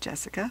you," said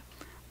Jessica.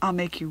 "I'll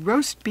make you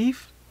roast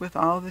beef with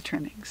all the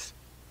trimmings."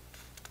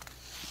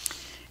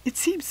 "It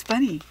seems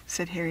funny,"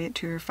 said Harriet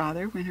to her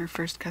father when her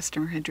first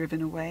customer had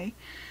driven away,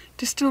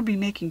 "to still be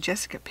making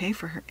Jessica pay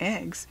for her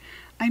eggs.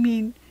 I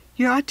mean,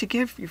 you ought to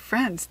give your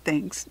friends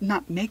things,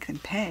 not make them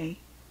pay."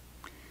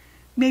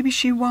 "Maybe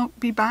she won't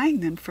be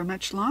buying them for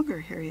much longer,"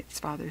 Harriet's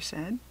father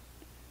said.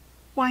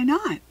 "Why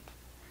not?"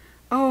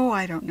 "Oh,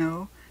 I don't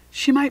know.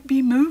 She might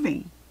be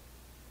moving."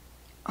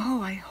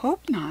 "Oh, I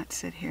hope not,"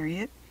 said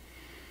Harriet.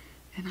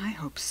 "And I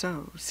hope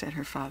so," said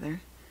her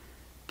father,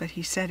 but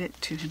he said it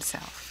to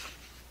himself.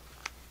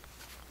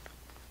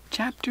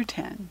 Chapter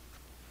 10.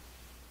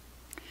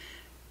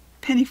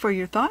 "Penny for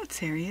your thoughts,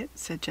 Harriet,"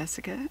 said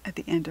Jessica at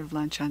the end of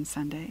lunch on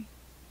Sunday.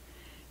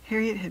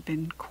 Harriet had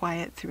been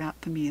quiet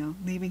throughout the meal,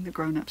 leaving the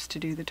grown-ups to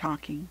do the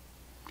talking.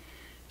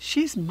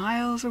 "She's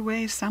miles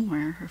away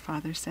somewhere," her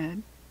father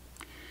said.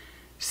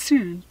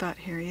 "Soon,"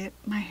 thought Harriet,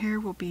 "my Hare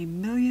will be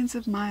millions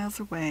of miles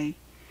away.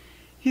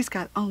 He's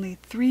got only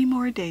 3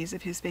 more days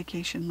of his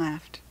vacation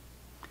left."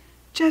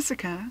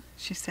 "Jessica,"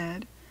 she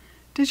said,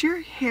 "does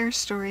your Hare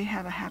story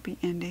have a happy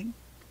ending?"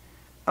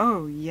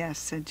 "Oh, yes,"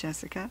 said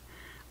Jessica.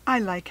 "I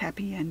like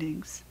happy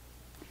endings."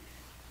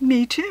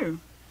 "Me too,"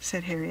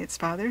 said Harriet's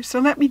father, "so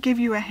let me give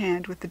you a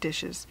hand with the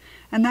dishes,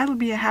 and that'll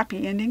be a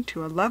happy ending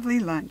to a lovely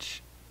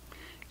lunch."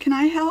 "Can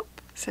I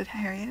help?" said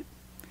Harriet.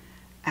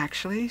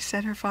 "Actually,"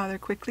 said her father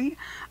quickly,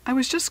 "I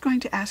was just going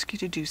to ask you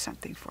to do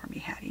something for me,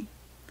 Hattie.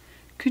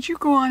 Could you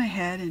go on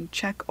ahead and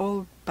check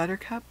old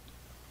Buttercup?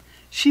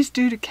 She's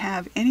due to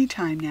calve any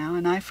time now,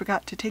 and I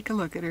forgot to take a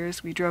look at her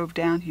as we drove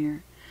down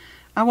here.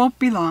 I won't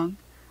be long.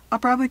 I'll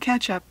probably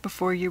catch up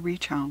before you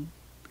reach home."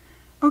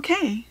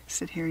 "Okay,"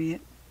 said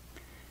Harriet.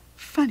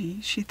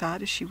 Funny, she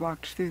thought as she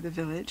walked through the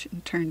village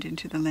and turned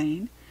into the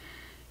lane.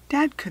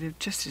 Dad could have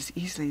just as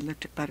easily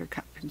looked at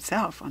Buttercup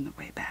himself on the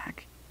way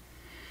back.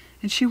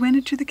 And she went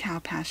into the cow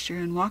pasture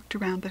and walked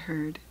around the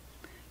herd.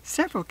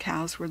 Several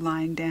cows were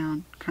lying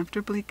down,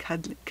 comfortably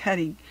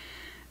cutting,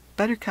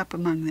 Buttercup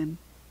among them.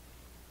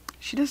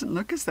 "She doesn't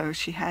look as though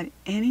she had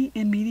any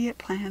immediate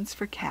plans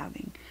for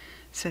calving,"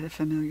 said a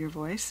familiar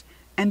voice,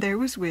 and there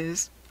was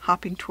Wiz,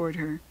 hopping toward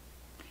her.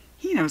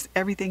 "He knows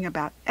everything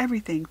about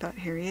everything," thought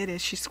Harriet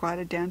as she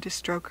squatted down to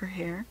stroke her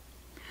hair.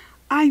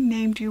 "I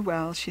named you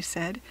well," she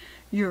said.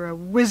 "You're a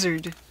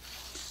wizard."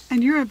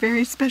 "And you're a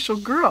very special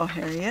girl,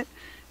 Harriet,"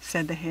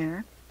 said the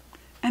hare.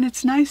 "And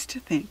it's nice to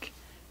think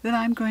that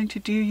I'm going to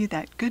do you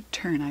that good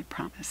turn I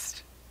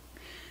promised."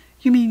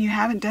 "You mean you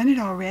haven't done it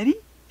already?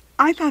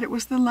 I thought it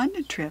was the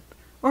London trip,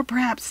 or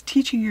perhaps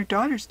teaching your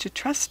daughters to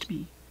trust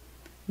me."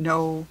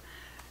 "No.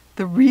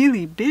 The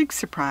really big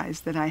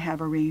surprise that I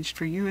have arranged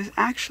for you is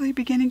actually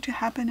beginning to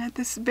happen at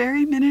this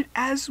very minute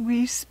as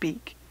we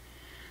speak."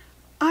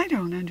 "I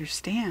don't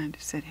understand,"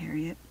 said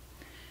Harriet.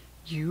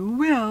 "You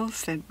will,"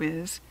 said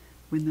Wiz,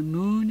 "when the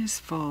moon is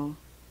full."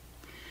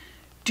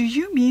 Do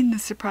you mean the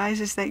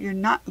surprise is that you're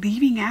not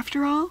leaving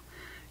after all?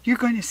 You're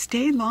going to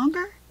stay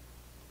longer?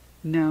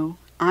 No,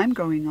 I'm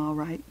going all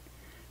right.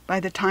 By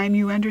the time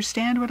you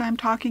understand what I'm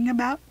talking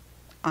about,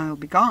 I'll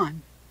be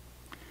gone.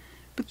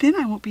 But then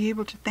I won't be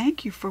able to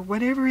thank you for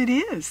whatever it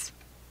is.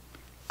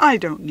 I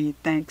don't need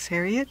thanks,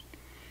 Harriet.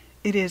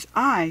 It is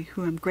I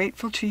who am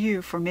grateful to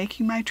you for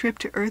making my trip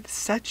to Earth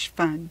such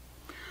fun.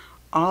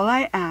 All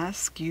I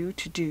ask you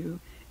to do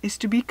is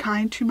to be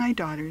kind to my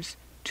daughters,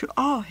 to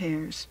all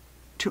hares,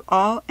 to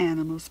all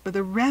animals for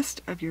the rest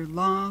of your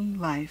long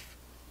life.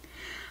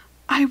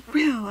 I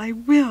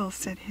will,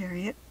 said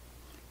Harriet,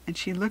 and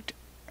she looked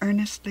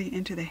earnestly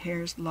into the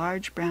hare's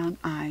large brown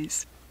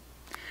eyes.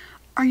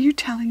 Are you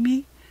telling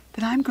me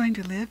that I'm going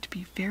to live to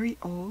be very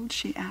old?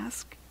 She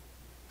asked.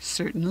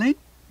 Certainly,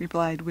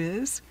 replied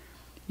Wiz.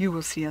 You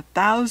will see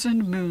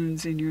 1,000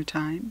 moons in your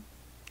time.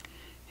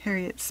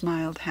 Harriet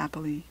smiled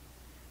happily.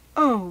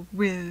 Oh,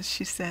 Wiz,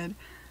 she said,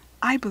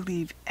 I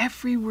believe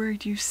every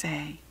word you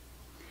say.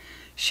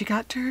 She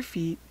got to her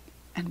feet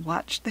and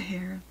watched the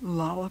hare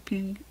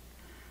lolloping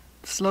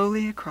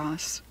slowly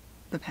across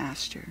the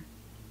pasture,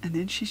 and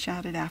then she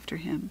shouted after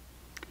him,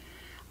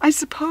 I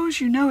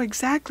suppose you know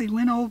exactly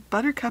when old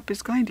Buttercup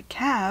is going to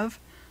calve.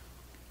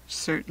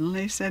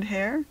 Certainly, said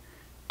Hare.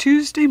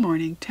 Tuesday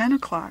morning, 10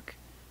 o'clock.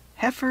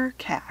 Heifer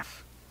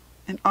calf.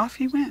 And off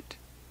he went.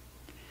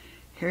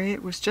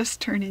 Harriet was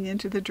just turning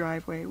into the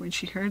driveway when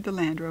she heard the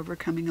Land Rover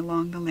coming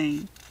along the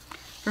lane.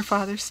 Her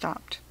father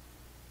stopped.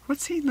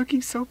 What's he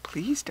looking so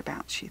pleased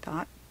about, she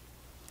thought.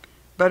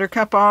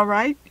 Buttercup all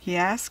right? He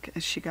asked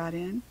as she got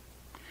in.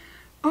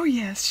 Oh,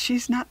 yes,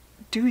 she's not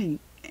doing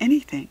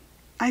anything.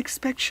 I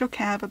expect she'll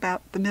calve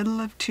about the middle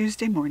of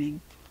Tuesday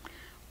morning.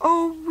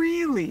 Oh,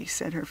 really?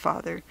 Said her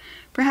father.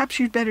 Perhaps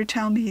you'd better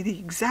tell me the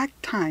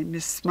exact time,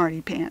 Miss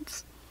Smarty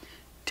Pants.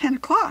 10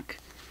 o'clock,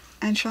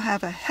 and she'll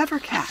have a heifer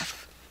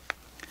calf.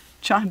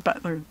 John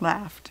Butler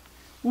laughed.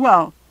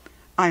 Well,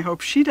 I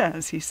hope she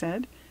does, he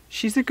said.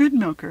 She's a good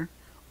milker,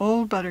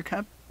 old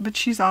Buttercup, but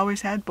she's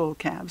always had bull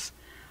calves.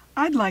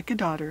 I'd like a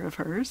daughter of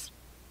hers.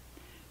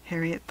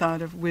 Harriet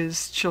thought of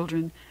Wiz's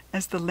children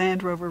as the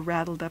Land Rover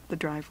rattled up the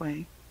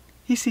driveway.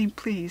 He seemed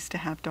pleased to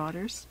have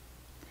daughters.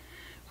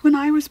 When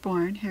I was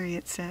born,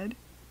 Harriet said,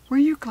 were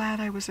you glad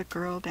I was a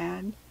girl,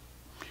 Dad?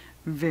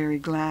 Very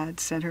glad,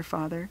 said her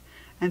father,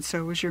 and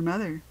so was your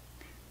mother.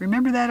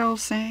 Remember that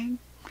old saying?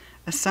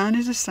 A son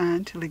is a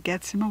son till he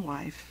gets him a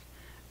wife.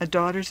 A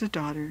daughter's a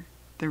daughter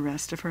the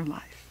rest of her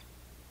life.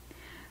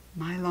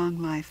 My long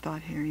life,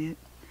 thought Harriet.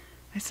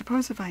 I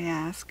suppose if I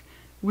ask,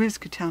 Wiz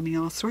could tell me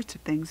all sorts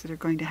of things that are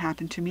going to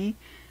happen to me,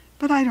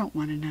 but I don't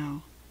want to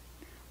know.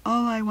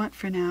 All I want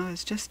for now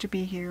is just to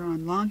be here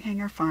on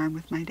Longhanger Farm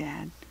with my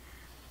dad.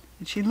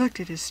 And she looked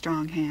at his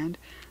strong hand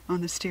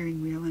on the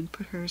steering wheel and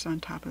put hers on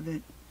top of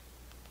it.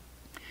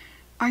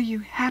 Are you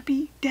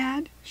happy,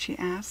 Dad? She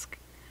asked.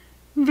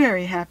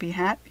 Very happy,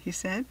 Hat, he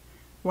said.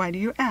 Why do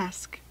you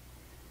ask?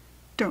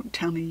 Don't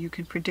tell me you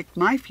can predict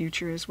my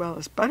future as well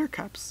as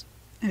Buttercup's.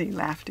 And he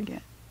laughed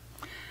again.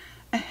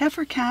 A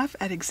heifer calf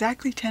at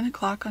exactly 10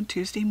 o'clock on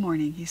Tuesday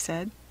morning, he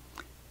said.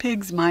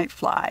 Pigs might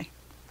fly.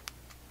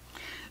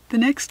 The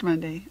next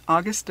Monday,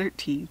 August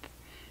 13th,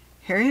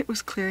 Harriet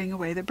was clearing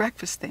away the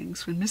breakfast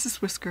things when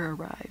Mrs. Whisker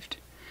arrived.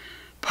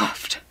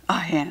 Puffed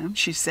I am,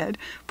 she said,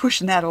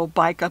 pushing that old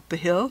bike up the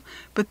hill,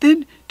 but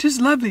then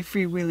 'tis lovely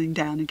freewheeling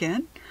down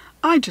again.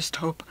 I just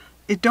hope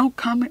it don't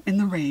come in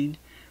the rain.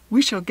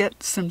 We shall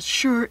get some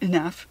sure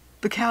enough.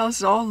 The cows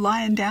is all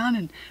lying down,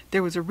 and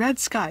there was a red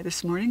sky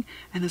this morning,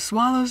 and the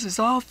swallows is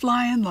all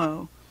flying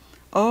low.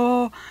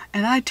 Oh,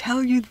 and I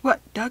tell you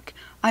what, Duck,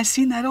 I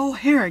seen that old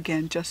hare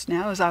again just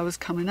now as I was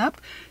coming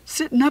up,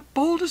 sitting up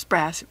bold as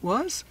brass it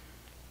was.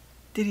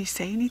 Did he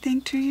say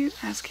anything to you?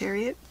 Asked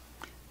Harriet.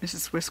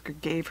 Mrs. Whisker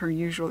gave her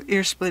usual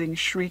ear-splitting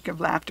shriek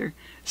of laughter.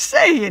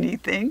 Say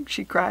anything,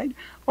 she cried.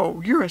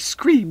 Oh, you're a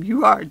scream,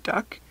 you are,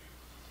 Duck.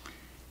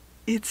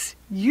 It's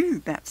you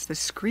that's the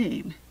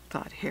scream,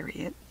 thought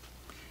Harriet.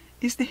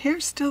 Is the hare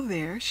still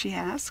there? She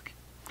asked.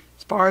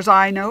 As far as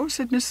I know,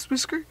 said Mrs.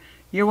 Whisker.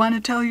 You want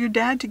to tell your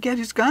dad to get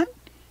his gun?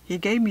 He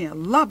gave me a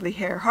lovely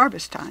hare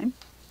harvest time.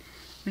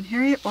 When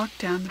Harriet walked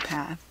down the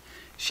path,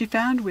 she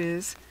found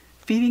Wiz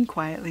feeding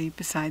quietly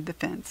beside the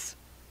fence.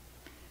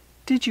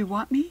 Did you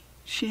want me?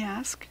 She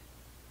asked.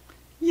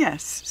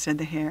 Yes, said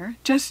the hare,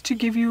 just to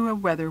give you a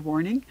weather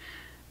warning.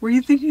 Were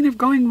you thinking of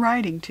going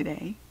riding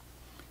today?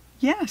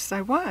 Yes,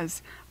 I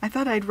was. I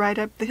thought I'd ride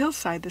up the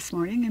hillside this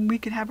morning and we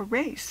could have a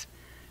race.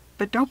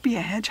 But don't be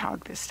a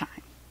hedgehog this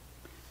time.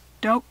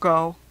 Don't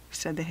go,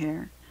 said the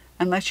hare,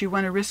 unless you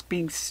want to risk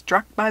being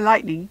struck by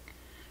lightning.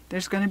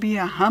 There's going to be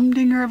a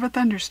humdinger of a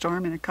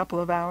thunderstorm in a couple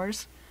of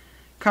hours.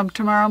 Come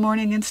tomorrow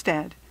morning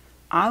instead.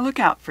 I'll look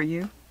out for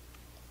you.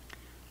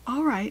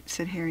 All right,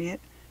 said Harriet,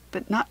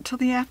 but not till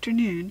the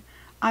afternoon.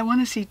 I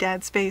want to see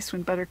Dad's face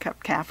when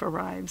Buttercup Calf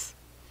arrives.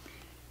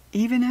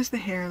 Even as the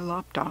hare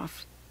lopped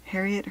off,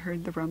 Harriet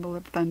heard the rumble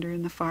of thunder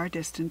in the far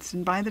distance,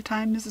 and by the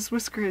time Mrs.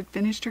 Whisker had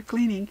finished her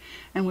cleaning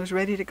and was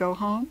ready to go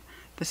home,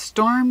 the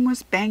storm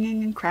was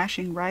banging and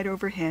crashing right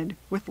overhead,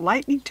 with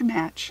lightning to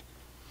match.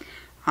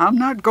 I'm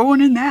not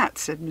going in that,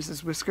 said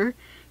Mrs. Whisker.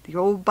 The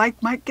old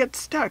bike might get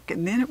stuck,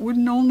 and then it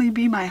wouldn't only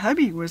be my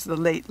hubby was the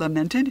late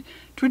lamented,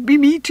 'twould be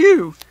me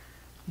too.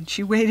 And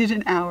she waited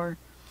an hour,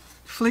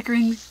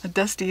 flickering a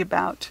dusty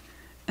about,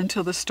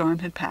 until the storm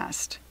had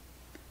passed.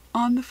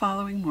 On the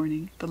following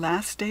morning, the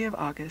last day of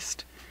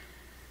August,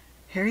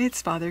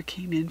 Harriet's father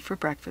came in for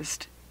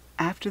breakfast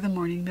after the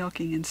morning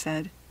milking and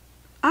said,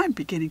 "I'm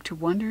beginning to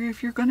wonder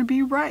if you're going to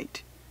be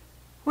right."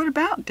 "What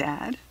about,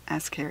 Dad?"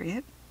 asked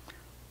Harriet.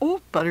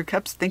 "Old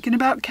Buttercup's thinking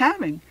about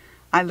calving.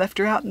 I left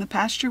her out in the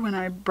pasture when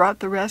I brought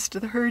the rest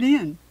of the herd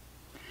in."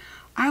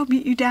 "I'll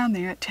meet you down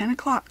there at 10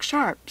 o'clock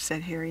sharp,"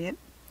 said Harriet.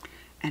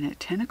 And at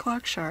 10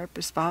 o'clock sharp,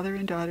 as father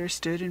and daughter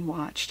stood and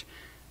watched,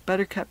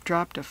 Buttercup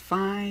dropped a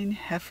fine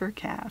heifer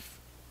calf.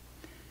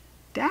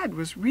 "Dad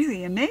was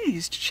really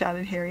amazed,"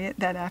 shouted Harriet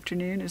that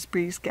afternoon as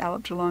Breeze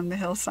galloped along the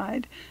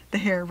hillside, the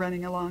Hare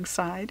running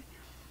alongside.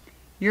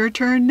 "Your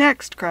turn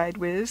next," cried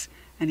Wiz,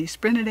 and he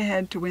sprinted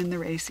ahead to win the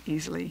race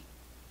easily.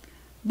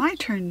 "My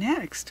turn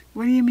next?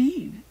 What do you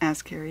mean?"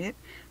 asked Harriet,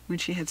 when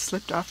she had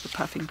slipped off the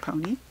puffing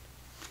pony.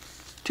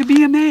 "To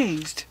be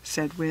amazed,"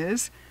 said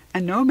Wiz,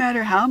 and no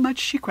matter how much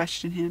she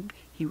questioned him,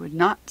 he would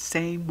not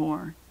say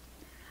more.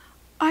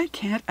 "I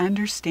can't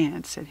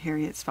understand," said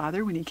Harriet's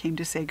father when he came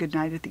to say good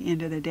night at the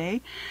end of the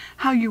day,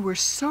 "how you were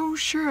so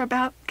sure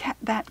about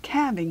that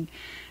calving.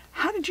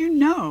 How did you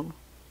know?"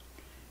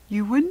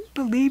 "You wouldn't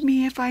believe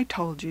me if I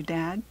told you,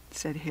 Dad,"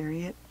 said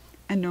Harriet,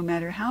 and no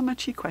matter how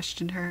much he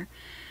questioned her,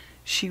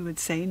 she would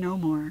say no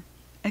more,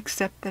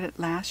 except that at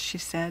last she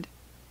said,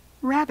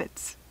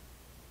 "Rabbits."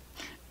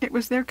 It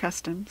was their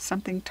custom,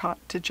 something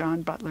taught to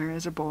John Butler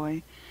as a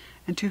boy,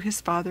 and to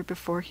his father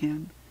before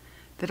him,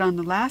 that on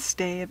the last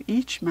day of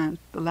each month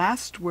the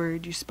last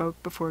word you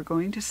spoke before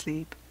going to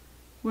sleep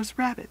was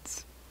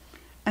rabbits,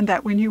 and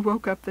that when you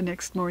woke up the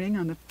next morning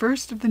on the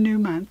first of the new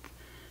month,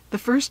 the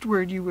first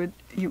word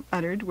you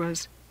uttered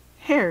was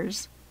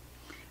hares.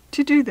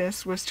 To do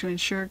this was to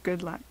ensure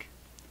good luck.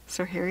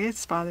 So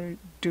Harriet's father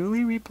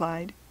duly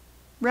replied,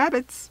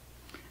 "Rabbits,"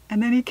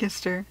 and then he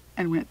kissed her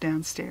and went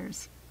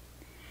downstairs.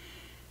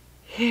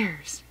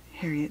 "Hares,"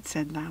 Harriet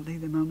said loudly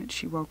the moment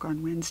she woke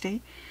on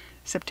Wednesday,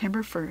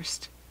 September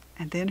 1st,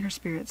 and then her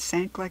spirits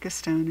sank like a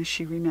stone as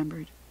she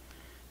remembered.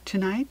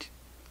 Tonight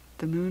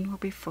the moon will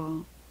be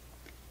full.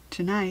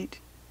 Tonight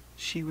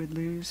she would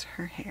lose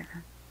her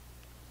hair.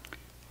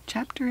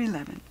 Chapter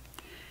 11.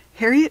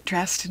 Harriet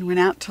dressed and went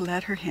out to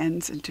let her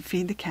hens and to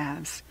feed the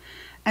calves.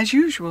 As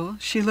usual,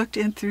 she looked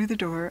in through the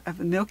door of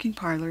the milking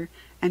parlor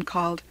and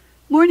called,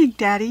 "Morning,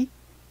 Daddy."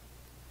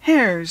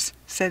 "Hares,"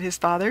 said his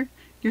father.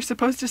 "You're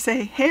supposed to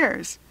say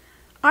hares."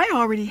 "I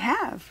already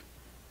have."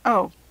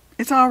 "Oh,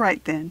 it's all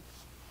right then."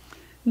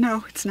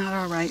 No, it's not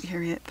all right,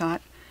 Harriet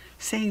thought.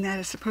 Saying that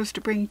is supposed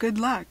to bring good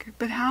luck,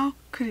 but how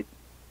could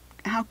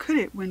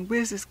it when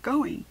Wiz is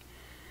going?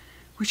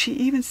 Would she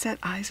even set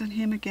eyes on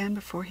him again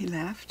before he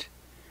left?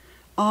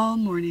 All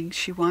morning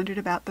she wandered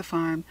about the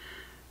farm,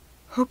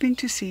 hoping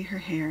to see her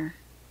Hare,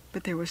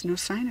 but there was no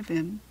sign of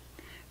him,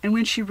 and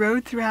when she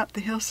rode throughout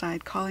the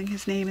hillside calling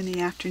his name in the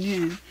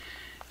afternoon,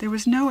 there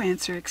was no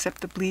answer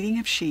except the bleating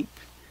of sheep,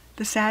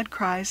 the sad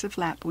cries of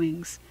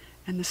lapwings,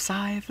 and the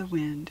sigh of the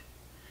wind.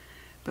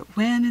 But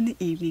when, in the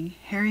evening,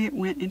 Harriet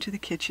went into the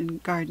kitchen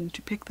garden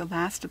to pick the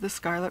last of the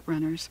scarlet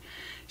runners,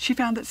 she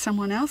found that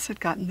someone else had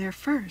gotten there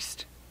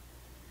first.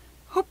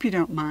 "Hope you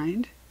don't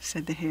mind,"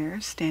 said the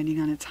Hare, standing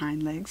on its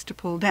hind legs to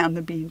pull down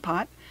the bean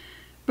pot,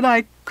 "but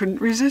I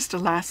couldn't resist a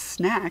last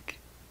snack."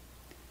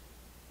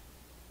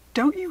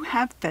 "Don't you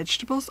have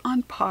vegetables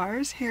on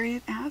Pars?"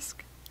 Harriet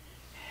asked.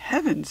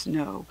 "Heavens,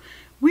 no.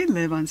 We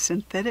live on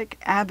synthetic,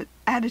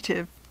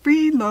 additive,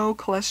 free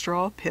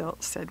low-cholesterol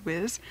pills," said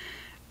Wiz.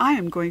 "I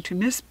am going to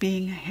miss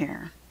being a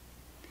hare."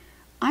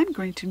 "I'm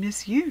going to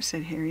miss you,"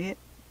 said Harriet,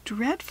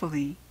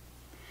 "dreadfully."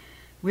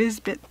 Wiz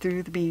bit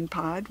through the bean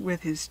pod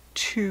with his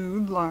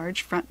 2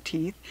 large front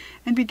teeth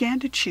and began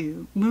to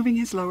chew, moving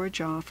his lower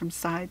jaw from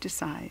side to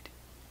side.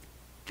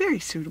 "Very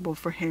suitable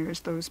for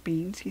hares, those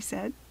beans," he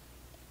said.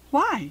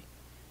 "Why?"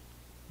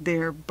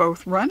 "They're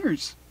both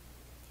runners."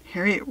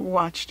 Harriet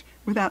watched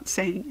without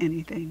saying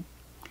anything.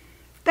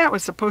 "That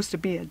was supposed to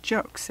be a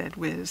joke," said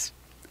Wiz.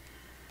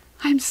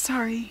 "I'm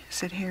sorry,"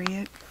 said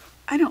Harriet.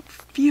 "I don't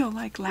feel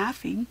like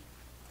laughing."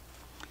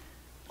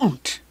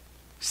 "Unt,"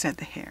 said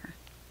the Hare,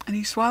 and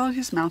he swallowed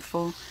his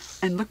mouthful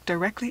and looked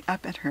directly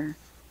up at her.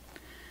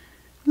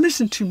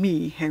 "Listen to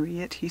me,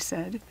 Harriet," he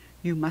said.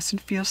 "You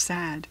mustn't feel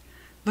sad.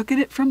 Look at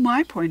it from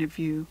my point of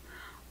view.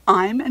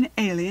 I'm an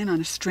alien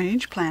on a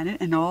strange planet,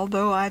 and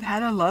although I've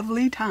had a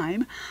lovely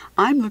time,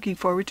 I'm looking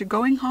forward to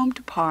going home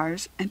to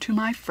Pars and to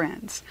my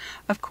friends.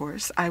 Of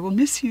course, I will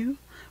miss you,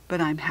 but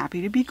I'm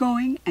happy to be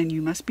going, and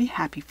you must be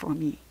happy for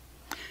me.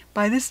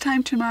 By this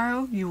time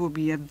tomorrow you will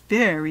be a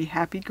very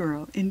happy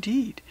girl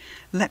indeed,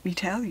 let me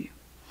tell you.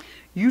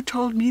 You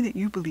told me that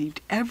you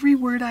believed every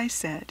word I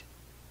said.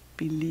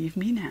 Believe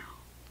me now."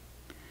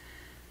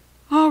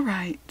 "All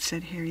right,"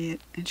 said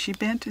Harriet, and she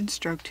bent and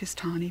stroked his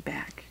tawny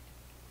back.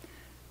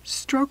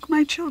 "Stroke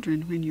my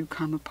children when you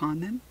come upon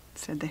them,"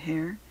 said the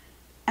Hare,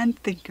 "and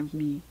think of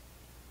me."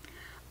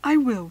 "I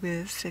will,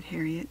 Wiz," said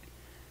Harriet,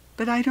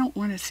 "but I don't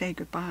want to say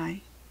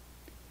goodbye."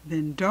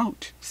 "Then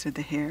don't," said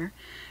the hare,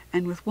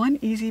 and with one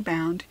easy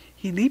bound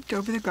he leaped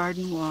over the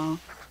garden wall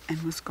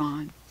and was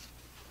gone.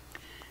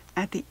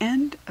 At the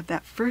end of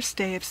that first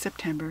day of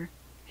September,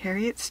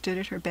 Harriet stood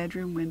at her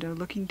bedroom window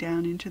looking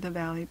down into the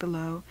valley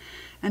below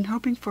and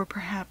hoping for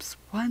perhaps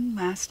one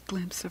last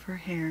glimpse of her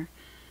Hare,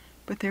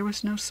 but there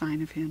was no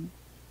sign of him.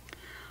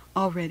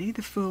 Already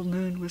the full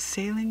moon was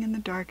sailing in the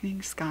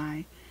darkening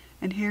sky,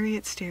 and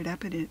Harriet stared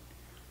up at it,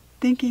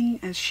 thinking,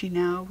 as she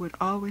now would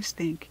always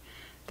think,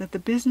 that the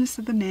business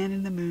of the man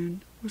in the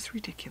moon was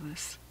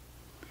ridiculous.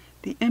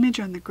 The image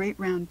on the great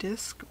round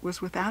disk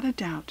was without a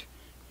doubt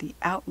the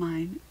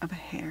outline of a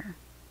hare.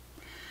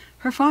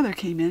 Her father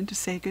came in to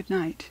say good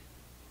night.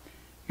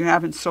 "You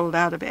haven't sold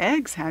out of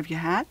eggs, have you,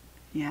 Hat?"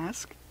 he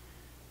asked.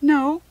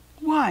 "No.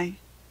 Why?"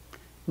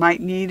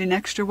 "Might need an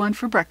extra one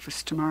for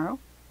breakfast tomorrow."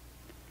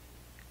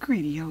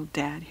 Greedy old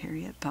Dad,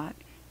 Harriet thought.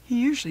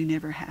 He usually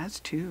never has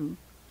two.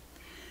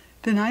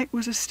 The night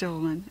was a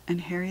still one,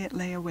 and Harriet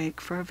lay awake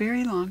for a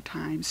very long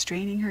time,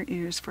 straining her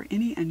ears for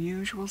any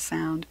unusual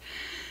sound,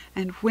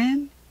 and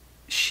when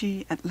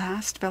she at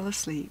last fell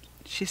asleep,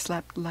 she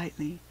slept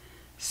lightly,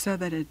 so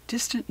that a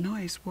distant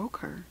noise woke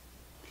her.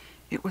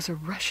 It was a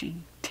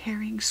rushing,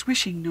 tearing,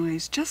 swishing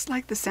noise, just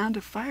like the sound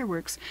of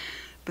fireworks,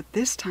 but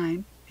this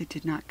time it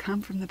did not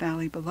come from the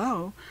valley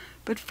below,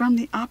 but from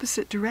the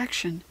opposite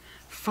direction,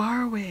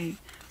 far away,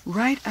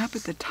 right up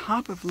at the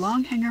top of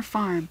Longhanger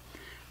Farm,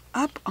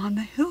 up on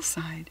the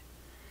hillside.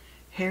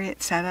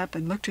 Harriet sat up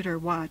and looked at her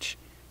watch.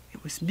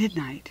 It was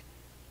midnight,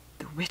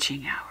 the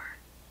witching hour.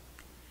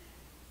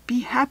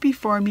 "Be happy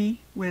for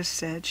me," Wiz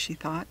said, she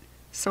thought,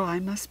 "so I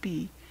must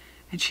be,"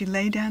 and she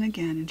lay down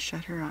again and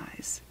shut her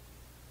eyes.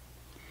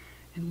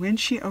 And when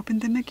she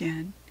opened them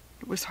again,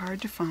 it was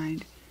hard to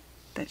find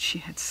that she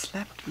had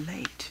slept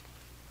late.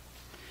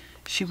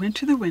 She went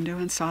to the window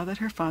and saw that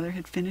her father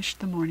had finished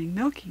the morning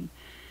milking,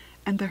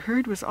 and the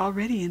herd was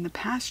already in the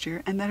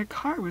pasture, and that a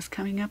car was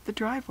coming up the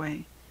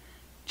driveway.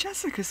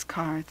 Jessica's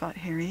car, thought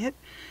Harriet.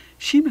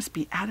 She must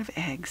be out of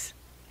eggs.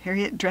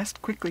 Harriet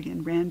dressed quickly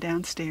and ran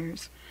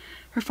downstairs.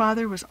 Her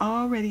father was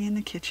already in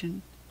the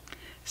kitchen.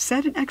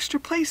 "Set an extra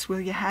place,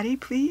 will you, Hattie,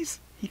 please?"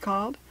 he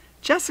called.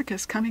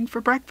 "Jessica's coming for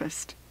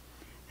breakfast."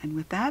 And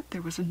with that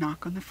there was a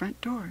knock on the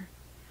front door.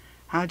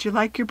 "How'd you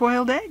like your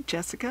boiled egg,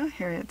 Jessica?"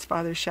 Harriet's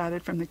father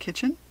shouted from the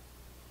kitchen.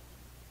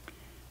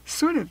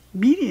 "Sort of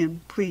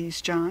medium, please,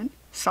 John.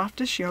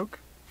 Softish yolk,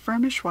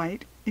 firmish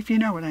white, if you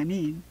know what I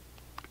mean."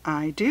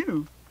 "I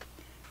do."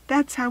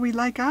 "That's how we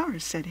like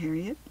ours," said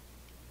Harriet.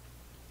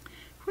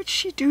 "What's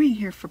she doing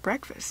here for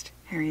breakfast?"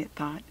 Harriet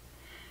thought.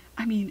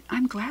 "I mean,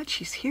 I'm glad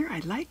she's here. I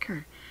like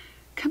her.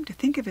 Come to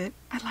think of it,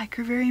 I like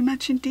her very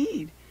much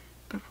indeed.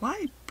 But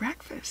why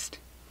breakfast?"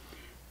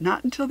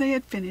 Not until they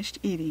had finished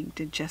eating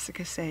did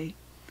Jessica say,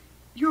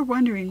 "You're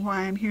wondering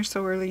why I'm here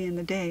so early in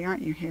the day,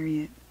 aren't you,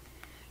 Harriet?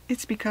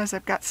 It's because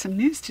I've got some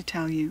news to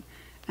tell you,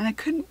 and I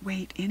couldn't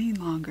wait any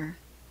longer."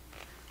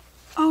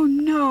 "Oh,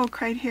 no,"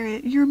 cried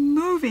Harriet. "You're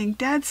moving.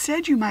 Dad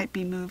said you might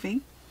be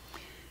moving."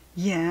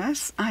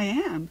 "Yes, I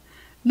am.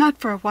 Not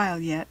for a while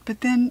yet,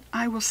 but then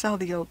I will sell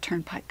the old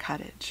turnpike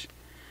cottage."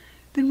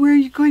 "Then where are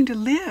you going to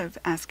live?"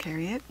 asked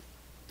Harriet.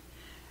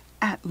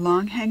 "At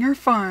Longhanger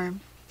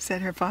Farm,"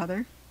 said her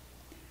father.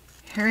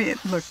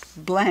 Harriet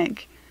looked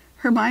blank.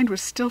 Her mind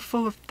was still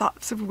full of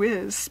thoughts of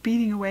Wiz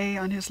speeding away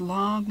on his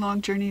long,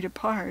 long journey to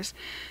Pars,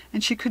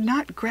 and she could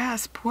not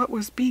grasp what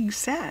was being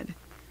said.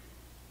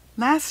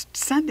 "Last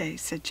Sunday,"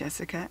 said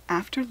Jessica,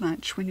 "after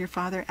lunch, when your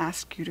father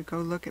asked you to go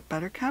look at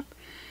Buttercup,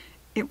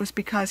 it was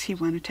because he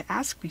wanted to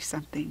ask me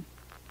something."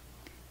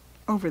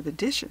 "Over the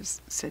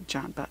dishes," said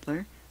John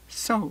Butler.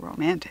 "So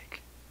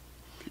romantic."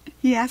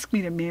 "He asked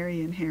me to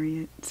marry him,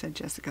 Harriet," said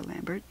Jessica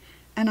Lambert,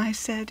 "and I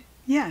said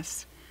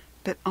yes,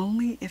 but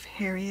only if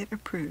Harriet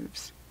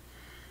approves."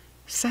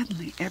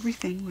 Suddenly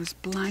everything was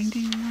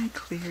blindingly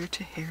clear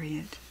to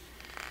Harriet.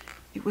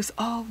 It was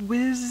all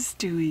Wiz's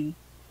doing.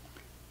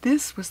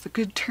 This was the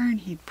good turn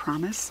he'd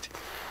promised.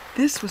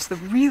 This was the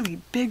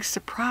really big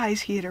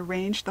surprise he had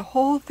arranged, the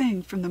whole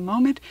thing from the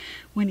moment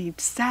when he'd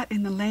sat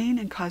in the lane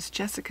and caused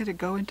Jessica to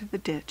go into the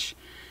ditch.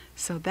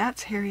 So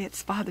that's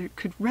Harriet's father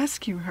could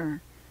rescue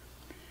her.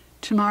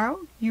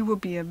 "Tomorrow you will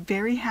be a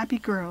very happy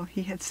girl,"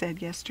 he had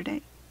said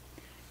yesterday.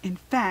 In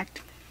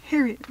fact,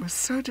 Harriet was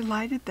so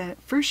delighted that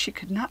at first she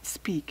could not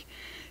speak.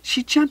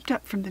 She jumped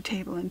up from the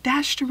table and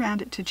dashed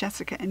around it to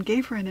Jessica and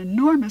gave her an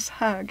enormous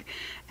hug,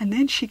 and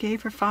then she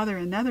gave her father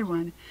another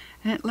one,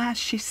 and at last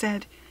she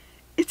said,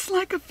 "It's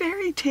like a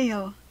fairy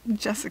tale."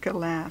 Jessica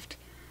laughed.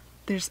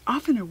 "There's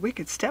often a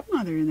wicked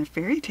stepmother in a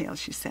fairy tale,"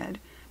 she said,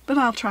 "but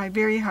I'll try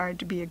very hard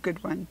to be a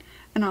good one,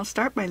 and I'll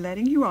start by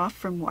letting you off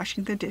from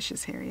washing the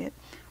dishes, Harriet.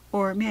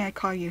 Or may I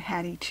call you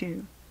Hattie,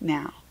 too,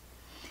 now?"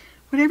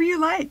 "Whatever you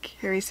like,"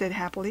 Harry said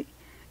happily,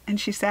 and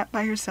she sat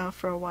by herself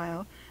for a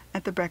while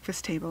at the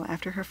breakfast table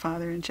after her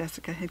father and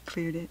Jessica had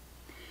cleared it.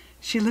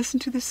 She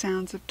listened to the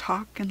sounds of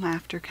talk and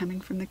laughter coming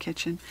from the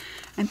kitchen,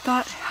 and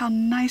thought how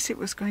nice it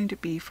was going to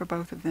be for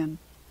both of them.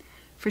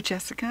 For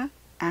Jessica,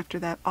 after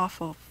that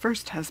awful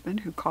first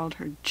husband who called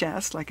her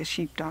Jess like a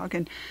sheepdog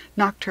and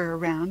knocked her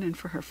around, and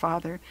for her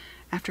father,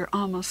 after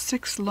almost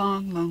 6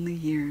 long, lonely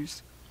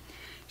years.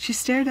 She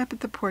stared up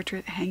at the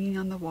portrait hanging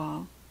on the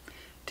wall.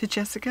 To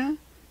Jessica,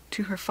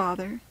 to her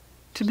father,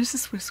 to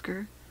Mrs.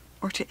 Whisker,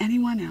 or to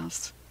anyone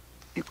else,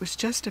 it was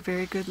just a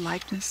very good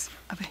likeness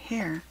of a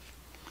hare.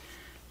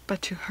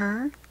 But to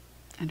her,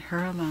 and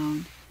her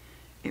alone,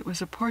 it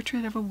was a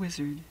portrait of a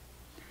wizard,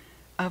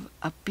 of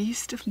a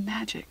beast of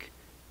magic,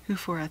 who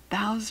for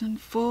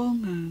 1,000 full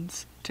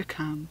moons to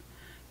come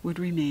would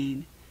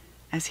remain,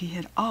 as he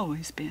had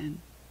always been,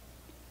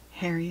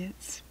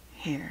 Harriet's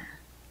Hare.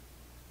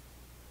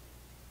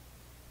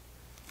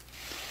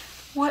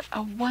 What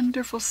a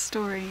wonderful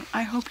story.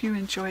 I hope you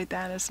enjoyed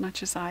that as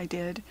much as I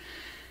did.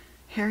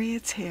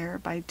 Harriet's Hare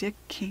by Dick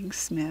King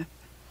Smith.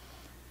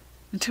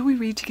 Until we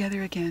read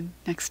together again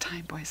next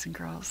time, boys and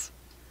girls.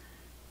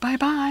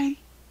 Bye-bye.